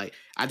forms. But like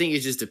I think it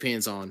just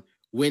depends on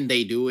when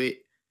they do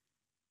it,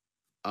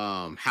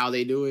 how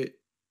they do it,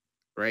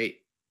 right?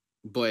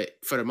 But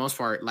for the most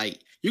part, like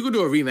you can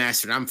do a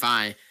remaster, and I'm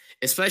fine,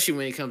 especially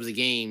when it comes to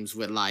games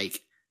with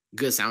like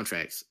good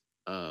soundtracks.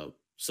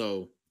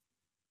 So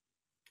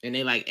and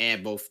they like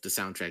add both the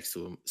soundtracks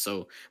to them.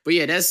 So, but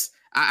yeah, that's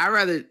I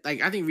rather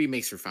like I think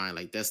remakes are fine.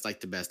 Like that's like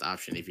the best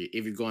option if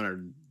you're going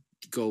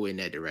to go in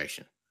that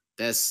direction.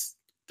 That's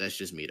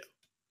just me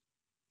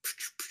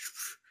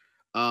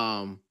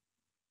though.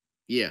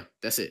 Yeah,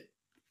 that's it.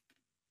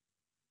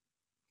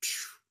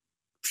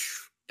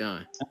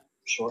 Done.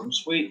 Short and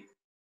sweet.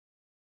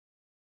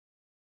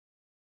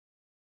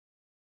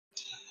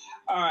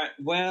 All right.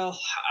 Well,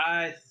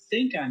 I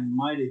think I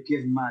might have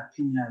given my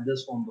opinion on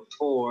this one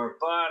before,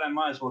 but I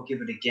might as well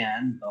give it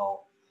again,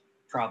 though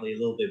probably a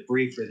little bit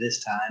briefer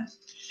this time.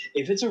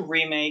 If it's a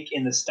remake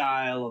in the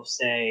style of,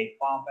 say,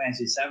 Final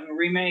Fantasy VII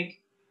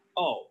remake,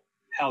 oh,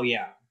 hell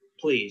yeah.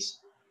 Please,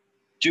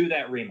 do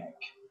that remake.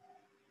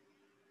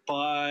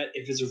 But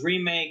if it's a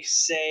remake,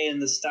 say, in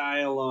the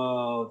style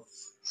of,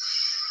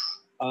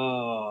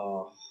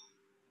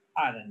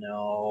 I don't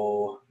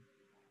know.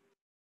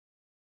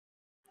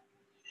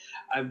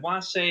 I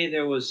want to say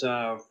there was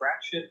a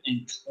Ratchet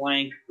and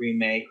Clank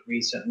remake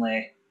recently.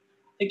 I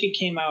think it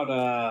came out,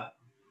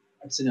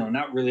 actually, no,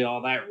 not really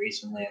all that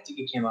recently. I think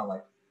it came out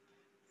like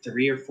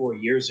 3 or 4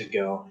 years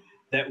ago.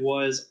 That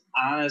was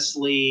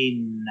honestly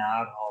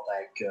not all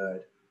that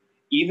good.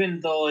 Even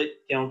though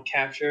it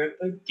captured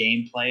the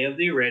gameplay of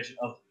the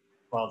original,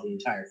 well, the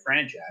entire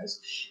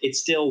franchise, it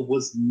still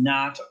was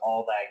not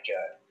all that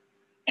good.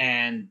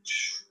 And,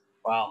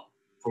 well,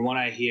 from what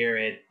I hear,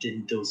 it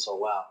didn't do so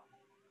well.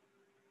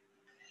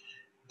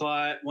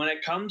 But when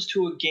it comes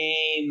to a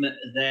game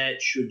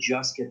that should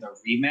just get the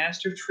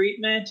remaster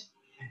treatment,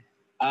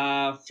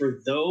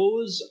 for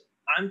those,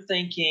 I'm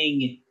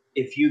thinking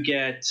if you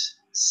get,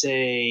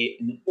 say,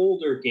 an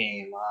older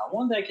game,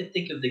 one that I can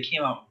think of that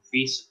came out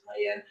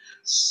recently and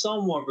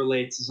somewhat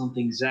relates to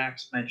something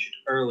Zach's mentioned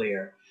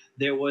earlier,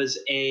 there was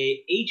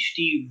a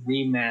HD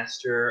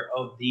remaster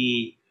of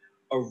the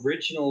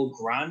original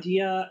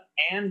Grandia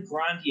and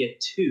Grandia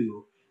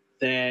 2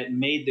 that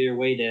made their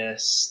way to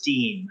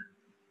Steam.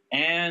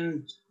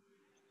 And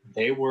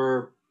they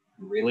were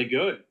really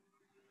good.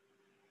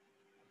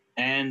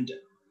 And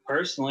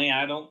personally,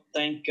 I don't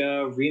think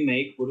a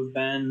remake would have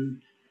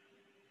been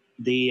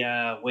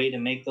the way to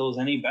make those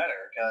any better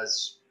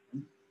because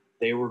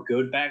they were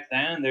good back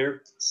then and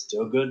they're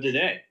still good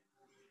today.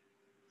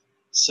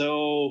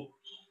 So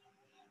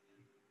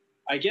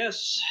I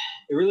guess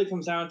it really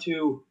comes down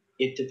to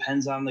it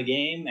depends on the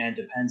game and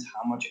depends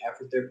how much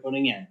effort they're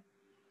putting in.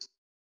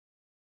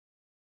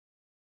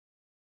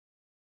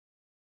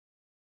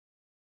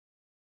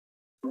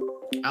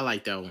 I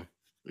like that one.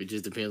 It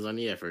just depends on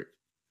the effort.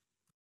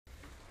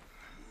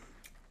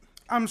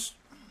 Well,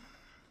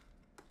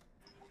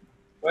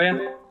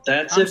 yeah,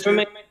 that's it for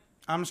me.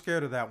 I'm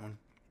scared of that one,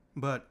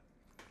 but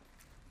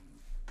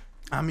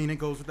I mean it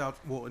goes without.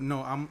 Well,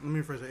 no, let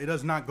me rephrase it. It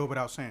does not go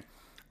without saying.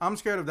 I'm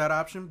scared of that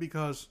option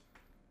because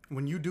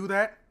when you do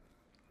that,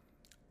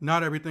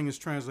 not everything is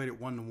translated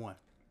 1-to-1.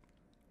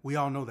 We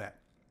all know that.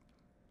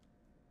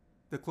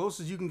 The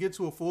closest you can get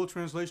to a full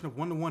translation of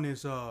 1-to-1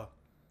 is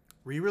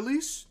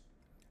re-release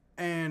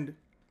and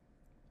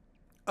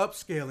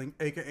upscaling,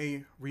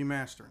 aka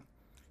remastering.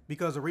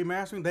 Because of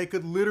remastering, they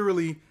could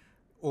literally,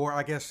 or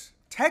I guess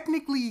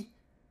technically,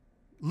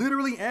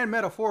 literally and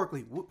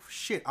metaphorically,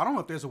 shit, I don't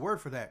know if there's a word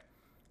for that.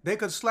 They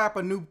could slap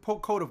a new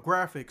coat of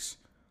graphics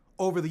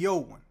over the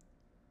old one.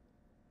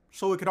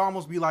 So it could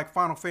almost be like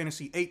Final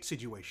Fantasy VIII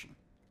situation.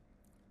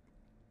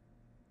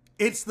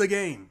 It's the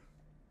game.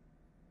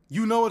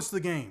 You know it's the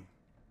game.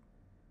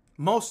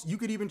 You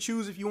could even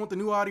choose if you want the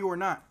new audio or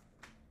not.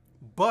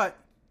 But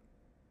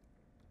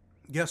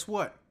guess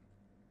what?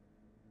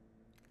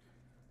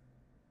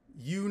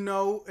 You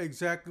know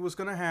exactly what's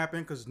going to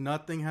happen because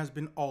nothing has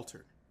been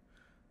altered.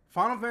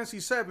 Final Fantasy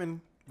VII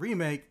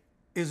Remake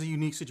is a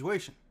unique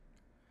situation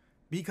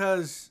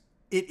because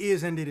it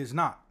is and it is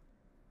not.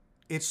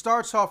 It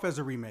starts off as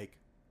a remake,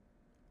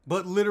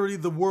 but literally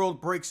the world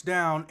breaks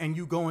down and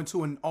you go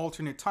into an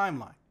alternate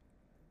timeline.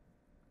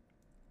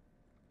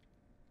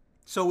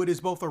 So it is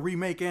both a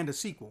remake and a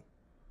sequel.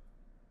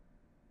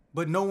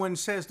 But no one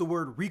says the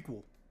word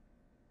requel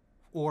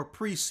or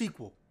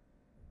pre-sequel.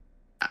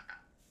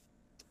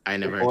 I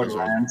never heard those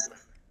words.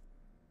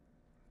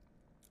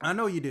 I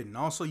know you didn't.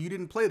 Also, you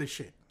didn't play the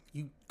shit.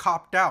 You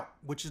copped out,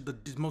 which is the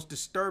most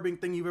disturbing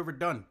thing you've ever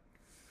done.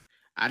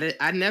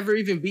 I never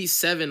even beat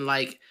 7.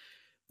 Like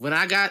when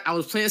I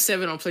was playing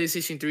 7 on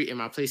PlayStation 3 and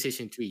my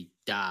PlayStation 3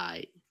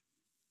 died.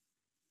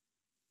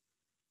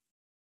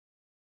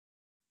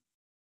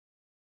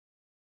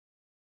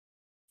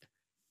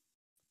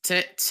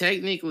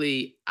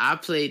 Technically, I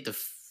played the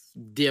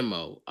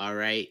demo, all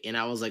right, and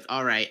I was like,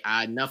 all right,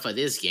 enough of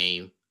this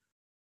game.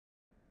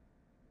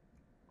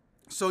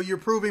 So you're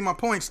proving my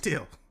point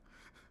still.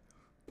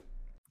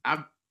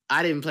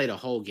 I didn't play the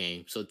whole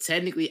game, so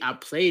technically I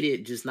played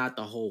it, just not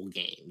the whole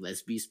game.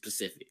 Let's be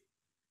specific.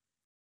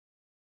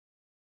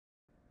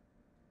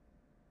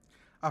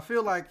 I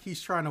feel like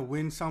he's trying to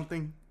win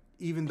something,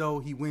 even though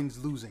he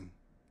wins losing.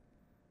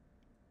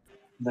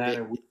 That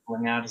or we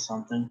going out of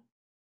something.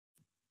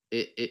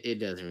 It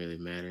doesn't really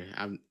matter.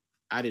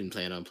 I didn't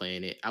plan on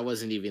playing it. I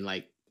wasn't even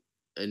like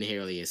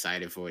inherently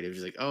excited for it. It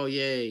was like, oh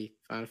yay,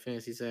 Final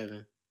Fantasy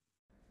VII.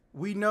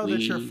 We know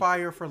that your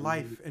fire for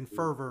life and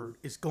fervor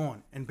is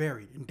gone and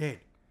buried and dead.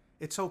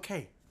 It's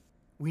okay.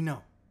 We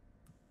know.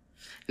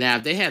 Now,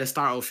 if they had a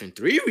Star Ocean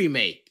 3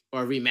 remake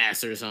or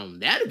remaster or something,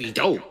 that'd be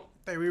dope.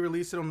 They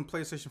re-released it on the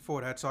PlayStation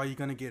 4. That's all you're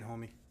gonna get,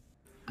 homie.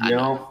 I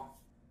know.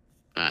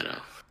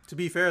 To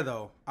be fair,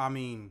 though, I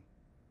mean,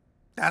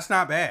 that's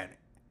not bad.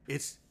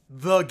 It's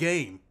the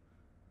game.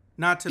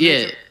 Not to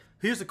mention,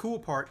 here's the cool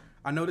part.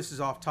 I know this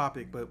is off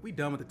topic, but we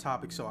done with the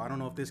topic, so I don't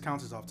know if this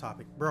counts as off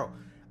topic. Bro,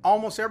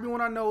 almost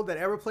everyone I know that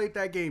ever played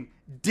that game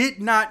did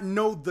not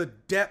know the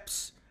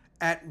depths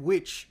at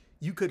which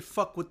you could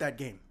fuck with that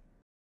game.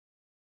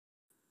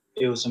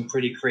 It was some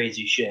pretty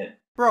crazy shit.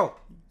 Bro,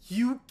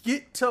 you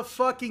get to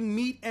fucking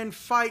meet and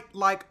fight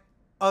like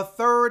a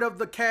third of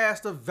the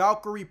cast of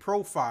Valkyrie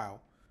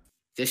Profile.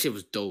 That shit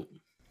was dope.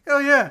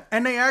 Hell yeah.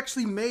 And they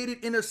actually made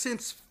it, in a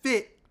sense,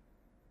 fit.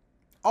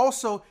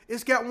 Also,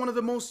 it's got one of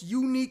the most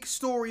unique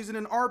stories in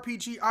an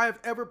RPG I have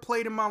ever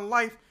played in my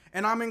life,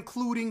 and I'm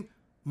including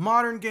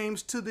modern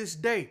games to this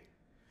day.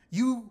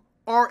 You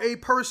are a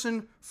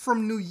person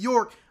from New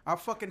York. I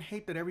fucking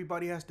hate that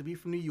everybody has to be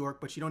from New York,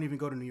 but you don't even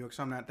go to New York,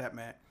 so I'm not that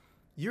mad.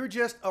 You're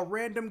just a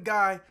random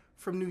guy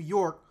from New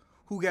York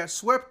who got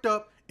swept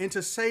up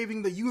into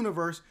saving the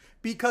universe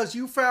because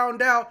you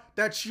found out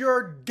that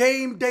your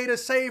game data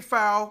save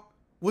file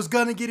was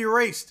gonna get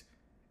erased.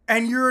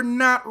 And you're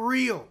not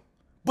real.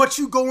 But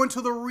you go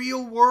into the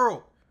real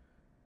world.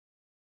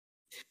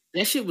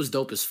 That shit was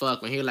dope as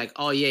fuck when he was like,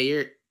 oh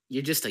yeah,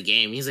 you're just a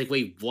game. He's like,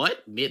 wait,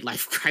 what?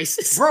 Midlife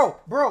crisis?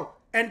 Bro.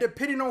 And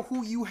depending on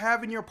who you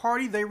have in your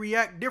party, they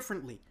react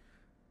differently.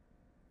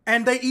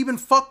 And they even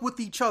fuck with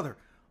each other.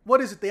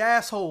 What is it? The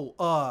asshole,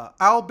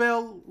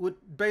 Albel with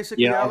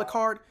basically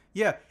Alucard.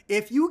 Yeah.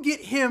 If you get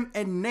him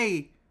and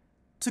Nate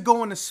to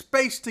go into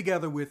space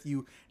together with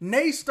you,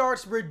 Nate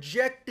starts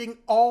rejecting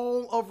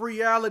all of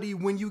reality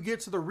when you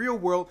get to the real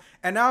world.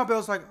 And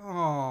Albel's like,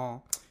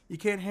 oh, you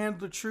can't handle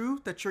the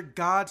truth that your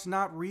God's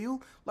not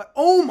real? Like,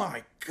 oh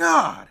my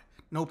God.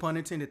 No pun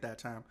intended that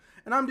time.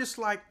 And I'm just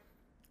like,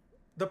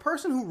 the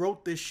person who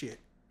wrote this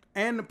shit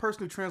and the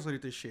person who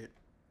translated this shit,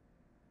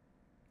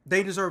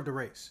 they deserve the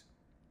race.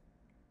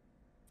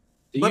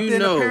 But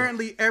then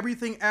apparently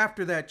everything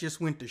after that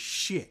just went to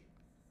shit.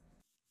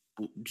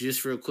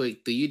 Just real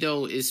quick, do you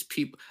know it's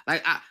people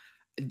like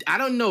I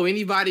don't know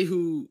anybody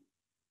who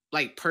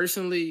like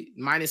personally,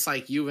 minus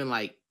like you and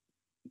like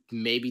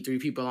maybe 3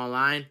 people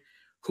online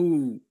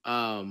who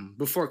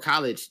before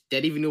college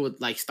that even knew what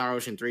like Star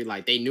Ocean 3,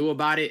 like they knew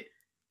about it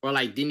or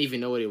like didn't even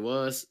know what it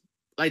was.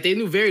 Like they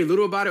knew very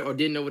little about it or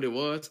didn't know what it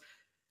was.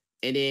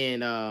 And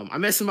then I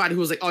met somebody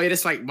who was like, oh yeah,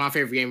 that's like my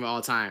favorite game of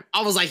all time.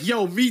 I was like,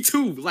 yo, me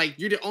too. Like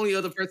you're the only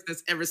other person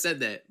that's ever said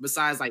that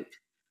besides like,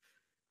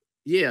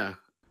 yeah.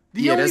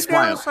 The only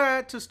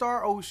downside to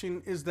Star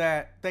Ocean is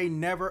that they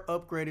never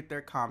upgraded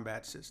their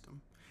combat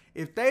system.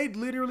 If they'd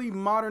literally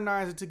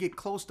modernized it to get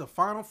close to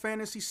Final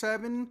Fantasy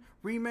VII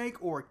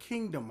Remake or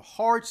Kingdom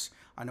Hearts,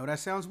 I know that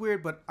sounds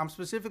weird, but I'm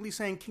specifically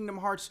saying Kingdom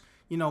Hearts,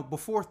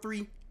 before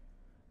 3,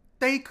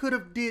 they could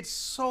have did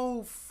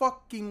so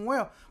fucking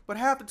well. But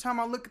half the time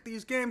I look at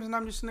these games and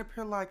I'm just sitting up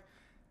here like,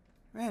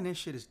 man, this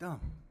shit is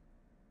dumb.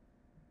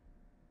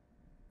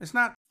 It's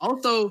not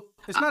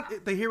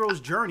the hero's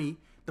journey.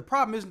 The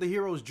problem isn't the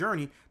hero's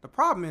journey. The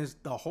problem is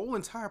the whole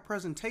entire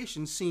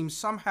presentation seems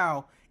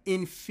somehow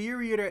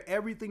inferior to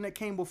everything that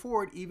came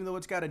before it, even though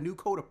it's got a new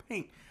coat of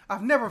paint.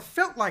 I've never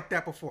felt like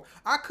that before.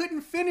 I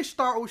couldn't finish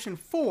Star Ocean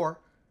 4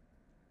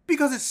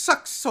 because it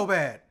sucks so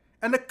bad.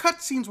 And the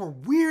cutscenes were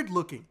weird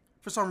looking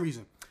for some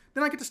reason.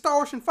 Then I get to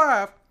Star Ocean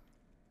 5,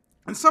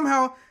 and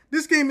somehow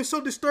this game is so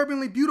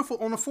disturbingly beautiful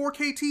on a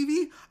 4K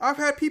TV. I've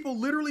had people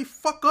literally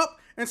fuck up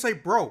and say,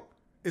 bro,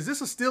 is this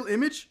a still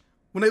image?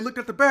 When they looked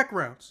at the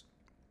backgrounds.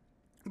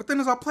 But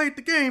then as I played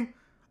the game,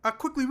 I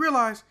quickly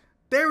realized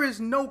there is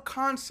no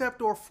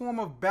concept or form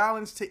of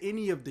balance to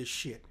any of this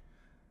shit.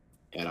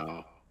 At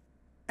all.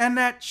 And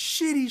that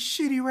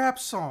shitty rap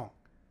song.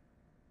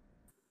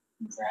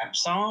 Rap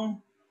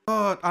song?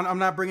 I'm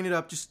not bringing it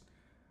up. Just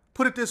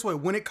put it this way.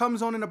 When it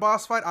comes on in the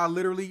boss fight, I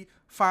literally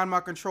find my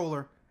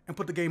controller and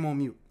put the game on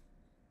mute.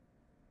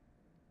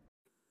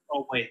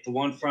 Oh, wait. The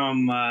one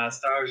from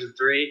Star Ocean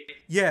 3?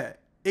 Yeah.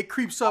 It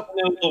creeps up.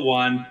 I know the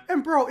one.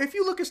 And bro, if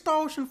you look at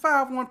Star Ocean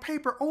 5 on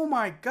paper, oh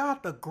my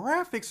God, the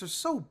graphics are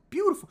so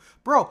beautiful.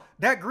 Bro,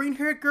 that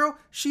green-haired girl,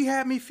 she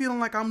had me feeling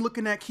like I'm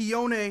looking at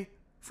Kione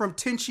from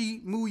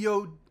Tenchi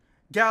Muyo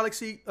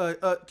Galaxy,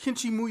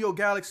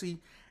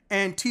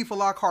 and Tifa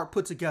Lockhart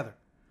put together.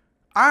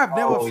 I've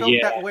never felt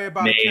that way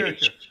about a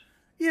character.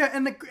 Yeah,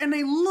 and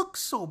they look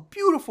so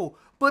beautiful.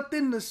 But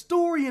then the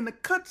story and the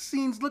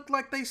cutscenes look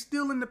like they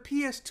still in the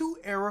PS2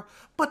 era.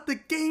 But the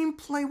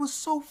gameplay was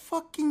so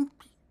fucking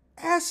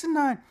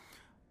asinine.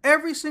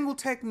 Every single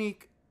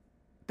technique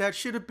that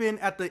should have been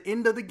at the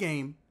end of the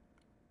game,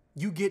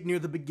 you get near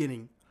the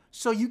beginning.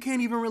 So you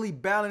can't even really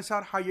balance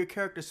out how your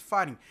character's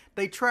fighting.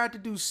 They tried to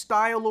do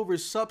style over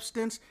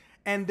substance,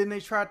 and then they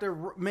tried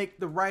to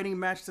make the writing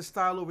match the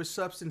style over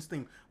substance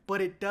thing. But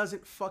it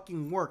doesn't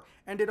fucking work.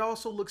 And it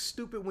also looks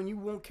stupid when you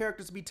want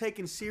characters to be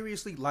taken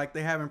seriously like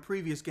they have in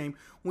previous game.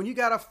 When you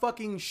got a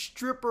fucking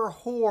stripper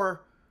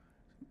whore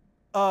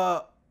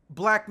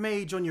black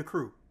mage on your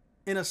crew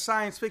in a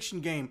science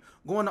fiction game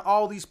going to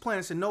all these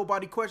planets and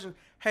nobody questions,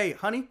 hey,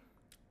 honey,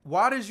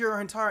 why does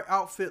your entire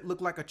outfit look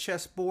like a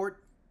chessboard?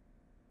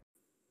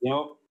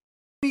 Yep.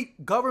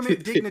 Meet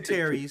government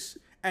dignitaries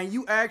and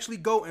you actually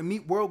go and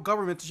meet world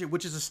government shit,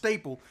 which is a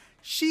staple.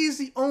 She's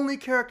the only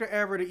character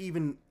ever to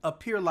even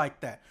appear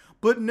like that.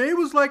 But Ney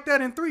was like that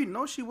in 3.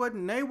 No, she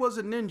wasn't. Ney was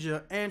a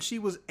ninja and she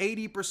was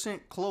 80%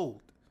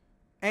 clothed.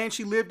 And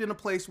she lived in a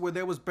place where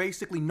there was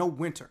basically no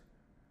winter.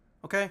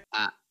 Okay?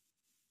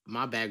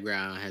 My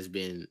background has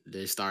been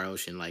the Star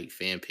Ocean like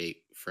fan pick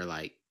for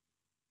like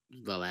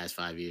the last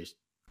 5 years.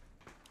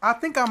 I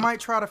think I might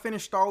try to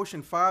finish Star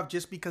Ocean 5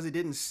 just because it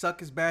didn't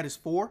suck as bad as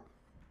 4.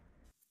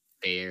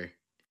 Fair.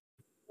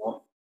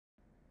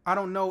 I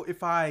don't know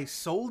if I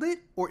sold it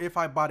or if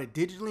I bought it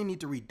digitally,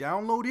 need to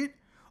re-download it,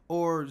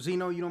 or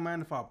Zeno, you don't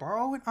mind if I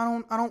borrow it? I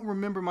don't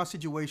remember my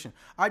situation.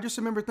 I just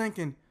remember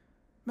thinking,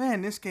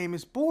 man, this game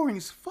is boring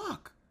as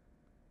fuck.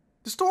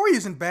 The story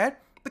isn't bad,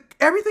 but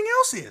everything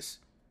else is.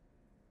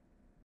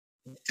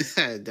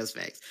 That's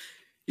facts.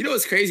 You know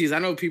what's crazy is I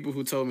know people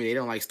who told me they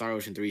don't like Star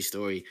Ocean 3's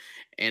story,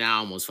 and I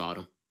almost fought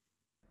them.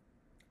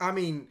 I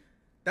mean,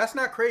 that's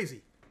not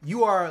crazy.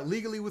 You are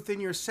legally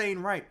within your sane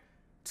right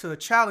to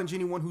challenge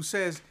anyone who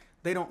says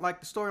they don't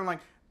like the story. I'm like,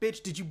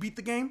 bitch, did you beat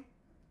the game?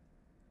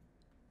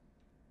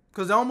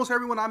 Because almost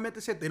everyone I met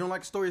that said they don't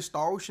like the story of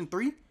Star Ocean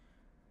 3,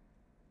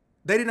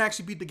 they didn't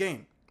actually beat the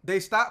game. They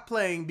stopped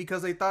playing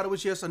because they thought it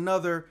was just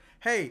another,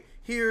 hey,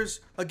 here's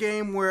a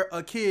game where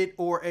a kid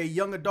or a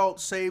young adult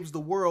saves the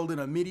world in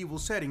a medieval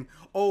setting.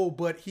 Oh,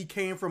 but he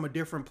came from a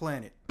different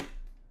planet.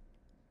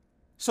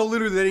 So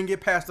literally they didn't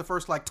get past the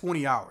first like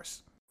 20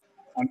 hours.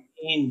 I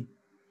mean,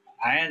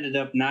 I ended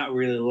up not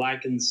really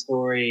liking the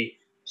story,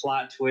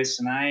 plot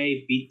twists, and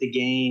I beat the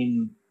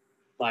game,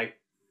 like,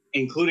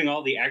 including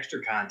all the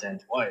extra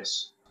content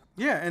twice.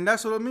 Yeah, and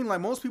that's what I mean.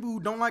 Like, most people who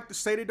don't like to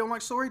say they don't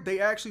like story, they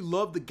actually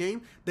love the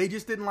game. They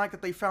just didn't like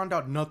that they found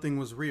out nothing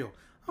was real.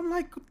 I'm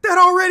like, that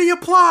already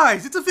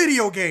applies. It's a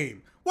video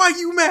game. Why are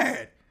you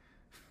mad?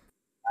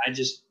 I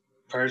just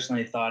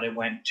personally thought it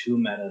went too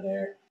meta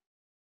there.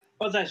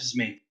 But that's just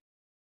me.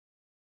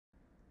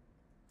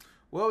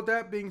 Well,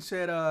 that being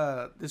said,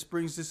 this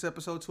brings this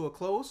episode to a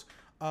close.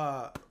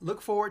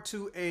 Look forward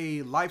to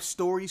a Life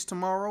Stories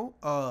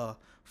tomorrow.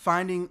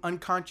 Finding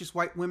unconscious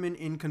white women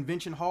in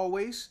convention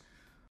hallways.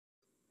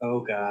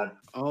 Oh, God.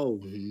 Oh,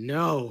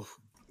 no.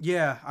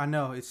 Yeah, I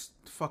know. It's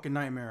a fucking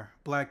nightmare.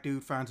 Black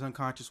dude finds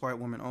unconscious white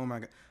woman. Oh, my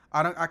God.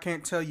 I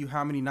can't tell you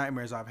how many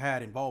nightmares I've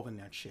had involving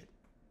that shit.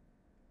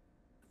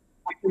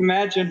 I can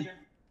imagine.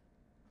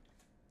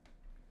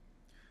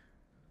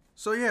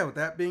 So, yeah, with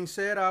that being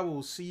said, I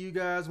will see you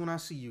guys when I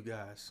see you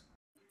guys.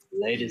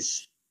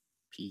 Latest.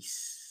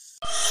 Peace.